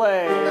foul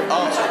play.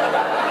 Oh.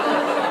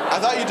 I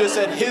thought you just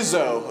said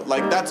hizzo,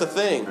 like that's a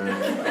thing.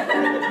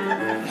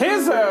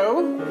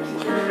 Hizzo?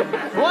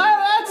 Why,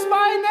 that's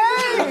my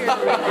name!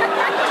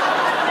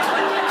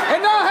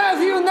 And I'll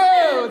have you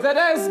know that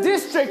as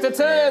district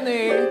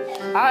attorney,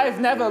 I've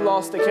never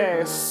lost a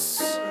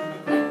case.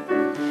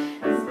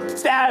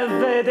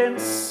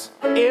 Evidence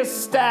is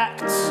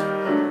stacked.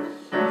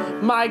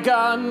 My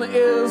gun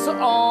is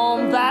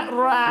on that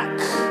rack.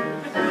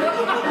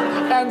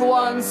 And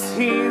once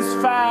he's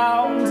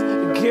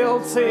found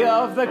guilty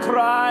of the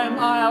crime,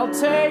 I'll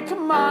take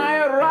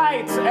my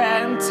right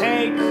and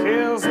take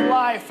his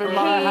life in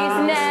my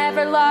hands. He's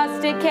never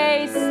lost a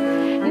case.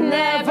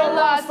 Never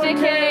lost a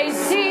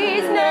case.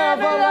 He's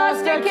never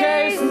lost a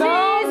case.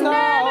 No, He's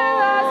never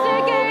lost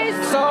a case.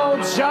 So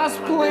just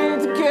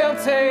plead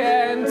guilty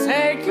and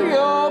take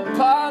your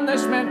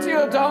punishment.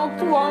 You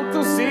don't want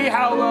to see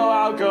how low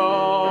I'll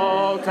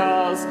go,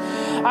 'cause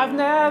I've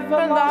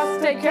never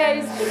lost a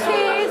case.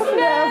 He's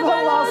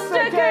never lost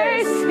a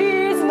case.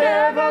 He's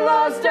never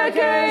lost a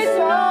case.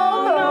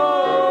 Oh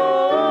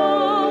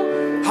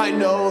no. I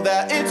know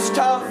that it's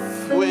tough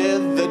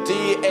with the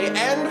DA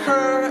and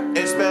her,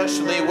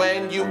 especially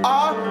when you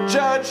are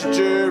judge,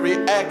 jury,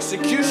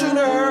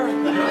 executioner.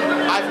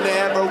 I've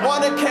never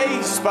won a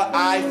case, but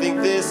I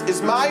think this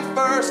is my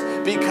first,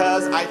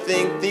 because I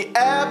think the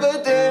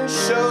evidence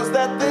shows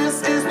that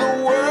this is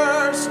the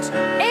worst.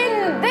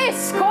 In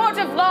this court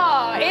of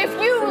law, if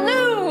you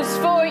lose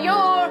for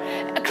your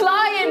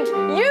client,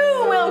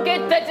 you will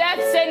get the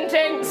death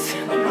sentence.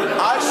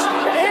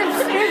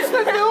 It's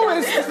the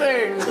newest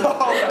thing?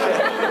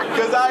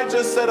 Because I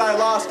just said I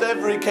lost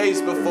every case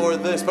before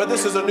this, but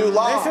this is a new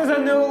law. This is a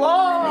new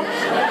law.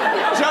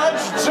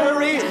 Judge,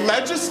 jury,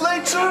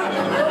 legislature?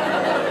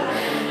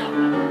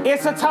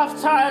 It's a tough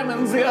time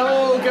in the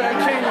ogre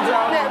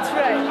kingdom. That's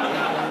right.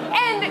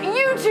 And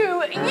you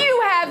two,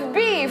 you have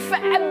beef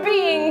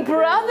being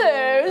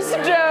brothers,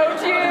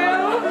 don't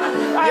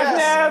you? I've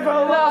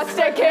never Lost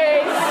a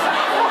case.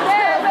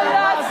 Never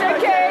lost a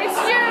case.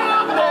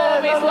 You've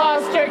always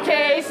lost your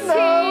case. He's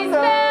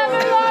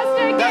never lost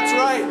a case. That's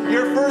right.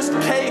 Your first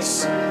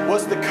case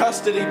was the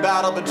custody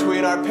battle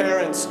between our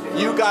parents.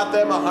 You got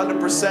them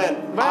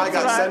 100%. I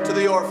got sent to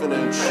the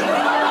orphanage.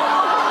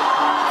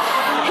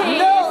 He's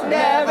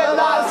never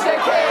lost a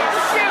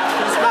case.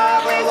 You've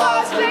always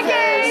lost a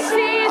case.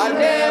 He's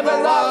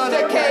never lost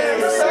a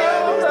case.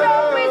 You've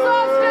always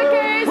lost a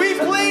case. We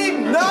plead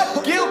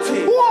not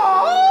guilty. And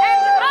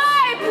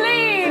I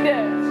plead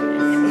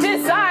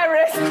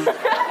desirous.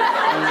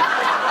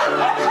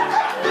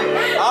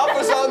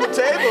 Offers on the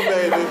table,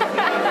 baby.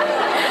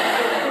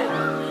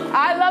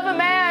 I love a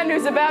man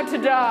who's about to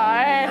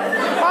die.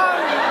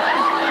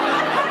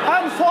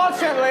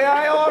 Unfortunately,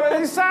 I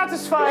already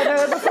satisfied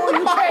her before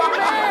you came in.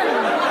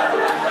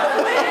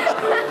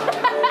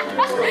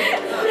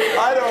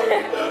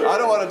 I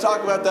don't want to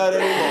talk about that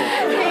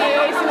anymore.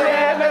 He's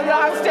never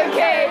lost a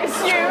case.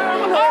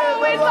 You've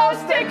always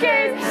lost a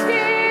case.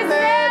 He's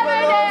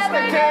never lost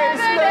a case.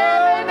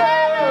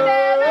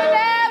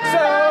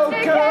 So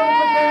go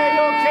prepare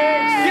your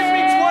case. Give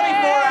me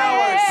 24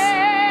 hours.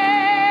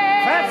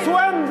 That's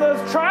when the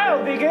trial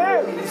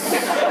begins.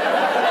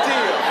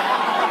 Deal.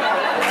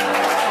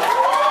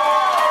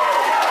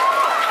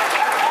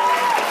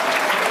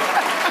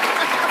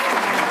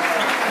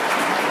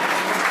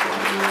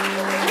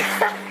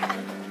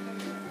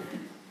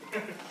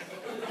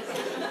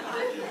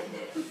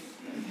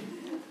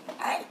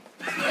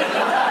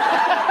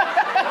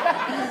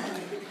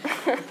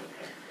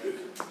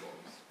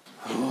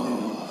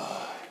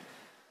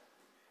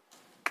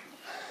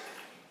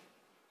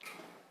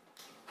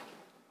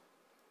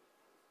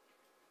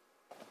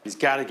 He's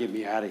got to get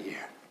me out of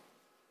here.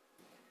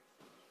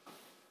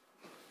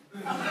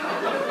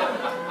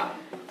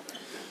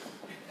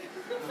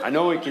 I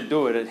know he can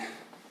do it.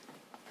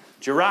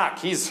 Jirac,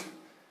 he's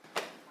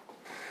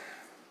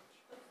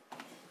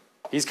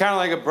kind of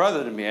like a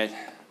brother to me.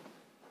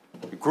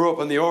 We grew up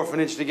in the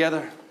orphanage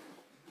together.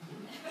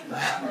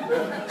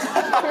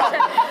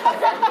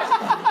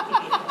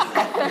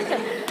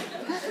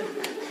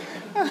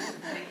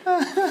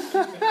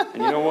 And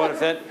you know what?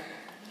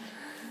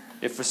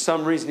 If for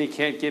some reason he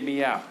can't get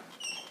me out,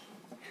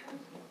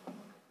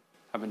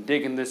 I've been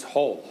digging this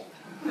hole.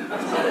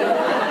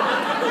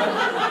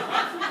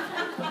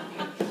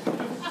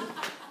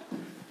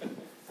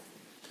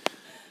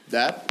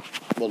 That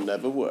will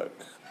never work.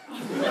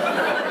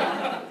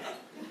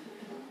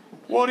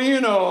 What do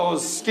you know,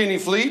 Skinny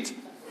Fleet?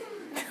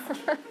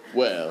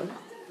 Well,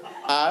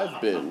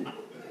 I've been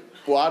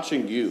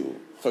watching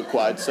you for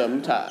quite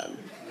some time,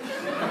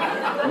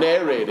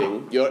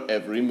 narrating your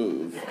every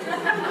move.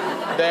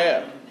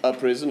 There, a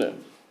prisoner,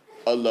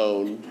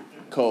 alone,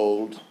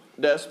 cold,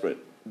 desperate,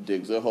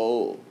 digs a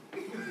hole.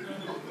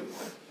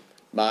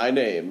 My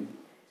name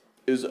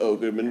is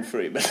Ogerman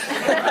Freeman.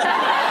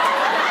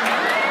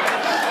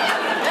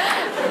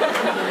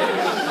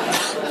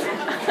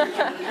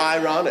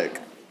 Ironic,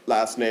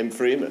 last name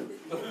Freeman,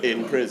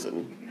 in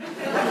prison.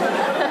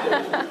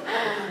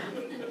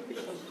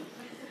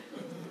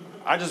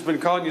 I've just been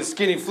calling you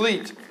Skinny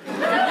Fleet.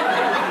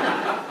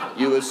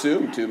 You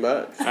assume too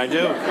much. I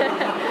do.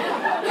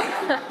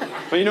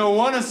 But you know,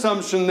 one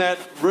assumption that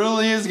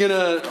really is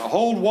gonna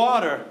hold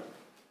water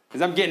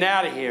is I'm getting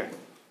out of here.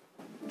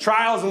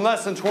 Trial's in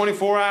less than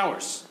 24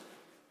 hours.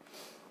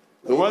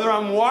 Whether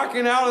I'm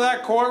walking out of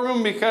that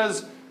courtroom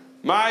because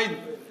my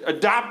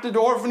adopted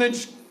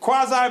orphanage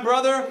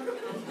quasi-brother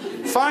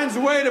finds a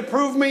way to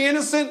prove me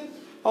innocent,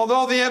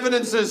 although the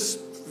evidence is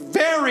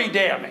very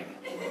damning.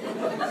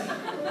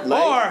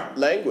 Or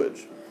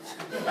language.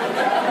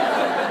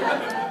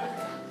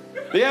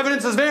 The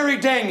evidence is very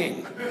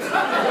danging.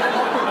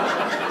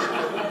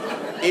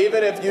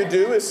 Even if you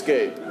do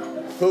escape,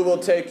 who will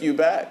take you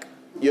back?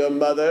 Your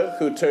mother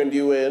who turned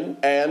you in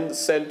and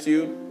sent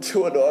you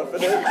to an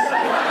orphanage?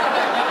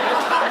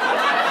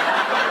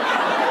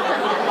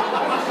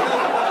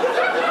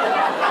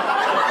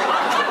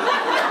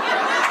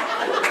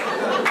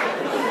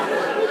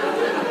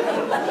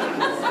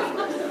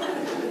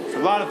 There's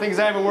a lot of things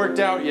I haven't worked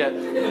out yet.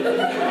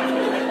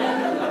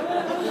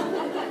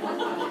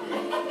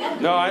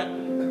 No,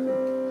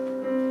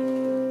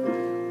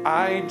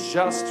 I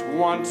just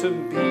want to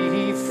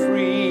be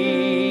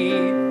free.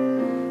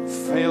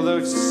 Feel the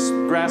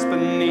grass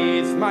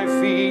beneath my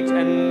feet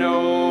and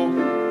know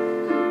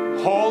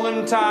whole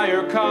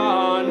entire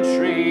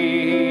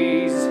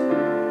countries.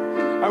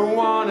 I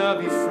wanna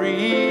be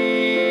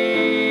free.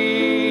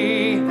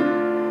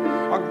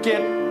 I'll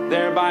get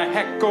there by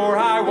heck or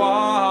high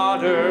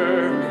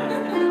water.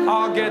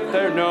 I'll get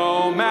there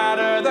no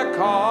matter the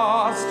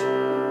cost.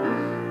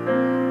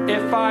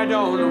 If I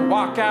don't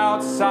walk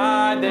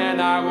outside, then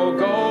I will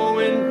go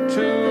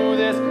into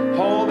this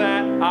hole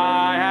that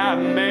I have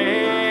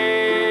made.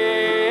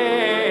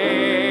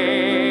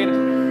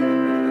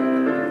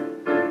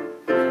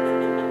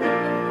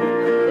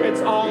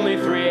 It's only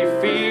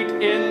 3 feet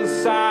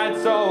inside,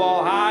 so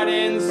I'll hide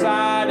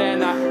inside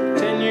and I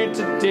continue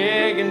to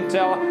dig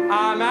until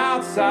I'm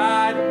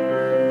outside.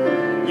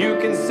 You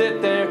can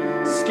sit there,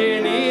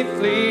 skinny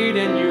fleet,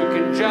 and you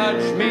can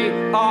judge me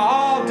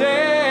all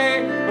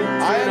day, but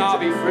soon I'll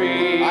be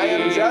free. I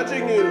am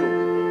judging you.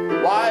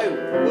 Why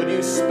would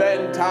you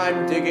spend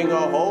time digging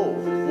a hole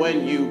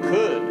when you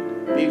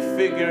could be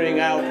figuring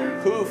out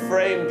who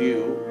framed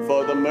you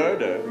for the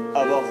murder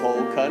of a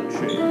whole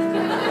country?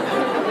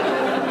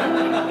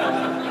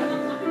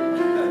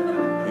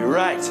 You're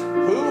right.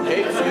 Who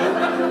hates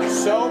you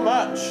so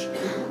much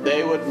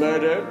they would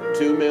murder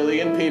 2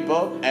 million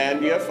people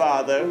and your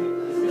father,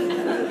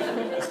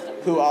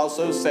 who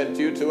also sent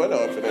you to an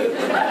orphanage?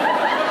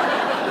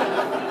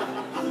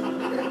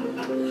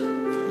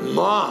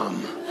 Mom.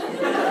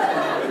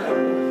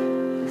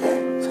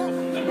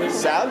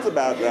 Sounds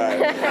about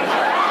right.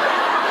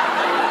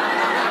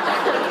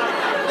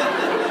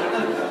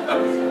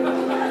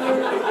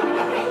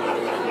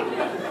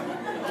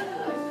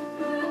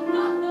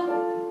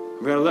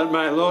 I'm gonna let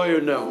my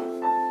lawyer know.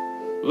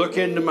 Look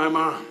into my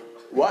mom.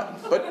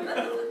 What? But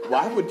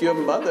why would your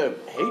mother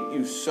hate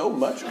you so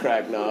much,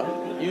 Cragnar?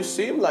 You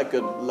seem like a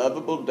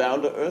lovable,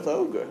 down-to-earth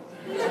ogre.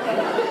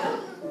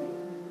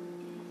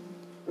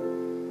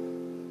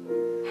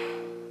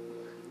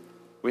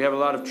 We have a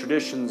lot of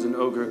traditions in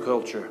ogre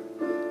culture.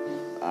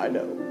 I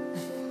know.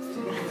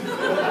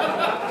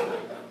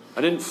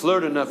 I didn't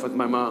flirt enough with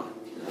my mom.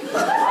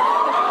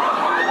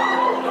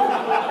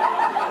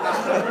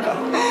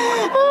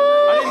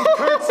 I didn't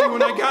curtsy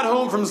when I got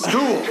home from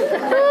school.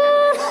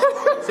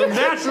 So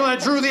naturally, I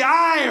drew the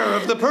ire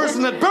of the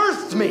person that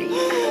birthed me.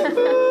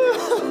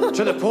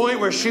 To the point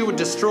where she would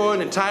destroy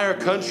an entire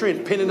country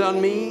and pin it on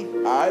me.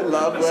 I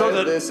love where so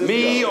that this is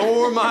me going.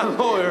 or my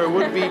lawyer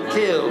would be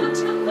killed.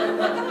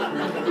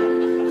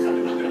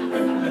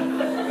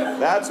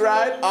 That's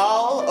right.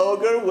 All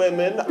ogre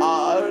women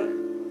are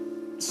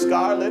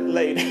scarlet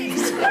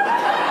ladies.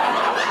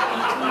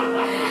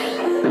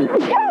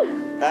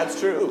 That's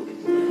true.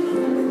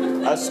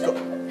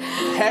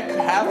 Heck,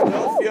 have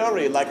no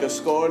fury like a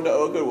scorned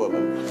ogre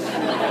woman.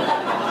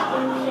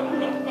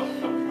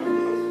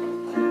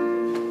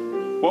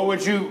 What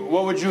would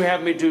you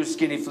have me do,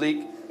 Skinny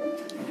Fleek?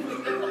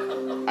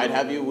 I'd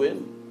have you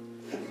win.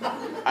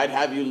 I'd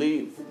have you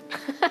leave.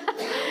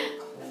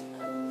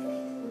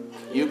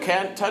 You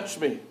can't touch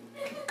me,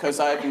 because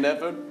I've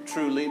never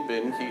truly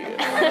been here.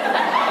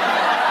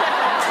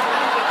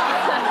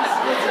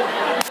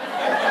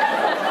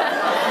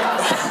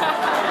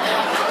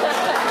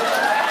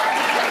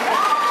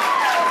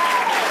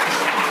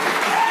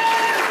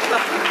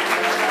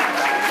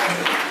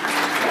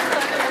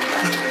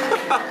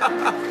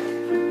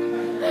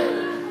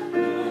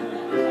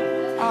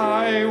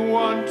 I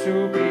want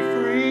to be free.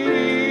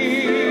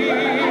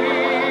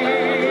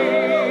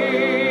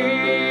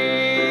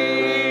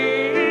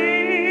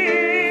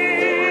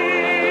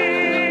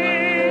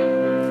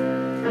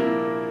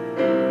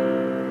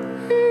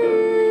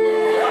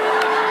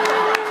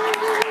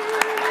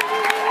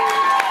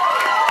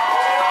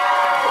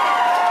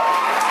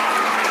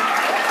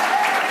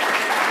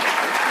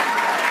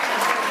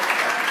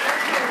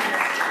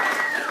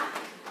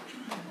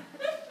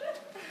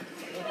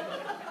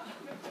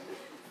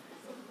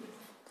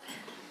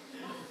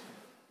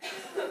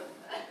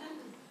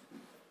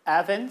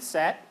 Oven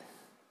set.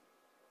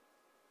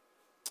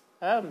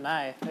 Oh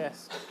my,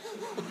 yes.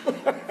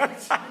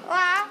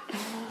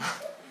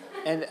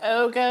 An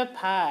ogre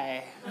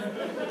pie.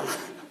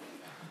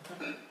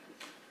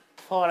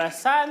 For a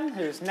son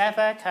who's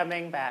never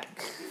coming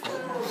back.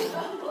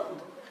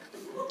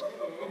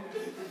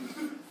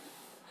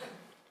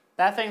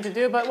 Nothing to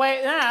do but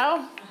wait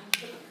now.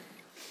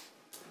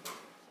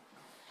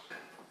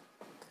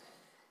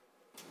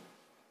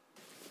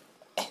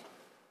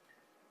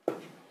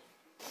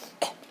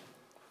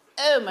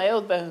 Oh, my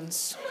old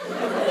bones.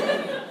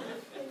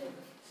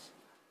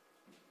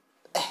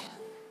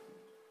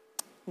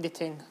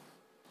 Knitting.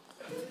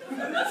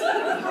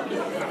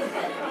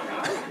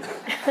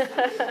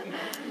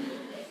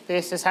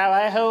 This is how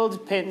I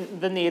hold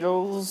the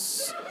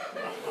needles.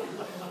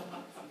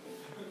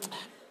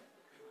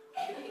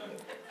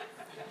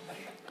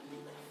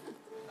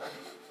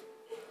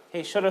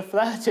 He should have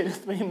flirted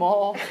with me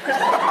more.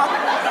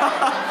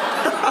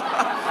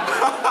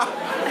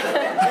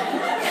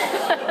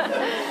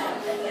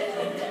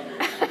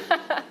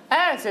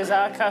 As is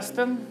our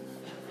custom.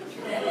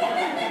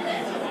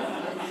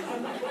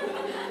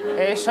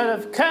 He should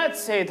have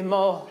curtsied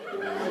more.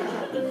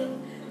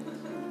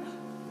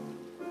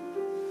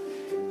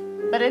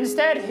 But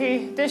instead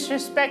he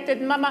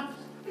disrespected Mama.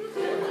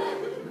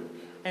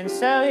 And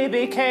so he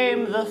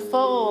became the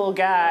fall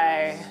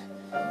guy.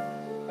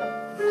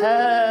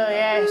 Oh,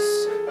 yes.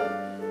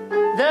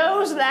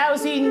 Those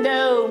lousy lazy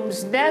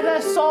gnomes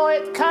never saw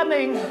it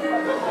coming.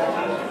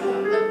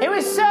 It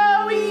was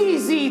so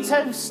easy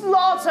to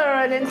slaughter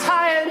an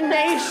entire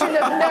nation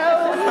of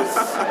gnomes.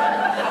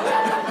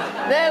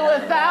 There were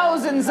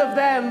thousands of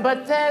them,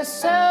 but they're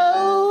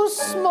so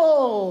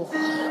small.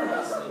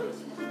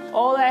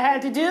 All I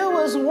had to do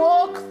was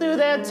walk through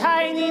their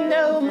tiny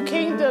gnome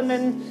kingdom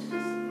and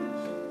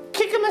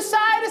kick them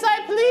aside as I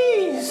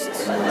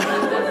pleased.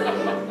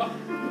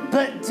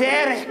 But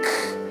Derek,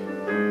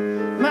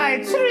 my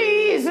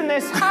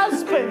treasonous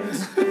husband,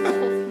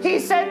 he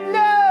said,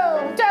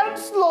 no, don't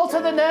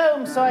slaughter the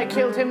gnome, so I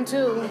killed him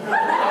too.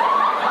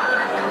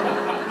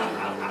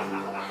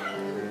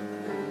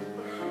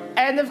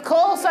 And of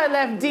course I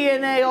left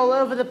DNA all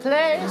over the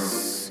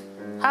place.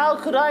 How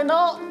could I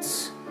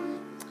not?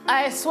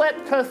 I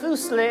sweat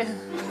profusely.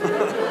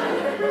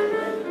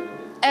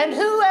 And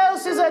who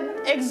else is an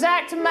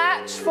exact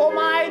match for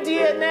my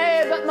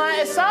DNA but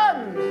my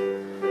son?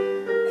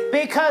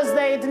 Because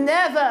they'd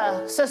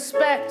never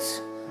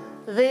suspect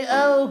the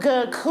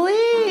ogre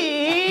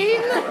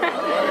queen.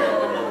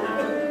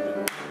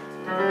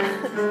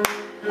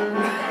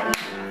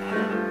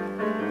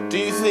 Do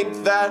you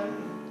think that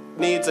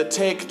needs a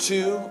take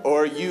two,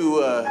 or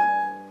you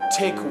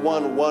take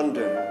one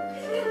wonder?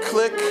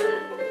 Click,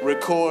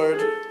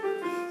 record.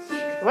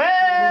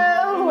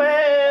 Well,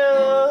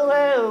 well,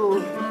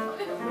 well.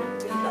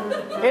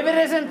 If it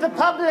isn't the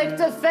public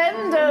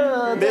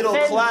defender.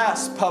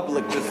 Middle-class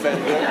public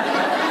defender.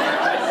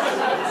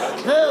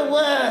 The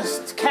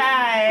worst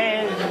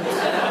kind.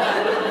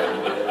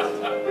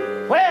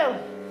 Well,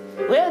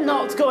 we're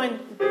not going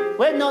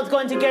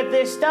to get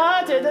this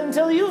started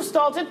until you've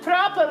started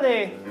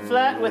properly.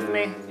 Flirt with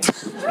me.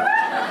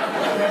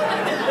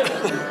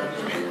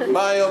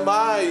 My, oh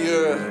my,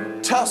 your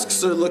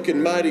tusks are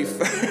looking mighty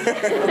firm.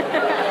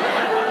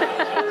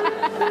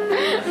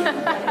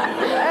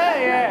 Oh,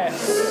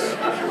 yes.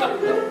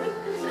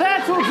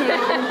 That will do.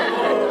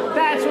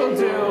 That will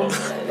do.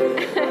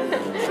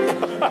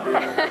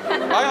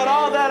 I got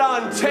all that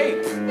on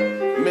tape,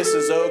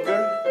 Mrs.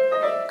 Ogre.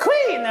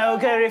 Queen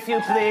Ogre, if you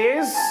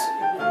please.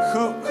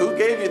 Who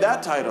gave you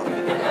that title?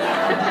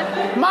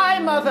 My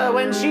mother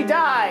when she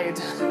died.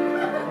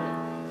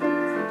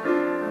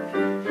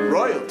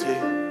 Royalty?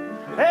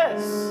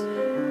 Yes.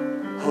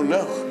 Oh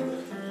no.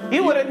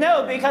 You wouldn't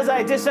know because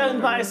I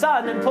disowned my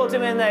son and put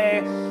him in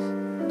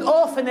an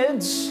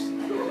orphanage.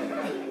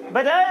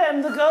 But I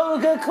am the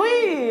Ogre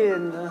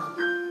Queen.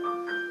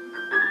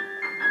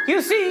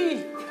 You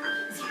see,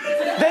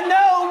 the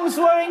gnomes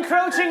were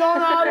encroaching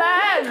on our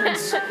land,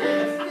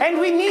 and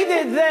we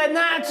needed their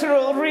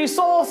natural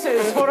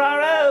resources for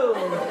our own,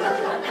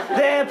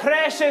 their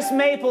precious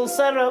maple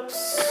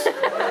syrups.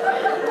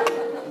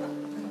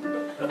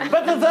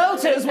 But the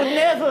voters would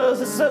never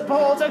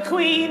support a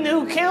queen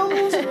who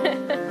killed.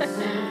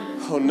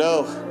 Oh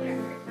no.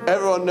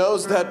 Everyone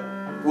knows that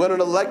when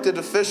an elected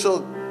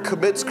official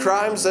commits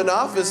crimes in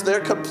office, they're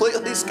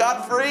completely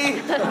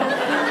scot-free.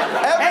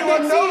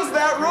 Everyone knows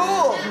that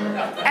rule.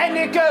 And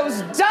it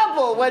goes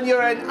double when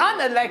you're an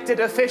unelected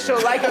official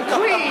like a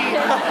queen.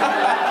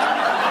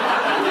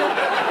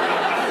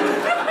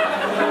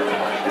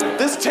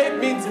 This tape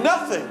means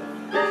nothing.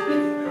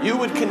 You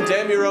would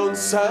condemn your own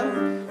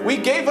son? We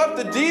gave up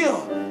the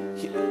deal.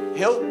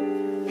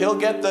 He'll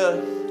get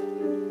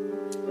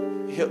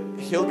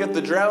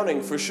the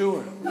drowning for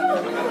sure.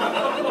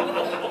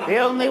 The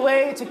only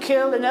way to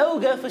kill an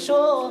ogre for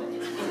sure.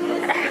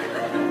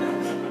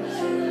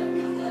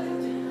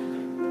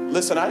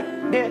 Listen,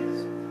 Yes.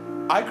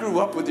 I grew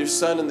up with your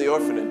son in the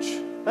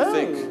orphanage, I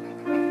think.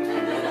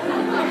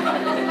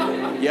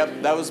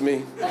 Yep, that was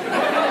me.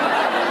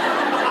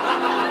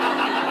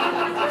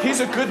 He's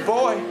a good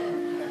boy.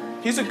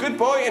 He's a good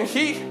boy, and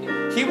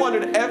he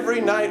wondered every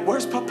night,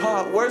 where's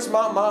Papa? Where's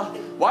Mama?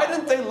 Why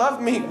didn't they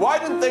love me? Why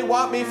didn't they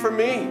want me for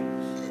me?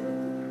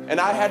 And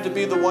I had to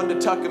be the one to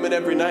tuck him in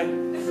every night.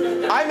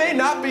 I may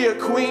not be a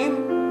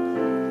queen.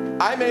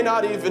 I may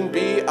not even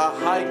be a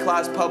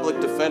high-class public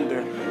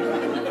defender.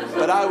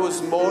 But I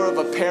was more of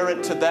a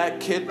parent to that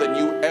kid than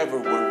you ever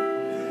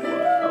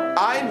were.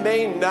 I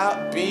may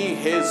not be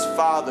his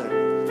father,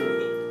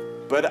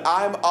 but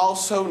I'm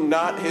also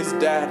not his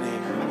daddy.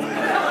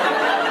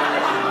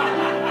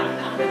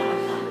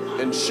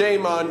 And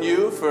shame on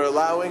you for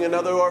allowing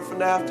another orphan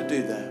to have to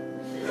do that.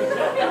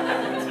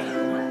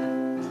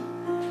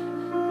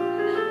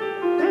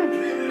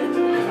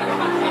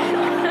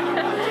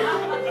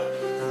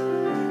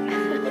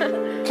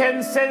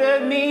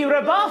 Consider me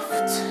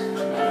rebuffed.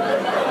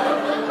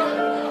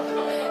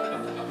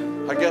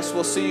 I guess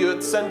we'll see you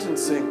at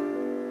sentencing.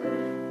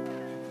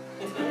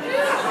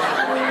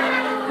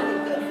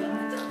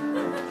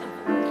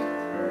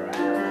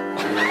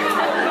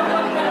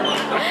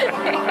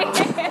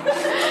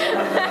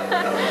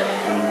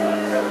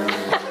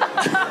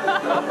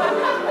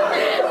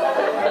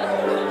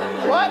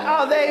 What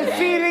are they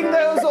feeding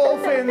those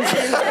orphans?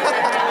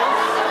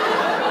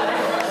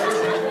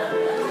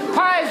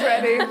 Pie's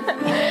ready.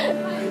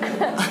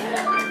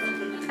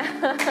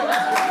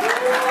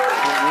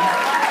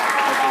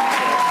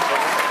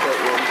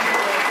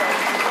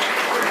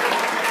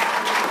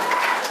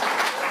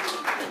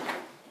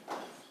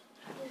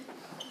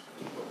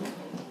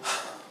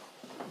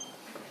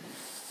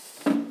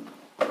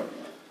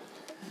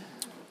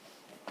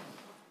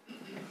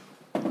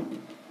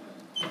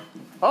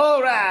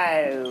 All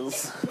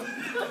rise.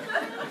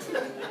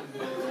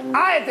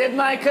 I did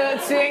my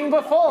curtsying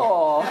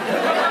before.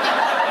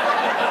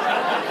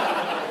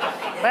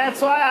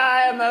 That's why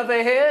I am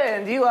over here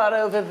and you are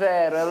over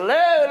there, a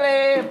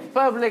lowly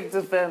public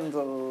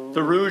defender.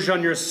 The rouge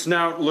on your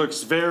snout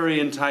looks very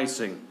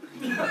enticing.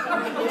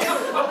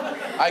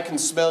 I can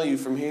smell you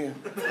from here.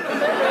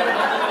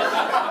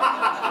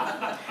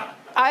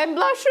 I'm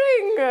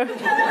blushing.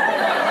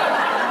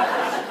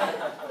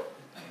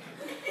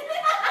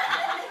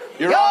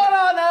 Your Honor.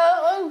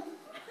 Honor.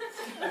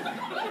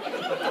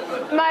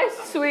 My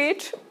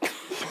sweet.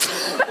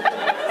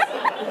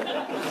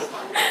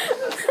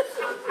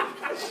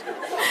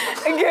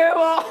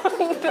 Go on.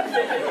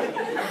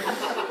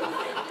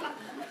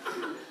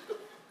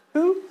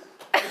 Who?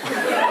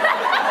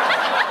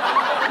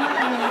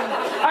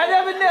 I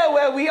never know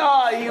where we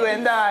are, you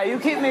and I. You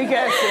keep me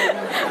guessing.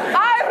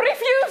 I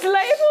refuse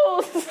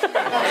labels.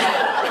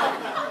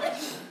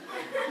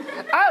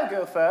 I'll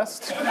go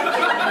first.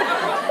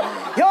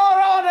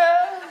 Your Honor,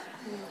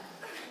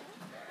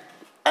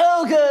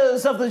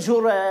 ogres of the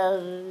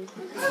jury,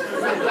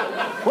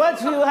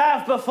 what you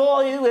have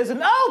before you is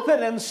an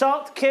open and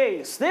shut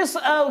case. This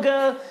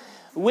ogre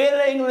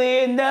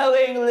willingly,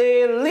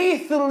 knowingly,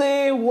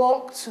 lethally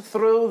walked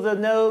through the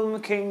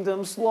gnome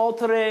kingdom,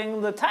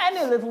 slaughtering the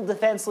tiny little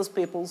defenseless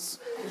peoples.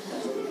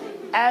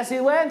 As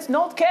he went,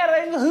 not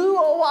caring who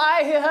or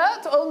why he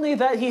hurt, only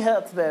that he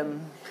hurt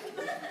them.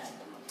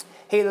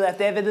 He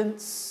left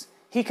evidence.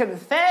 He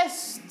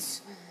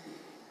confessed.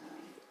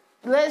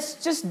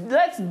 Let's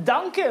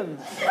dunk him.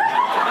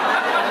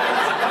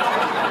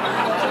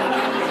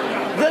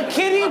 The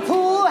kiddie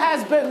pool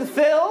has been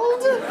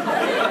filled.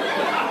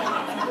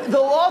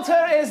 The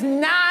water is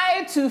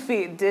nigh 2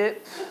 feet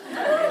deep.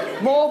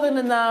 More than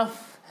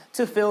enough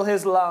to fill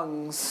his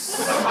lungs.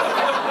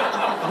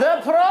 The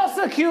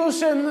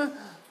prosecution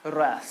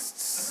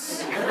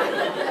rests.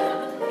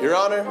 Your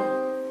Honor,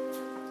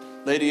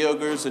 Lady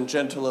Ogres and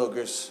Gentle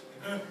Ogres,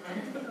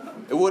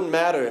 it wouldn't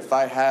matter if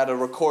I had a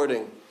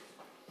recording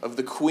of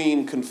the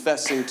Queen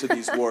confessing to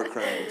these war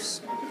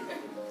crimes.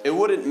 It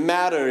wouldn't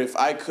matter if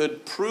I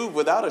could prove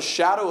without a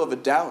shadow of a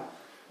doubt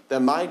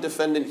that my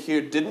defendant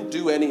here didn't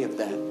do any of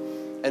that,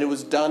 and it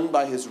was done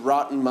by his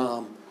rotten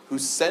mom, who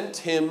sent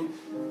him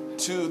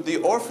to the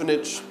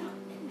orphanage.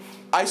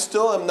 I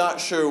still am not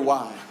sure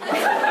why.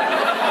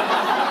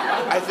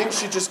 I think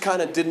she just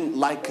kind of didn't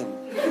like him.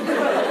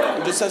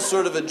 It just has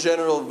sort of a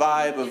general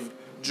vibe of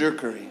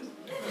jerkery.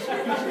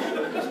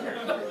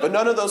 But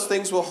none of those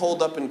things will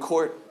hold up in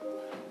court.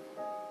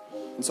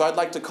 And so I'd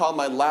like to call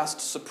my last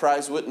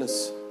surprise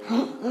witness.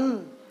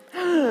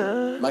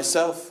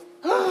 Myself.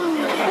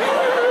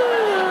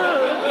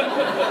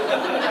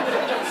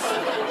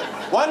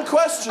 One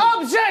question.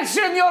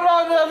 Objection, Your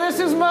Honor. This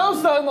is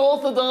most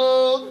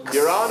unorthodox.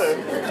 Your Honor.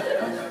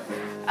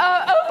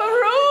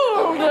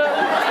 Overruled.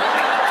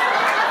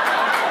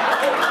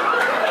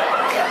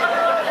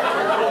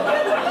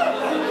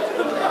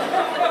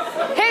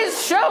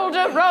 His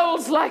shoulder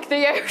rolls like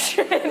the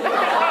ocean.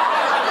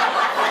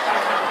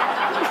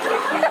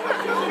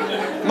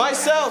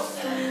 Myself.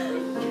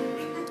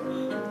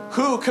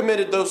 Who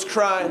committed those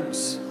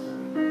crimes?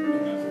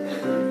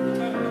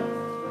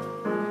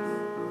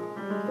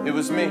 It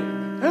was me.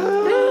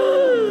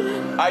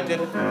 I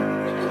did it.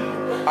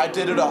 I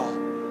did it all.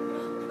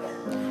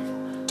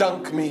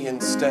 Dunk me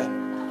instead.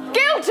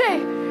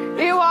 Guilty!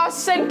 You are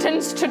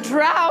sentenced to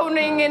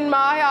drowning in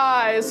my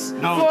eyes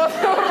No. for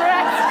the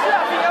rest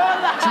of your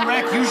life.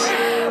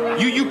 Turek,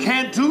 you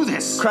can't do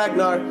this.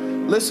 Kragnar,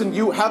 listen,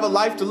 you have a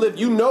life to live.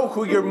 You know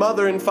who your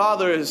mother and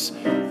father is.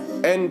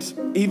 And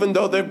even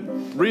though they're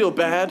real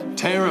bad,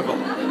 Terrible.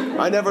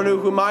 I never knew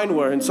who mine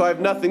were, and so I have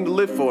nothing to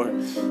live for.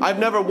 I've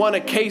never won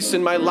a case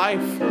in my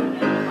life.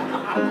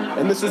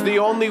 And this is the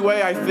only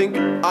way I think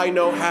I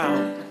know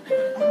how.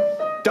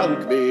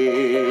 Dunk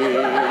me.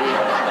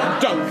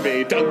 Dunk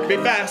me, dunk me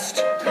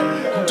fast.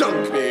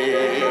 Dunk me.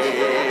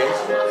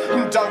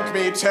 Dunk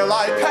me till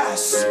I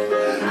pass.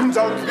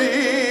 Dunk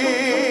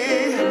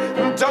me.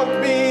 Dunk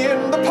me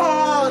in the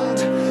pond.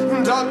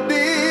 Dunk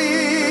me.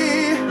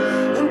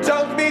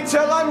 Dunk me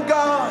till I'm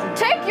gone.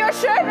 Take your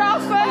shirt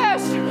off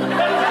first.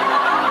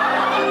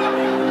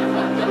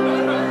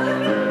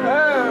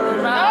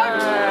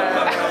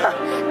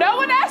 No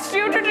one asked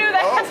you to do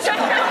that.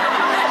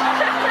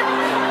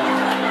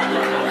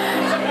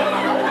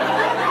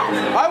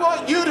 I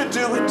want you to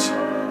do it.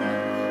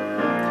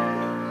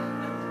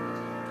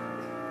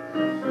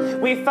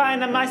 We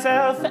find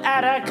myself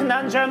at a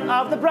conundrum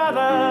of the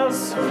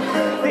brothers.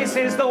 This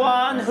is the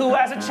one who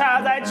as a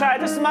child I tried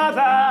to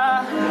smother.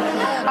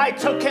 I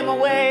took him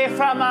away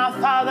from our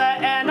father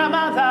and our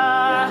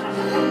mother.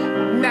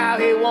 Now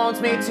he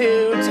wants me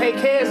to take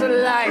his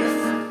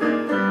life.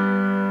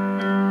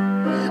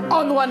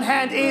 On the one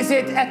hand, is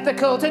it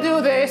ethical to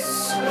do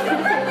this?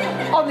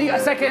 On the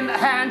second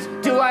hand,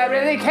 do I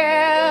really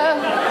care?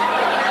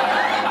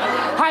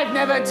 I've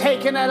never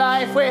taken a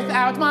life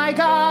without my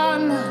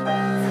gun.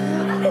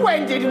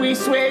 When did we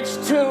switch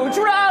to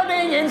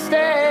drowning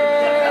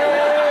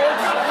instead?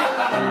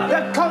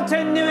 The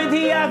continuity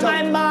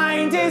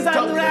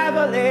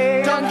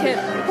him.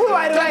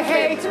 Why do I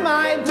hate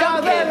my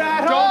brother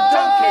at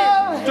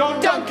all?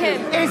 Don't dunk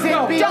him. Is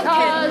it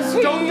because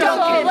he's Don't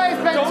dunk him. always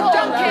been Don't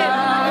taller?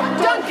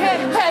 dunk him.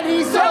 And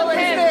he's always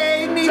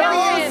made me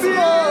feel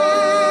small.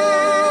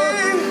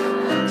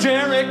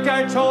 Jarek,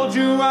 I told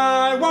you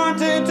I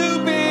wanted to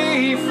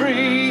be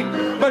free,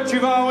 but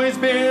you've always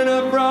been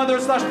a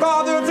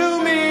brother/father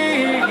to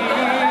me.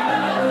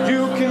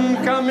 You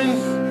can come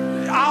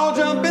in, I'll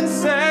jump and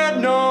said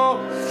no.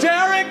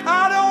 Jarek,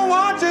 I don't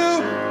want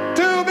you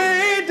to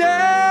be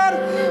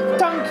dead.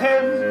 Dunk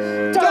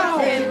him.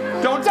 Dunk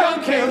him. Don't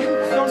dunk him.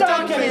 Don't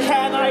dunk him.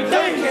 Can I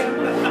dunk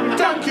him?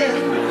 Dunk him.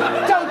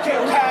 Dunk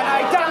him. Can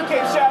I dunk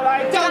him? Shall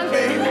I dunk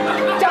him?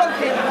 Dunk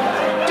him.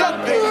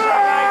 Dunk him.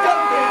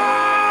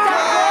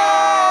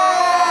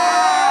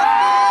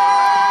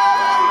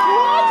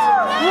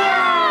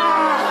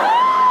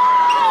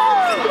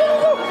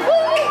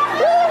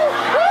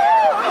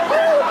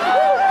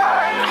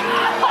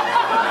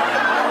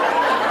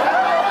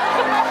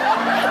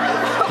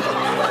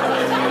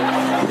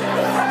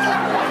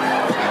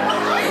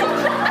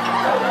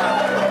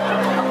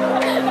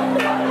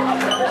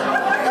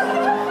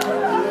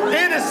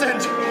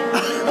 Innocent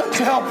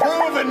until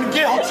proven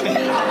guilty.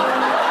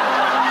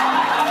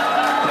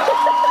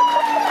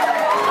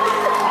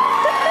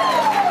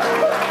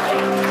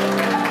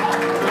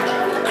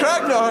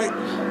 Kragnar,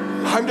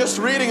 I'm just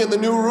reading in the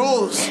new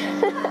rules.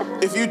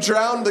 If you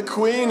drown the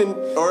queen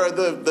or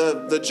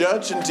the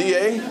judge and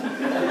DA,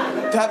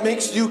 that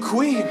makes you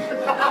queen.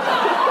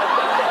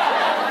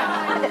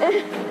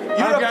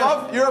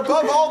 You're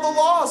above all the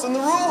laws and the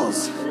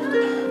rules.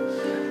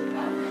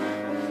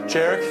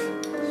 Jarek,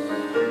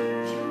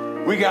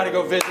 we gotta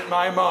go visit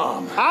my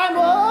mom. I'm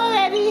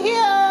already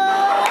here.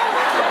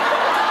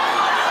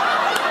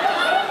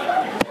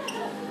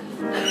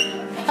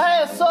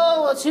 I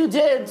saw what you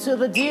did to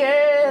the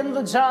DA and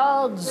the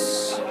judge,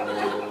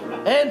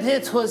 and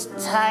it was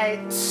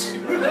tight.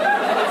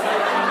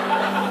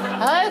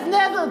 I've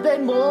never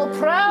been more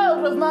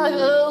proud of my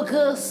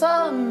ogre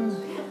son.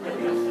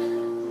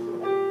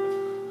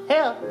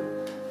 Here.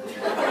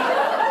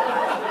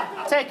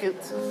 Take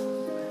it.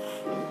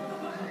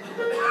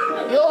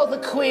 You're the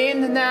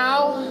queen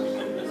now.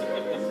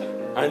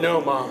 I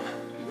know, Mom.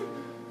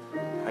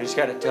 I just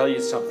gotta tell you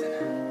something.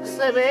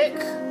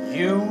 Civic.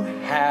 You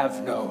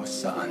have no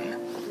son.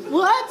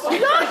 What?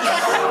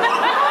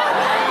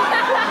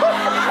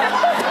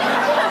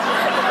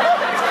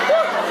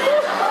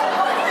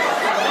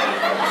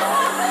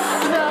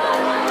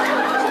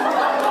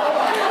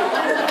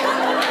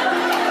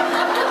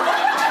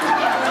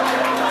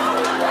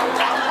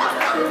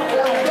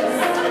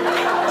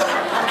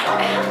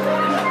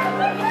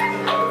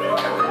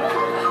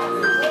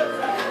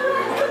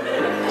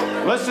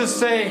 Let's just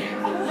say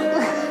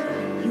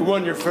you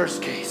won your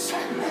first case.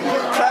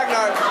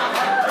 Kragnar,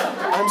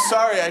 I'm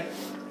sorry. I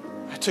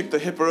took the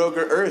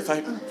Hipper-Ogre Earth.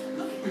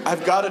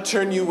 I've got to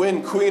turn you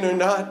in, queen or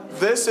not.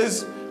 This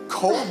is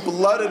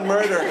cold-blooded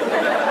murder.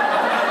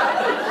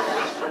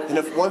 And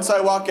if once I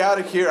walk out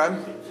of here, I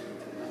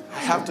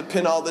have to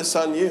pin all this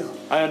on you.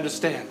 I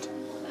understand.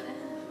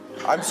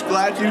 I'm just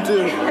glad you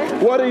do.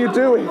 What are you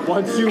doing?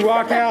 Once you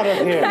walk out of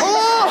here.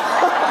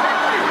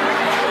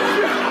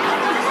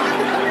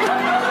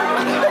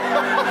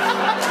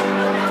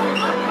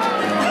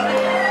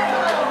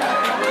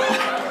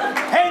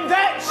 And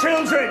that,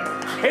 children,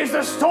 is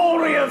the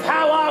story of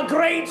how our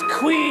great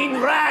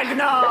Queen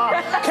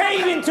Ragnar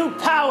came into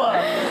power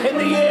in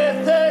the year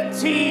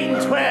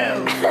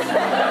 1312.